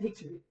don't even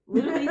picture it.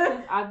 Literally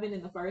since I've been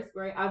in the first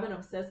grade, I've been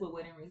obsessed with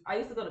wedding rings. I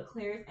used to go to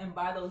Claire's and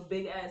buy those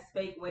big ass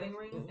fake wedding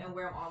rings and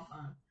wear them all the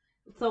time.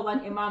 So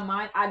like in my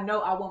mind, I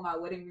know I want my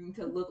wedding ring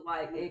to look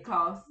like it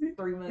costs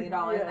 $3 million,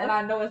 and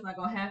I know it's not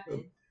gonna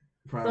happen.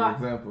 Prime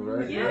example,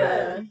 right?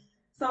 Yeah.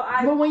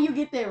 But when you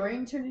get that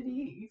ring,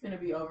 Trinity, you finna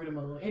be over the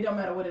moon. It don't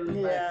matter what it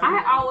looks like.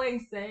 I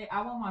always say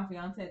I want my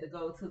fiance to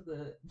go to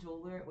the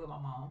jeweler with my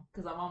mom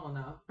because my mom will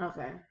know.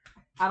 Okay.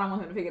 I don't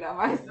want him to figure it out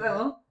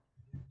myself.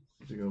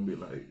 She's gonna be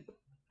like,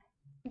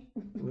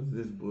 "What's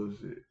this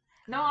bullshit?"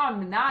 No,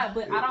 I'm not.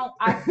 But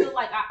I feel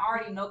like I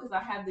already know because I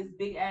have this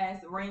big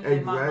ass ring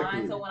in my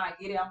mind. So when I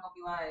get it, I'm gonna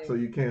be like. So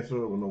you can't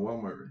show it with no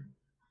Walmart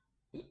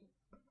ring.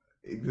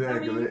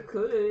 Exactly. I mean, you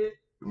could.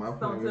 My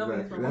point is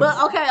that.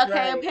 But okay, a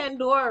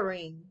Pandora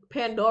ring,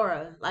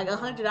 like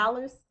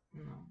 $100.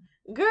 No.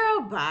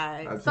 Girl,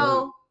 bye.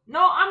 So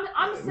no,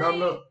 I'm saying.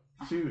 No,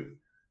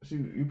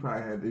 you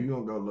probably had to. You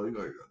gonna go low? You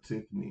gotta go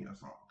Tiffany or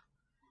something.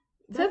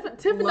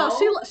 Tiffany,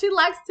 no, she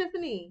likes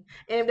Tiffany,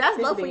 and if that's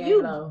low for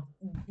you,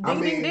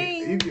 ding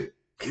ding. You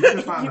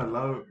can find a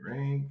low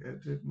ring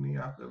at Tiffany.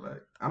 I feel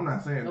like I'm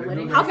not saying that.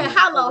 Okay,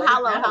 how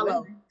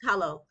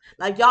low?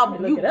 Like y'all,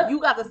 you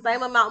got the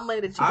same amount of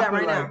money that you got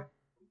right now.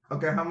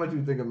 Okay, how much do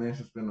you think a man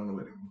should spend on a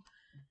wedding?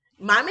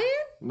 My man?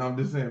 No, I'm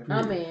just saying.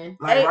 My man.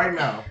 Like right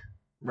now.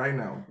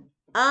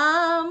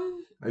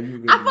 I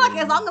feel like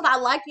as long as I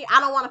like it, I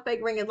don't want a fake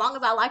ring. As long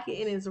as I like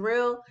it and it's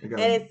real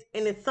and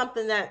it's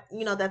something that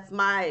that's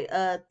my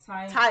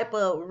type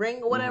of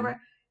ring or whatever.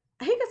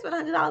 He can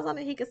spend $100 on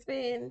it. He can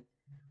spend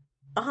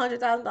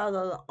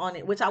 $100,000 on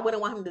it, which I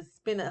wouldn't want him to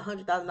spend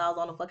 $100,000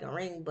 on a fucking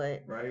ring.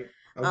 But right,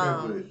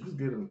 okay,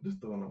 but just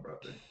throw a number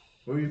out there.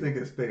 What do you think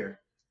is fair?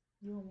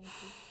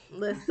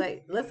 Let's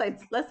say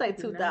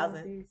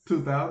 2,000.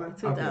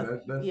 2,000? Okay,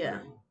 that's yeah.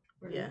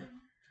 fair. Yeah.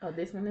 Oh,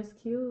 this one is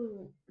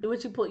cute.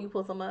 What you pull? You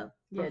pull some up?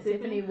 Yeah,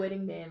 Tiffany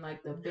wedding band,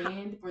 like the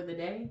band for the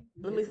day.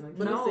 Let me see.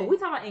 We talking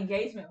about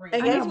engagement ring.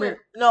 Engagement.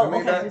 No,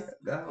 okay.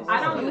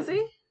 I don't. Let me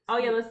see. Oh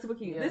yeah, that's super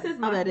cute. Yeah. This is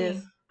my thing.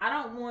 Is. I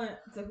don't want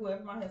to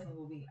whoever my husband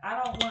will be.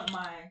 I don't want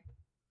my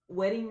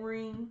wedding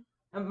ring,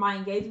 my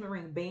engagement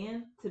ring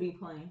band to be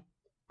plain.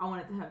 I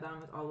want it to have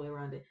diamonds all the way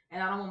around it,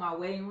 and I don't want my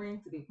wedding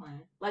ring to be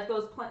plain. Like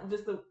those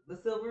just the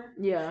silver.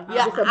 Yeah,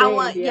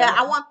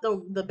 I want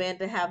the band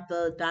to have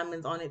the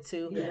diamonds on it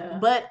too. Yeah,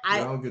 but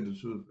I don't get to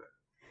choose that.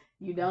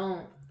 You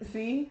don't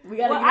see. We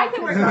gotta give up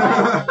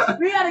control.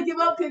 We gotta give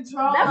up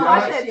control. That's why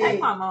I said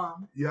take my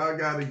mom. Y'all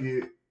gotta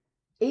get.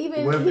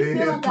 Even you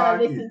still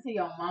gotta listen to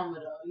your mama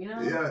though. You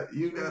know. Yeah,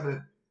 you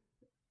gotta.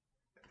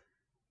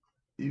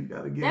 You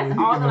gotta get. That's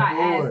all that I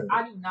ask.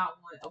 I do not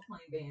want a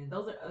plain band.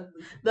 Those are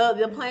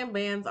ugly. The plain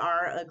bands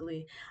are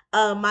ugly.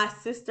 My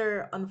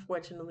sister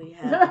unfortunately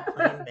has a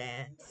plain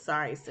band.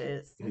 Sorry,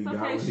 sis. It's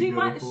okay. She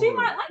might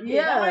like it.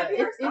 Yeah,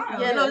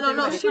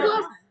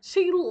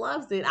 She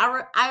loves it.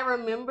 I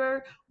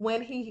remember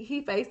when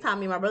he FaceTimed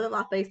me. My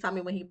brother-in-law FaceTimed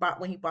me when he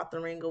bought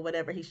the ring or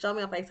whatever. He showed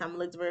me on FaceTime. It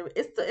looks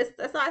it's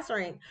a nice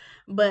ring,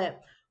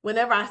 but.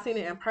 Whenever I seen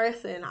it in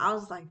person, I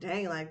was like,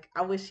 "Dang! Like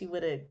I wish she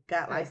would have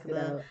got like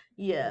the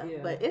yeah."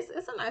 But it's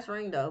a nice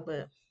ring though.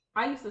 But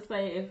I used to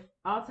say if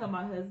I'll tell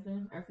my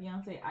husband or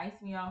fiance ice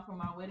me out for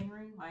my wedding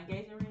ring, my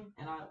engagement ring,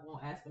 and I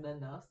won't ask for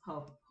nothing else.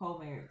 Whole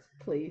marriage,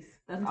 please.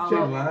 That's all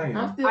I want.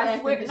 I'm still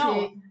asking for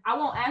shit. I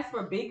won't ask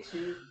for big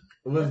shit.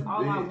 That's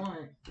all I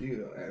want. You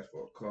don't ask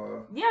for a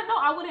car. Yeah, no,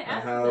 I wouldn't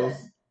ask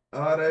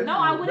for that. No,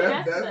 I wouldn't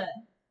ask for that.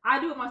 I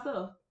do it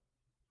myself.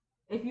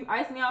 If you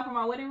ice me out for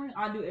my wedding ring,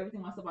 I'll do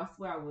everything myself. I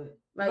swear I would.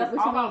 Like, that's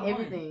what all you mean,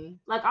 everything?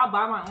 Like, I'll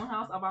buy my own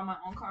house. I'll buy my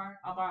own car.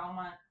 I'll buy all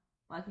my...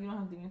 Like, you don't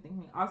have to do anything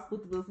for me. I'll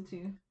split the bills with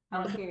you.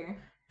 I don't care.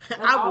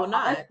 I will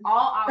not. That's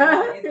all I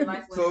want is a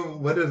nice wedding. So,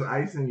 what is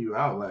icing you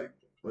out? Like,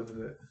 what is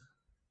it?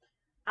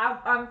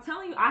 I'm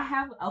telling you, I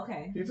have...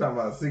 Okay. You talking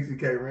about a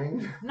 60K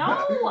ring? No,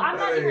 I'm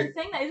not even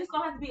saying that. It's just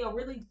going to have to be a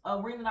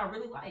ring that I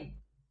really like.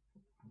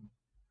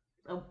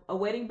 A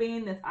wedding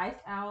band that's iced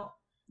out.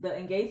 The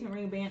engagement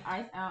ring band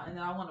iced out, and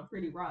then I want a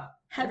pretty rock.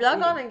 Have y'all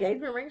gone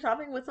engagement ring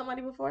shopping with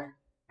somebody before?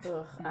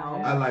 Ugh, no.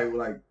 I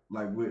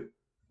like with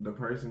the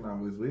person I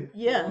was with.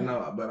 Yeah.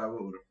 No, but I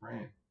went with a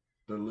friend.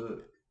 The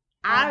look.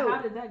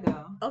 How did that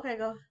go? Okay,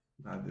 go.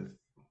 I just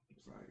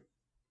it's like.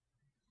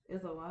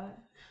 It's a what?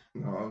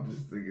 No, I'm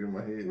just thinking in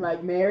my head.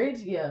 Like marriage,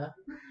 yeah.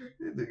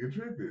 That nigga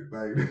tripping,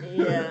 like.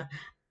 Yeah,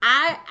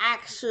 I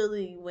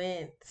actually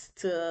went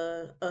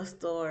to a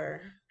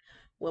store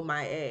with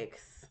my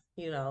ex.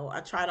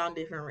 I tried on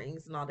different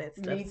rings and all that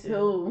stuff. Me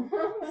too.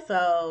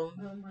 So.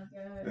 Oh my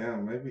god.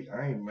 Damn, maybe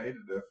I ain't made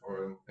it that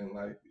far in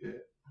life yet.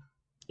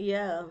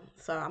 Yeah.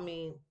 So I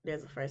mean,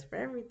 there's a first for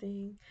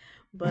everything,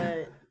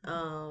 but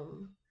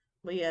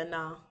yeah,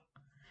 no.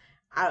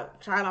 I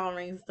tried on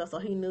rings and stuff, so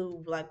he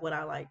knew like what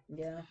I like.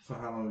 Yeah. So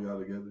how long y'all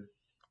together?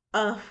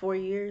 4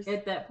 years.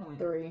 At that point,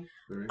 3.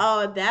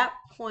 Oh, at that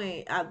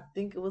point, I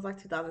think it was like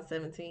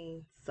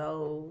 2017.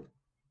 So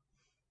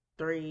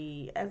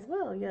 3 as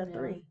well. Yeah,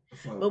 3.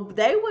 So, But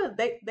they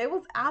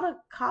was out of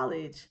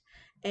college,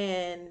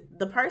 and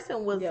the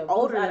person was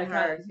older than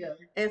her, college, yeah.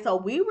 and so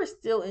we were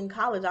still in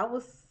college. I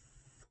was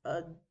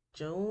a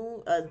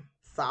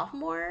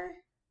sophomore,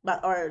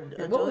 or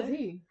a What was junior?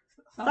 he?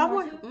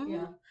 Sophomore. Too?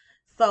 Yeah.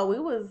 So we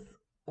was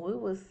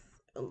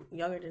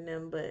younger than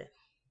them, but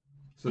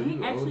so he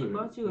you actually older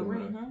bought you a than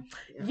ring, her.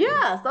 huh?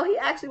 yeah. So he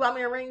actually bought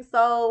me a ring.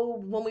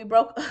 So when we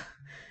broke,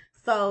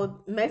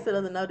 so Mesa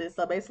doesn't know this.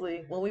 So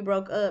basically, when we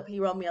broke up, he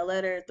wrote me a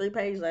letter,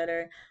 3-page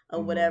letter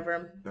or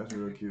whatever. That's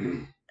real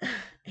cute.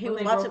 He When was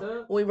they watching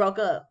broke up? when we broke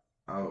up.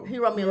 Oh. He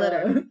wrote me a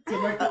letter.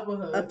 To break up with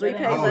her. A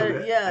 3-page Oh,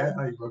 letter. Yeah. That's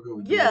how you broke up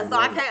with Yeah, your so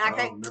I brother. can't-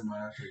 Oh, never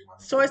mind, I take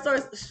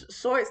my-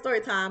 Short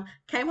story time.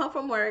 Came home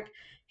from work.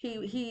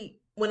 He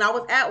when I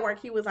was at work,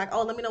 he was like,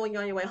 "Oh, let me know when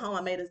you're on your way home.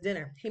 I made us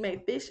dinner." He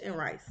made fish and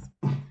rice.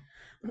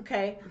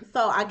 Okay,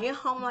 so I get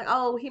home like,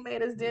 "Oh, he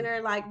made us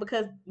dinner," like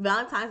because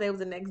Valentine's Day was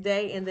the next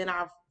day, and then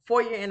our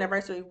 4-year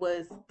anniversary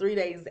was 3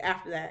 days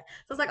after that.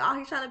 So it's like, "Oh,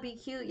 he's trying to be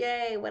cute,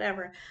 yay,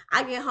 whatever."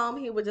 I get home,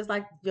 he was just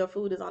like, "Your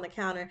food is on the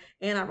counter,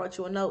 and I wrote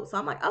you a note." So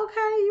I'm like, "Okay,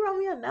 you wrote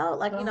me a note,"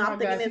 like I'm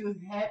thinking he was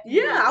happy.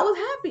 yeah, I was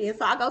happy. And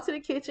so I go to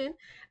the kitchen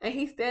and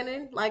he's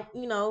standing like,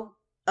 we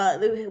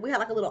had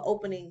like a little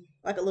opening,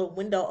 like a little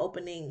window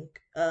opening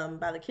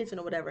by the kitchen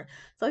or whatever.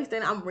 So he's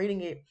standing, I'm reading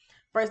it.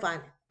 First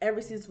line,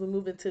 ever since we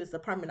moved into this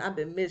apartment, I've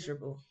been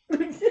miserable.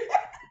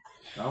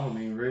 I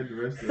wouldn't even read the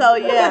rest of it. So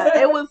yeah,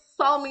 it was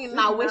so mean. And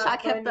I wish Not I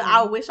kept funny.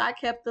 I wish I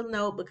kept the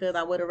note because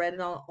I would have read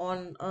it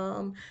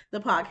on the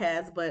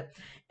podcast. But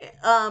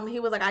he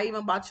was like, I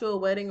even bought you a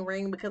wedding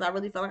ring because I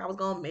really felt like I was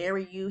gonna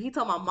marry you. He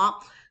told my mom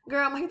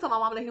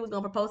that he was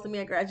gonna propose to me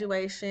at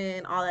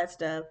graduation, all that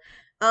stuff.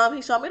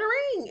 He showed me the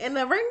ring, and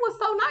the ring was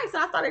so nice,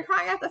 and I started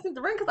crying after I seen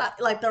the ring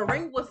because the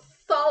ring was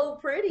so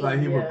pretty. Like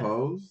he Yeah.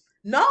 proposed?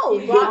 No,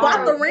 He he bought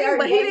bought the her- ring, her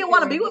but he didn't engagement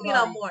want to be ring, with he me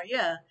no bought it. more.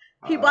 Yeah,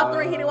 he bought the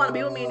ring. He didn't want to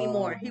be with me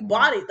anymore. He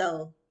bought it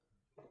though.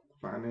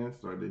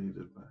 Financed or did he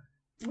just buy?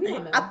 We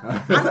don't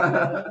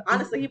know.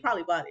 Honestly, he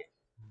probably bought it.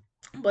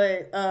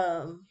 But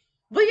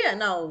yeah,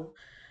 no.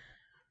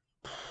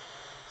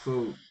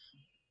 So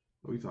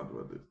we talked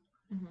about this.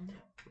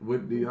 Mm-hmm.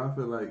 What do y'all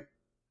feel like?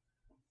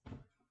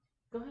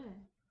 Go ahead.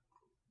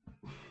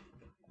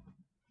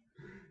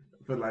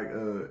 Feel like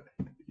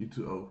you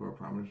too old for a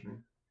promise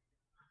ring?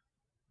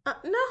 No,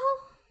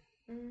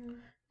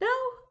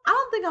 I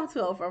don't think I'm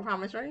too old for a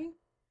promise ring.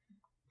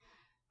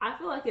 I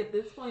feel like at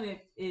this point,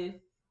 if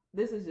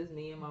this is just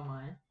me in my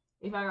mind,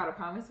 if I got a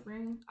promise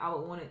ring, I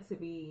would want it to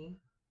be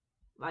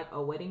like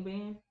a wedding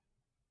band.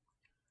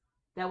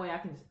 That way I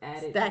can just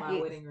add it Stack to my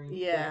it. wedding ring.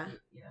 Yeah. Stack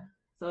it, yeah.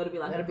 So it'll be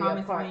like That'll a be a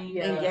promise part- ring,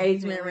 yeah.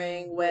 Engagement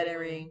ring, wedding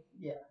ring.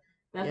 Yeah.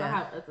 That's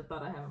Yeah. that's a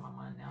thought I have in my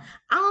mind now.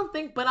 I don't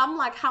think, but I'm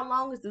like, how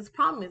long is this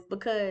promise?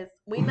 Because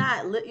we're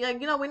not,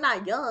 we're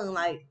not young.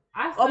 Like,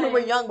 I I mean, say,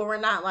 we're young, but we're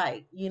not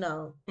like, in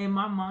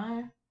my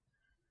mind,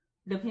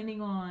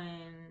 depending on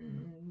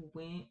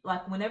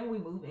whenever we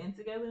move in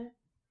together,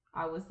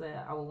 I would say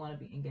I would want to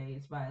be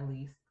engaged by at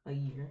least a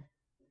year.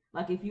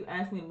 Like if you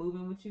ask me to move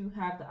in with you,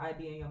 have the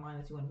idea in your mind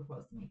that you want to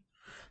propose to me.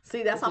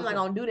 See, that's why I'm not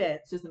gonna do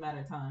that. It's just a matter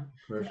of time.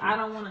 Pressure. I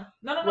don't want to.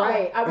 No.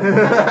 Right. I was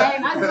about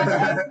to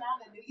ask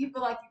now, do you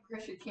feel like you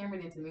pressured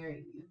Cameron into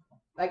marrying you?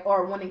 Like,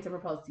 or wanting to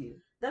propose to you?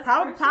 That's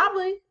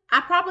Probably.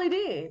 I probably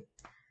did.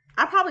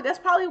 That's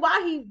probably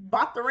why he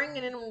bought the ring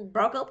and then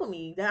broke up with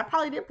me. That I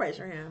probably did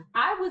pressure him.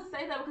 I would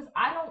say that because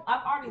I've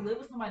already lived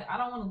with somebody. I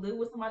don't want to live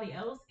with somebody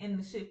else and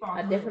the shit falls.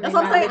 I definitely That's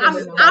what I'm not saying.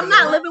 living with I'm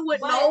not nobody living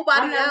with But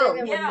nobody I'm not else.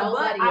 living with Yeah, but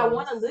nobody I else.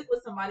 want to live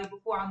with somebody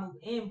before I move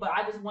in. But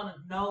I just want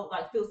to know,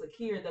 feel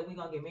secure that we're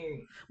gonna get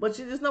married. But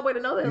you just no way to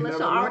know that You unless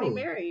never you're already know.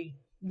 married.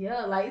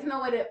 Yeah, like it's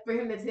no way for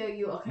him to tell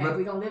you, okay, But-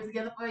 we're gonna live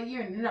together for a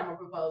year and then I'm gonna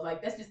propose.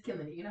 Like that's just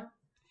killing it, you know?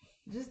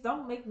 Just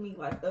don't make me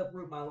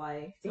uproot my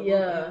life to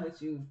Yeah. move in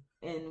with you,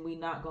 and we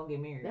not gonna get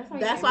married.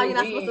 That's why you're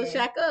not supposed to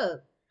shack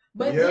up.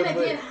 But Yeah, then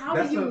but again, how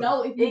do that's you a-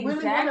 know if you really want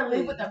to Exactly.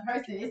 live with a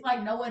person? It's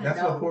like no one to That's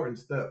an know. important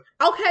step.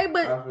 Okay,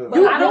 but I feel But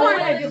you I don't born.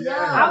 wanna do Yeah.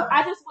 love.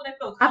 I just want to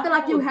feel. I feel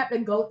like you comfortable. have to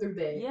go through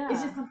that. Yeah.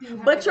 It's just something you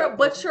have But to you're go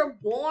but through. you're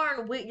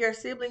born with your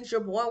siblings.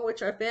 You're born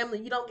with your family.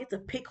 You don't get to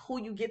pick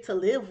who you get to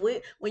live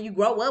with when you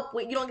grow up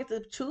with. You don't get to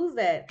choose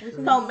that. What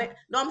you So mean?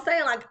 no, I'm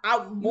saying like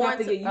I'm You born have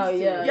to to. get used Oh to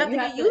yeah, it. You have to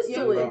get used you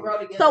to have it. grow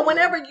together. So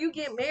whenever you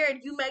get married,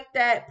 you make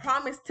that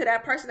promise to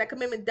that person, that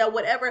commitment, that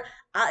whatever.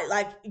 I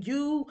like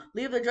you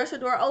leave the dresser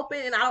door open,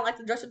 and I don't like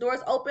the dresser doors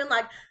open.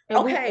 Like and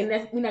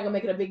okay. we're not gonna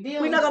make it a big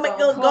deal. we're not gonna make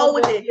So go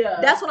with it. Yeah.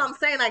 That's what I'm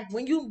saying. Like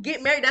when you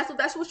get married,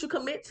 that's what you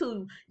commit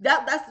to.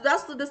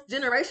 That's what this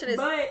generation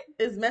But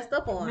is messed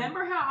up on.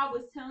 remember how I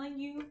was telling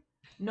you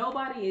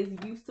nobody is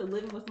used to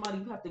living with somebody.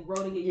 You have to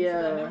grow to get used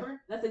to that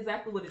member. That's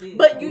exactly what it is.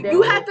 But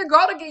you have to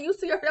grow to get used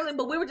to your family.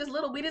 But we were just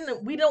little.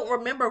 We don't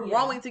remember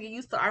growing to get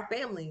used to our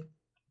family.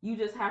 You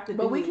just have to.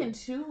 But we can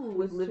choose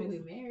with living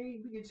with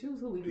married. We can choose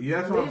who we.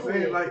 Yeah, that's what I'm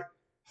saying. Like,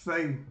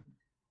 say,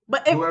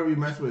 but whoever you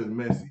mess with is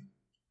messy,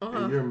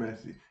 and you're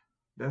messy.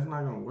 That's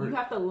not gonna work. You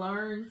have to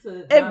learn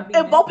to.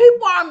 If both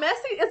people are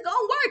messy, it's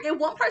gonna work. If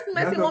one person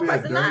messy, one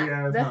person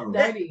not. That's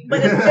dirty. But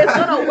it's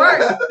gonna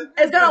work.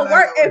 It's gonna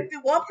work if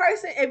one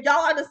person. If y'all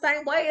are the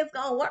same way, it's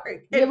gonna work.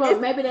 Yeah,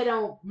 but maybe they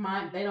don't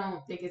mind. They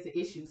don't think it's an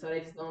issue, so they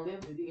just gonna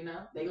live with it. You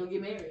know, they gonna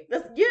get married.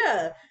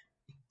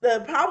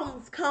 The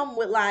problems come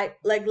with like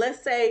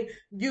let's say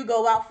you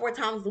go out 4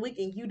 times a week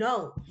and you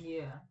don't.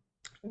 Yeah.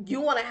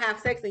 You want to have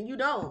sex and you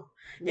don't,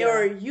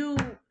 or you.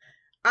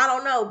 I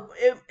don't know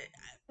if.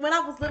 When I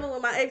was living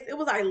with my ex, it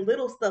was like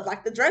little stuff,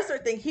 like the dresser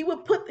thing. He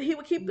would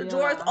keep the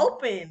drawers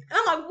open, and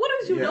I'm like, "What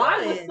is you doing?"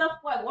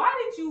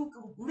 Why did you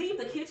leave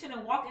the kitchen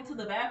and walk into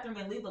the bathroom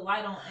and leave the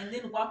light on, and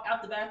then walk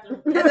out the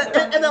bathroom and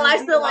the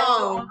light's still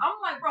on? I'm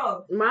like,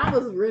 bro, mine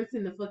was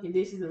rinsing the fucking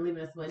dishes and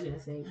leaving a smudge in the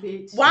sink,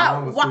 bitch. Why?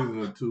 Mine was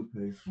squeezing the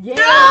toothpaste. Yeah,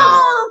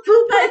 no,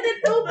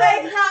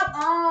 toothpaste top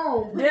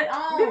on.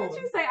 Didn't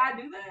you say I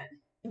do that?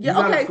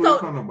 Yeah, okay, so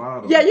from the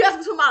bottom. Yeah, you have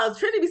to squeeze from the bottom.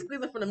 Trinity be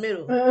squeezing from the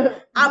middle.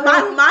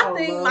 My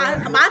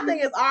thing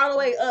is all the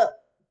way up.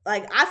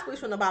 Like I squeeze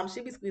from the bottom,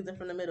 she be squeezing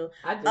from the middle.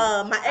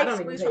 My ex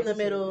squeeze from the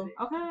middle.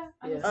 Okay.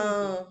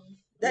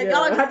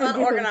 Y'all are just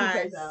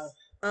unorganized.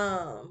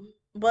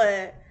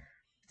 But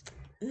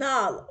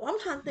no, I'm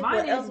trying to think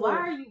what else. Why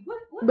are you? What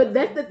but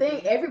that's the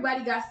thing.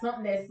 Everybody got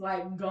something that's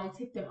like gonna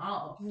tick them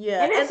off.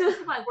 Yeah, and it's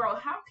just like, bro,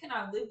 how can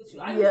I live with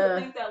you? I used to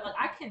think that like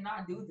I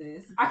cannot do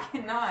this. I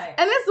cannot.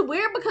 And it's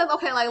weird because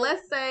like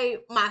let's say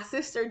my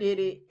sister did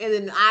it and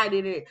then I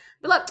did it.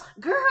 But like,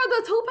 girl,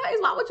 the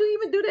toothpaste. Why would you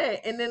even do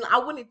that? And then I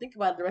wouldn't think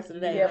about it the rest of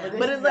the day. Yeah,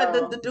 but it's like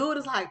the dude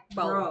is like,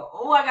 bro.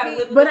 I gotta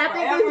live with but this I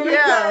think forever. it's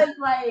because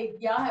like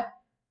y'all have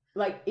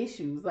like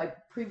issues, like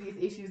previous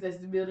issues that's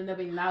building up,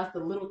 and now it's the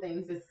little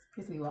things that's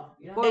piss me off.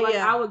 You know? Or like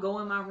I would go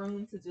in my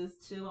room to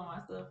just chill on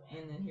my stuff,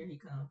 and then here he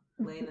comes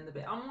laying in the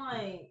bed. I'm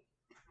like,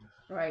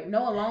 right,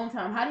 no alone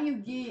time. How do you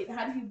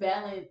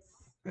balance?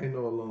 Ain't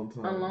no alone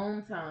time.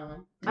 Alone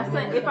time. I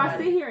said if I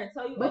sit here and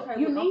tell you, but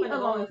okay, you look, need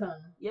alone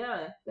time.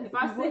 Yeah. If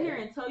I sit here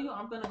and tell you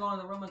I'm gonna go in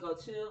the room and go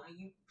chill, and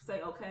you say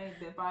okay,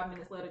 then 5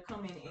 minutes later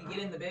come in and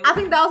get in the bed. I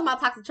think that was my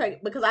toxic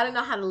trait because I didn't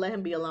know how to let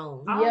him be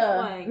alone.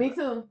 Me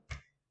too.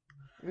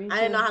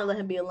 I didn't know how to let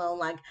him be alone.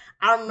 Like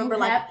I remember,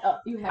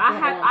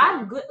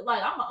 I'm good.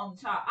 Like I'm my own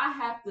child. I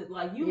have to go,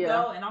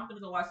 and I'm gonna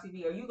go watch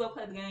TV, or you go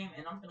play the game,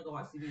 and I'm gonna go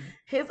watch TV.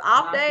 His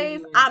off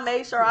days, I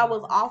made sure I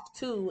was off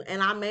too,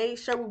 and I made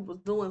sure we was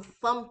doing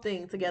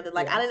something together.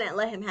 Like I didn't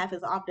let him have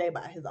his off day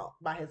by himself.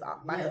 Like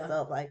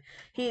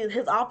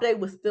his off day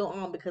was still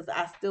on because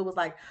I still was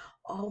like,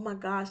 oh my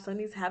gosh,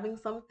 Sonny's having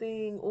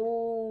something.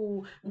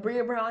 Ooh,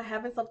 Bria Brown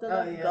having something.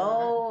 Let's go.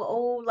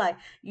 Oh, like,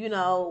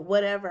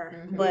 whatever.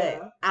 Mm-hmm.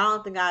 But I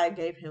don't think I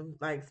gave him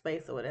like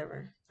space or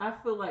whatever. I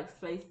feel like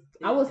space.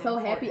 I was so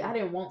happy I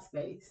didn't want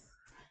space.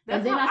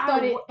 And then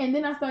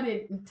I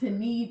started to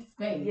need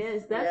space.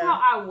 Yes, that's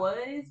how I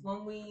was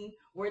when we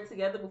were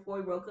together before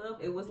we broke up.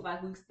 It was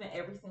like we spent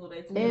every single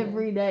day together.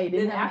 Every day.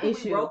 Then after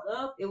we broke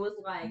up, it was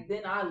like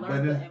then I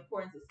learned the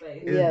importance of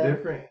space. It's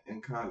different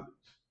in college.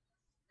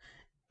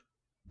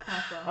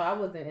 I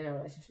wasn't in a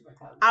relationship in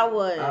college. I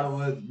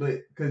was, but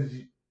because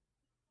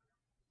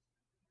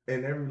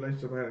in every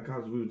relationship I had in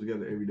college, we were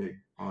together every day,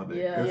 all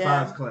day. Yeah.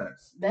 Besides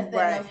class. That's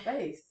that no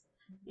space.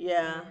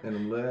 Yeah. And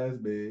them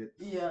last beds.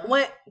 Yeah.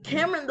 When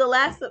Cameron,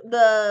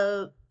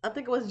 I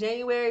think it was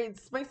January,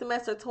 spring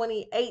semester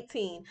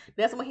 2018.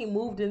 That's when he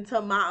moved into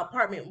my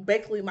apartment,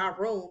 basically my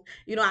room.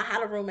 I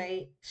had a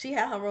roommate. She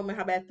had her room in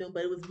her bathroom,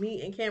 but it was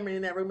me and Cameron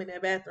in that room in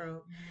that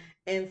bathroom.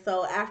 And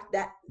so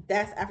after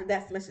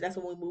that semester, that's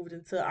when we moved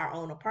into our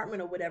own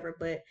apartment or whatever.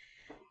 But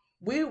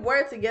we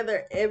were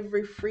together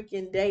every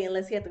freaking day,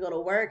 unless he had to go to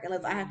work,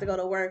 unless I had to go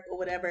to work or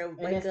whatever, and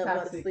wake up,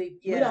 go to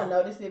sleep. Yeah. We don't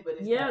notice it, but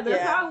it's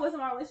that's how it was in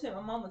my relationship.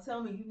 My mom would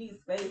tell me, you need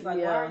space. Like,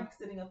 why are you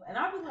sitting up? And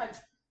I was like,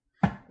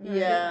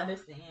 I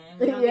understand.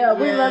 We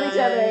love each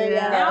other.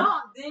 Yeah.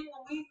 Now, then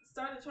when we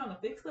started trying to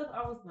fix stuff,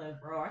 I was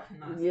like, bro, I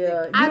cannot.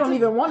 Yeah, you don't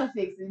even want to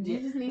fix it. You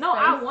just need space.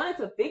 I wanted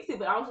to fix it,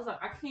 but I was just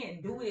like, I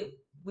can't do it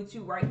with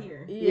you right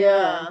here.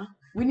 Yeah.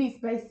 We need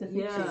space to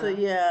fix it.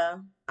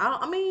 So,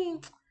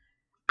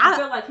 I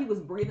felt like he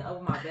was breathing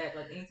over my back.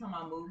 Like anytime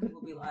I moved, he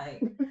would be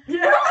like,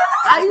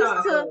 I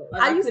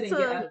used to get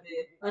out of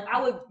bed. Like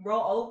I would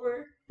roll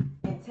over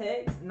and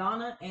text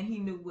Nana, and he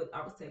knew what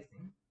I was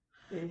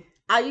texting.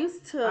 I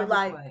used to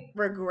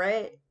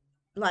regret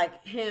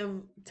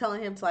him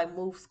telling him to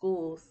move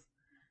schools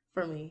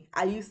for me.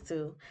 I used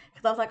to,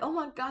 because I was like, oh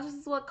my gosh, this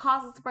is what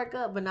caused us to break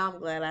up. But now I'm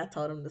glad I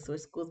told him to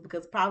switch schools,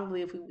 because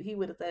probably if he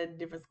would have said a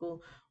different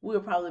school, we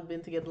would probably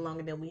been together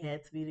longer than we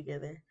had to be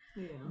together.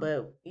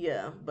 But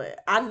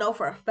I know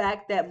for a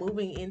fact that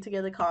moving in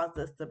together caused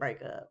us to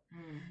break up.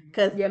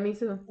 Cause me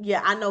too.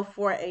 Yeah, I know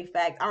for a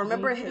fact. I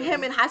remember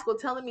him in high school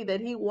telling me that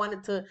he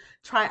wanted to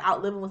try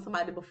out living with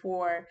somebody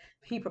before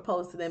he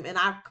proposed to them, and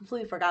I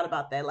completely forgot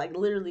about that. Like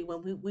literally,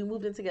 when we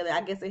moved in together,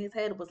 I guess in his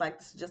head it was like,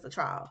 this is just a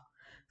trial.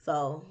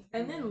 So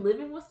and then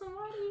living with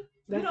somebody,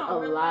 that's you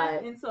don't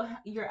realize until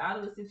you're out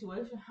of the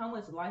situation how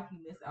much life you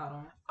miss out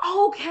on.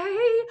 Okay,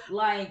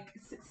 like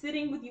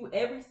sitting with you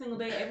every single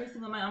day, every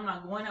single night. I'm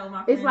not going out with my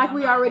It's friends. like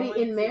we already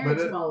in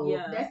marriage mode.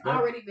 Yeah, that's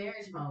already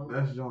marriage mode.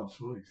 That's your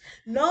choice.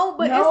 No,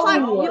 but it's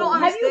like you don't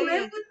understand. Have you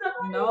lived with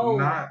somebody? No,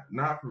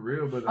 not for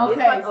real. But okay, it's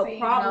like a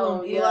problem.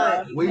 No,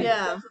 yeah, to the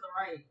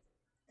right.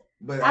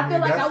 But I feel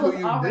like I was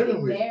already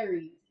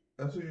married.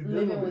 That's who you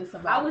living with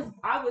somebody.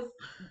 I was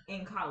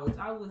in college.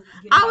 I was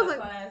getting out of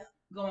class,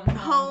 going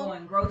home,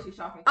 going grocery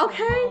shopping.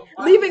 Okay,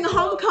 home, leaving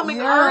homecoming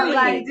early,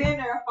 like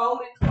dinner,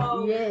 folding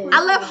clothes. Yes.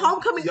 I left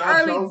homecoming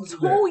early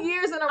 2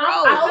 years in a row.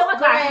 I feel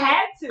like I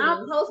had to.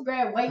 I'm post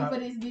grad waiting for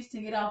this bitch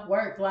to get off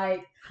work,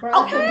 like for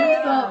us to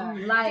do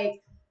something,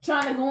 like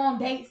trying to go on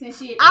dates and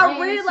shit. I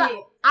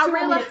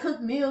realized to cook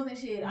meals and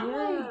shit.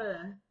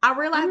 I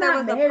realized there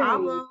was a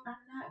problem. I'm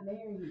not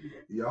married.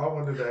 Y'all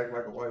wanted to act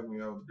like a wife when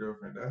y'all was a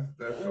girlfriend.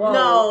 That's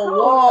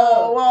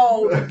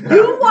whoa.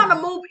 You want to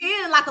move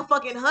in like a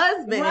fucking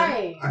husband,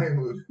 right? I ain't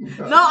moving.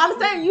 No, I'm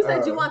saying you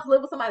said you want to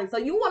live with somebody, so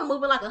you want to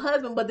move in like a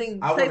husband, but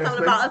then say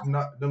something about us.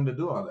 Them to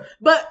do all that.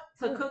 But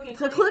to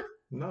cook.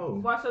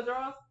 No. Wash your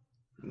drawers.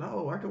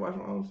 No, I can wash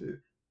my own shit.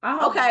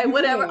 Okay,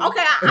 whatever.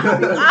 Okay,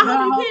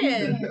 I hope you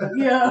can.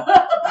 Yeah.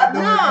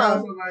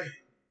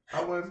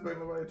 I wouldn't expect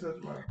nobody to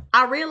touch mine.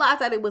 I realized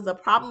that it was a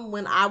problem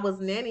when I was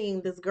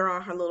nannying this girl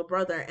and her little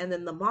brother, and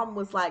then the mom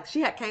was like, she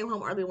had came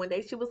home early one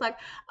day. She was like,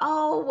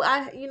 "Oh,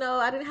 I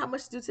didn't have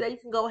much to do today. You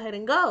can go ahead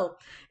and go."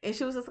 And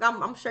she was just like,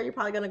 I'm sure you're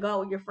probably gonna go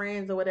with your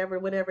friends or whatever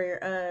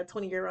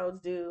 20-year-olds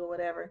do or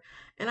whatever.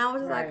 And I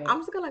was just like, I'm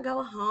just gonna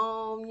go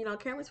home.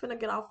 Cameron's gonna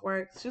get off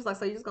work. She was like,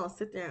 "So you're just gonna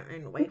sit there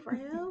and wait for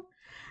him?"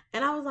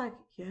 And I was like,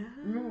 "Yeah."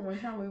 Remember one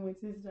time we went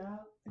to his job?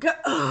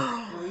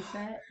 When we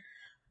sat.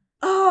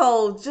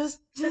 Oh, just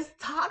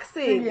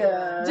toxic.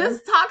 Yeah.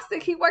 Just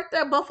toxic. He worked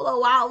at Buffalo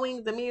Wild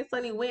Wings, and me and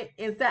Sonny went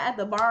and sat at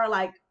the bar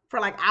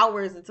for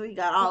hours until he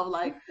got off.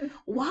 Like,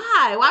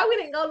 why? Why we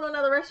didn't go to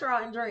another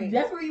restaurant and drink?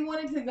 That's where you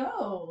wanted to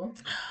go.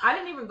 I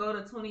didn't even go to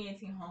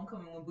 2018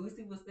 homecoming when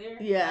Boosie was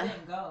there. Yeah. I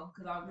didn't go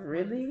because I was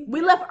really. We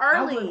left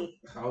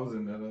early. I was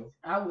in there though.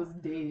 I was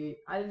dead.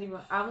 I didn't even.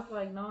 I was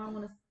like, no, I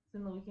want to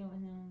spend the weekend with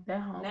him. That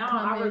homecoming. Now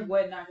I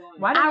regret not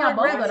going. Why didn't y'all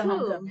both go to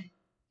homecoming?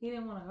 He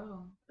didn't want to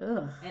go.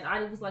 Ugh. And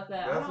I was like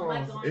that. That's I don't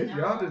like going out.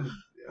 Y'all didn't.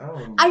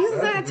 I used to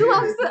say that too.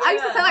 I used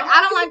to say like,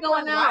 I don't like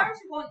going out. Why aren't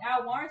you going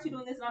out? Why aren't you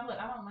doing this? And I'm like,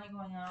 I don't like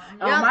going out.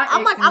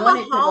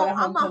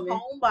 I'm a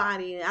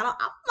homebody.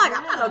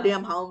 I'm not no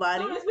damn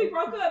homebody. As soon as we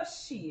broke up,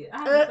 shit, I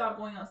haven't stopped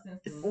going out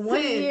since then.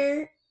 1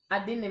 year,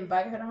 I didn't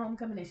invite her to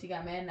homecoming, and she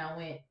got mad, and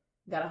I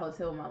got a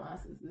hotel with my line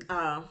sisters.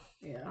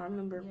 Yeah, I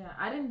remember. Yeah,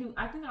 I didn't do.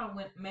 I think I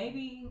went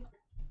maybe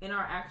in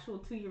our actual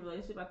 2-year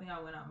relationship. I think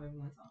I went out maybe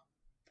one time,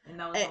 and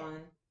that was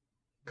on.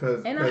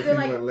 And I feel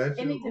like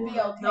it needs to be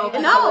okay. No,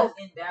 I was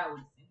in Dallas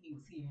and he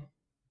was here,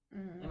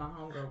 and my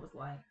homegirl was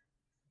like,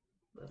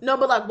 "No,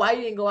 but like, why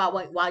you didn't go out?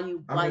 Why y'all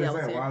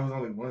was here? Why was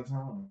only one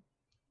time?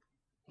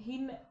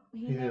 He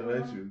didn't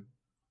let you.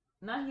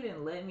 Not he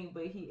didn't let me,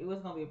 but it was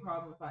gonna be a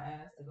problem if I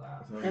asked to go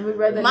out. And we'd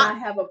rather not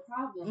have a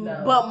problem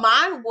though. But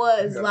mine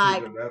was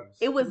like,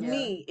 it was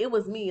me. It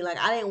was me. Like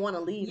I didn't want to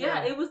leave.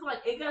 Yeah, it was like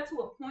it got to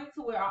a point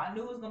to where I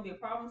knew it was gonna be a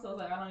problem, so I was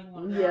like, I don't even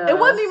want to go. Yeah. It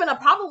wasn't even a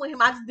problem with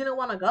him. I just didn't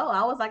want to go.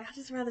 I was like, I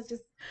just rather let's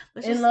just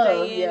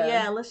stay in.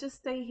 Yeah, let's just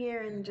stay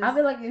here and just. I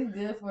feel like it's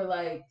good for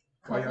like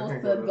couples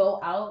to go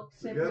out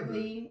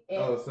separately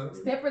and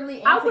separately.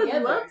 And I would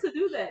love to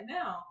do that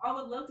now. I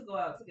would love to go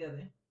out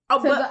together.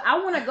 Oh, but I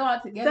want to go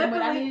out together,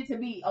 but I need it to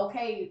be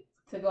okay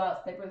to go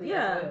out separately.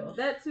 Yeah, as well.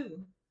 That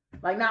too.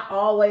 Like not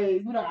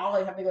always. We don't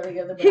always have to go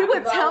together. But he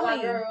would tell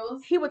me.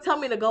 He would tell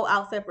me to go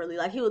out separately.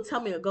 Like he would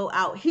tell me to go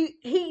out.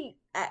 He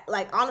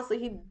like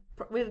honestly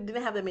we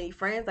didn't have that many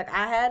friends like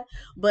I had,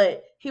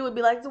 but he would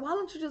be like, "Why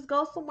don't you just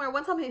go somewhere?"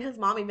 One time his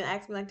mom even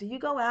asked me like, "Do you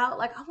go out?"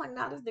 Like I'm like,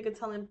 "Nah, this nigga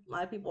telling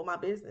my people my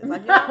business."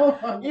 Like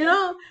you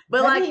know.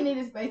 But like he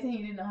needed space and he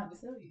didn't know how to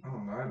tell you.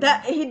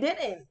 That he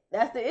didn't.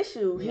 That's the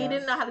issue. Yeah. He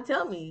didn't know how to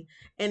tell me,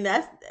 and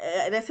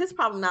that's his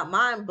problem, not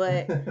mine.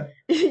 But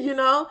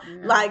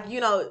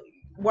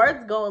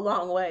words go a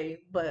long way.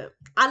 But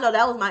I know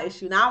that was my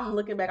issue. Now I'm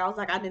looking back. I was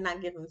like, I did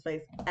not give him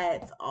space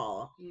at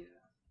all. Yeah.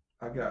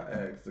 I got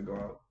asked to go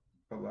out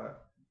a lot.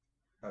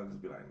 I'll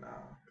just be like, nah,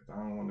 because I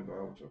don't want to go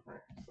out with your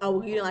friends. So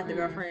oh, you didn't like the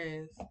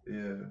girlfriends?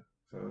 Yeah.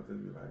 So I'll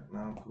just be like,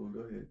 nah, I'm cool,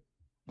 go ahead.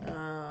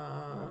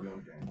 I'll be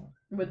on game.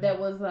 But that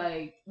was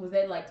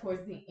that like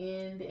towards the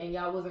end and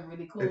y'all wasn't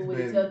really cool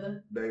with each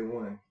other? Day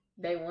one.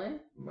 Day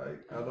one? Like,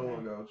 I don't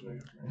want to go out with your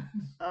friends.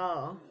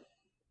 Oh.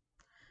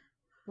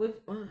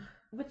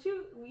 But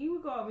you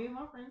would go out with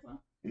my friends, huh?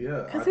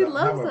 Yeah. Because he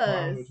loves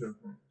us.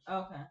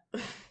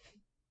 Okay.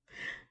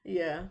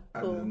 Yeah.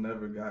 Cool. I just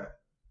never got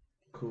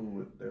cool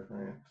with their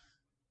friends.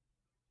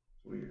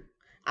 Weird.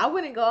 I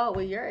wouldn't go out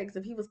with your ex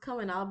if he was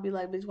coming. I'll be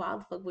like, bitch, why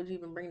the fuck would you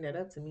even bring that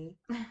up to me?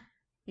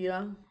 You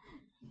know?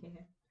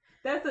 Yeah.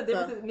 That's the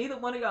difference. Neither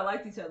one of y'all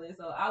liked each other,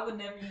 so I would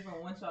never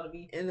even want y'all to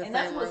be in the and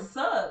same that's what room.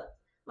 Sucked.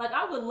 Like,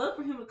 I would love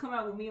for him to come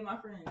out with me and my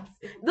friends.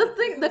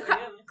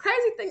 The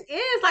crazy thing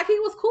is, like, he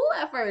was cool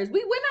at first.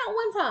 We went out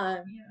one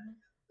time.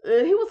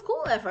 Yeah. He was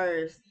cool at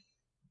first.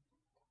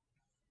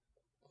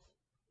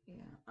 Yeah.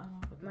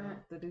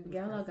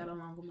 Y'all got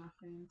along with my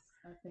friends,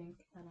 I think.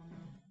 I don't know.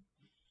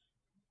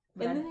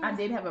 But and I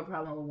did have a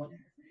problem with one of her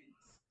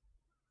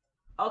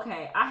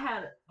friends.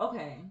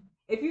 Okay.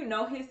 If you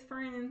know his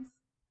friends,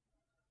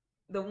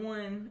 the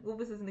one, what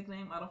was his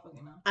nickname? I don't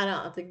fucking know. I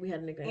don't think we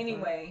had a nickname.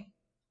 Anyway,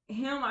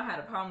 him I had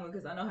a problem with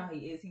because I know how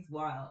he is. He's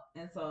wild.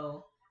 And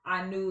so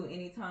I knew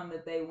anytime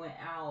that they went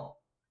out,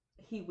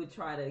 he would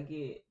try to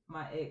get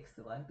my ex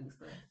to like do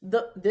stuff.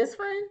 This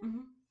friend? Mm-hmm.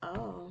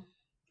 Oh.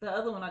 The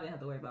other one I didn't have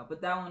to worry about.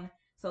 But that one,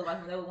 so like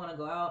when they would want to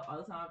go out all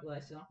the time, I'd be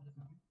like, shit, I'm gonna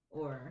come.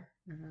 Or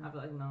I'd be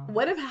like, no.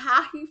 What if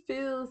how he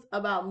feels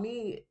about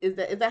me is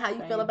that how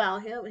you feel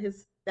about him,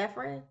 that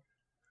friend?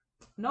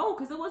 No,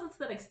 because it wasn't to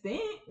that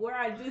extent where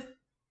I just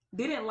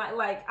didn't like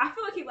I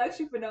feel like he likes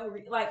you for no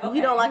reason. Like, okay.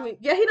 He don't like me.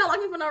 Yeah, he don't like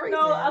me for no reason.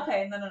 No,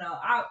 okay, no.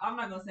 I'm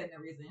not gonna say no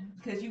reason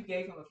because you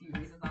gave him a few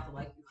reasons not to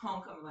like you.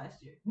 Homecoming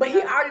last year, but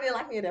he already didn't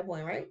like me at that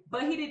point, right?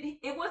 But he didn't.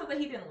 It wasn't that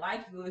he didn't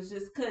like you. It was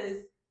just because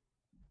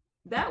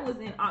that was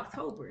in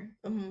October.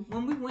 Mm-hmm.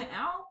 When we went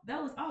out,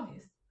 that was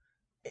August.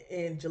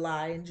 In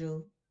July and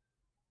June.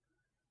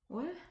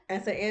 What? I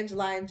said in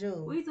July and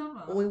June. What are you talking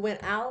about? When we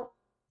went out.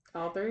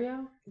 All three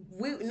of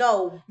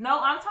y'all? No,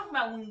 I'm talking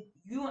about when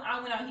you and I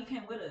went out, he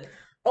came with us.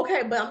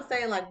 Okay, but I'm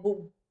saying like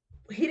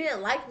he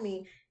didn't like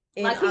me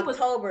in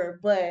October,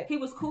 but he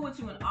was cool with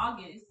you in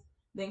August.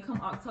 Then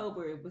come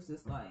October, it was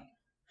just like.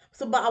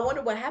 So, but I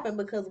wonder what happened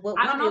because what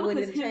I don't know we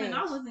did because him and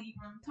I wasn't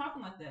even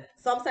talking like that.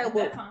 So I'm saying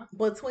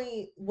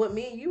between what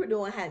me and you were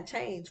doing hadn't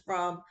changed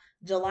from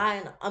July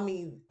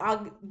and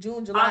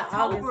June, July,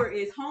 October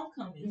August. Is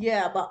homecoming.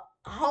 Yeah, but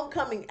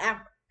homecoming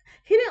after.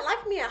 He didn't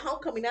like me at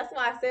homecoming. That's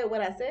why I said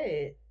what I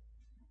said.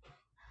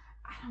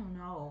 I don't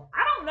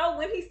know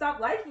when he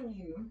stopped liking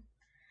you.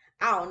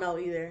 I don't know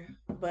either.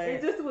 But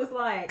it just was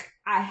like,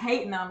 I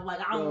hate them.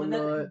 Like, I don't want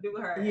nothing to do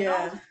with her. Yeah. And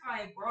I was just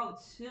like, bro,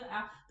 chill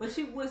out. But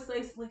she would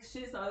say slick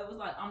shit, so it was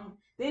like,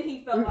 then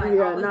he felt like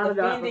I was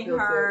defending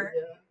her.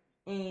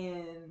 Yeah.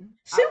 And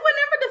she would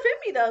never defend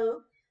me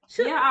though.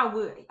 I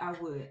would.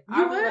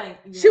 You would? Like,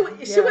 she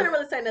wouldn't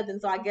really say nothing,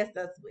 so I guess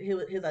that's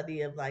his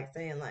idea of like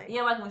saying like.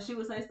 Yeah, like when she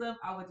would say stuff,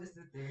 I would just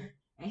sit there.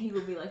 And he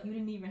would be like, you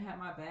didn't even have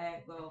my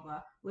bag, blah, blah,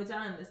 blah. Which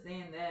I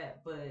understand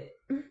that, but.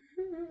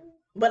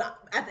 But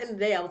at the end of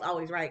the day, I was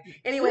always right.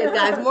 Anyways,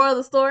 guys, moral of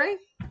the story?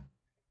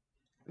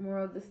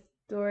 Moral of the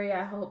story,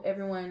 I hope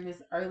everyone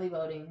is early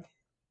voting.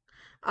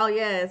 Oh,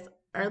 yes.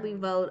 Early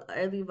vote.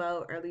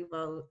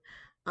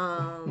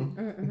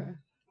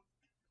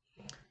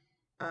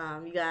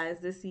 You guys,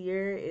 this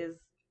year is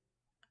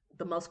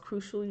the most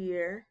crucial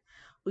year.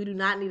 We do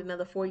not need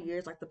another 4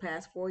 years like the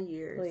past 4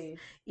 years. Please.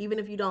 Even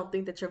if you don't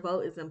think that your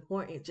vote is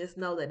important, just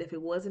know that if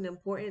it wasn't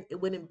important,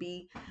 it wouldn't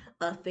be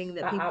a thing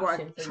that people are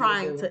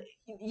trying to.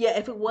 Yeah,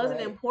 if it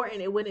wasn't important,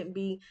 it wouldn't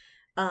be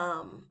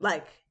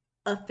like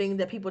a thing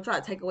that people try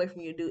to take away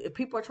from you to do. If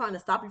people are trying to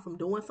stop you from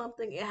doing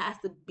something, there has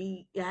to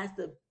be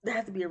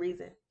a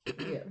reason.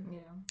 Yeah.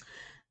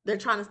 They're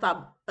trying to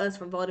stop us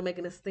from voting,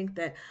 making us think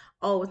that,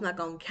 oh, it's not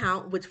going to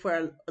count, which for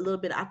a little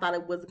bit, I thought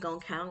it wasn't going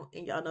to count.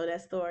 And y'all know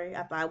that story.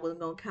 I thought it wasn't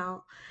going to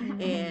count.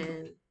 Mm-hmm.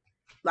 And,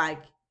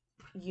 like,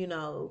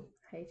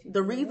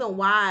 the reason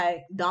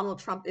why Donald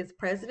Trump is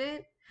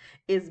president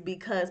is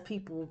because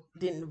people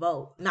didn't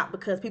vote. Not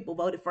because people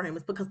voted for him.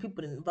 It's because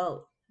people didn't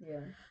vote.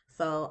 Yeah.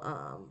 So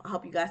I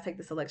hope you guys take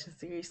this election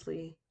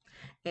seriously.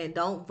 And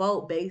don't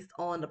vote based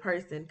on the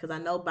person, because I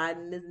know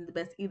Biden isn't the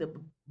best either,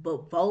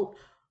 but vote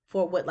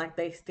for what like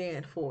they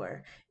stand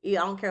for.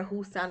 Yeah, I don't care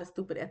who sounded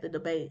stupid at the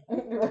debate.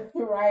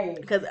 Right.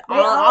 Because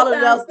all of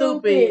them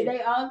stupid.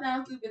 They all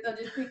sound stupid, so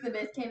just pick the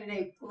best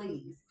candidate,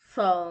 please.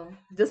 So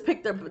just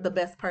pick the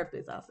best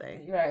purpose, I'll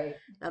say. Right.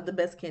 Not the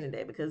best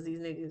candidate, because these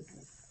niggas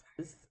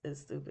is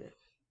stupid.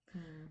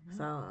 Mm-hmm.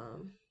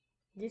 So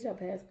get your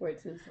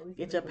passport too. So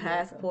get your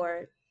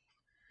passport.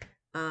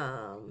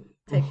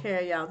 Take care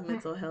of y'all's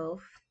mental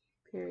health.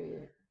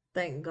 Period.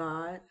 Thank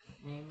God.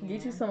 Amen.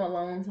 Get you some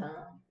alone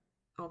time.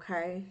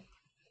 Okay.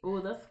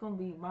 Well, that's gonna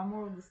be my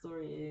moral of the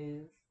story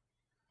is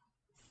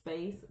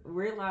space.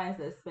 Realize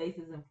that space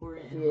is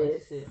important in a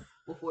relationship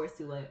before it's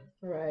too late.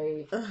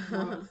 Right.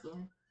 Moral of the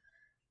story.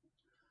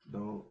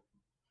 Don't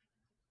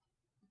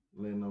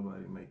let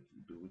nobody make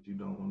you do what you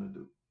don't want to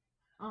do.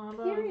 Oh,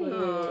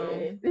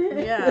 period.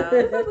 Yeah.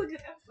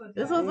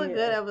 This was a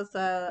good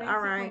episode. Thanks. All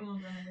right.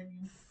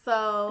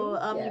 So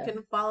you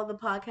can follow the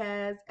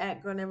podcast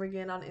at Girl Never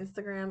Again on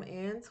Instagram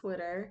and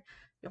Twitter.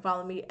 You can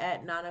follow me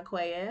at Nana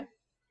Quaye.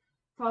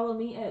 Follow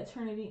me at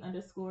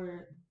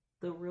Trinity_the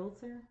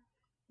Realtor.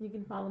 You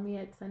can follow me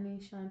at Sunny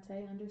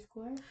Shantae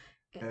 _.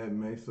 At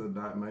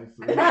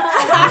Mesa.Mesa.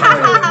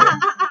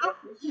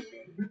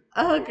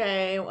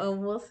 Okay,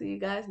 and we'll see you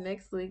guys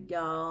next week,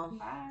 y'all.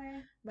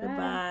 Bye.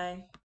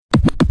 Goodbye.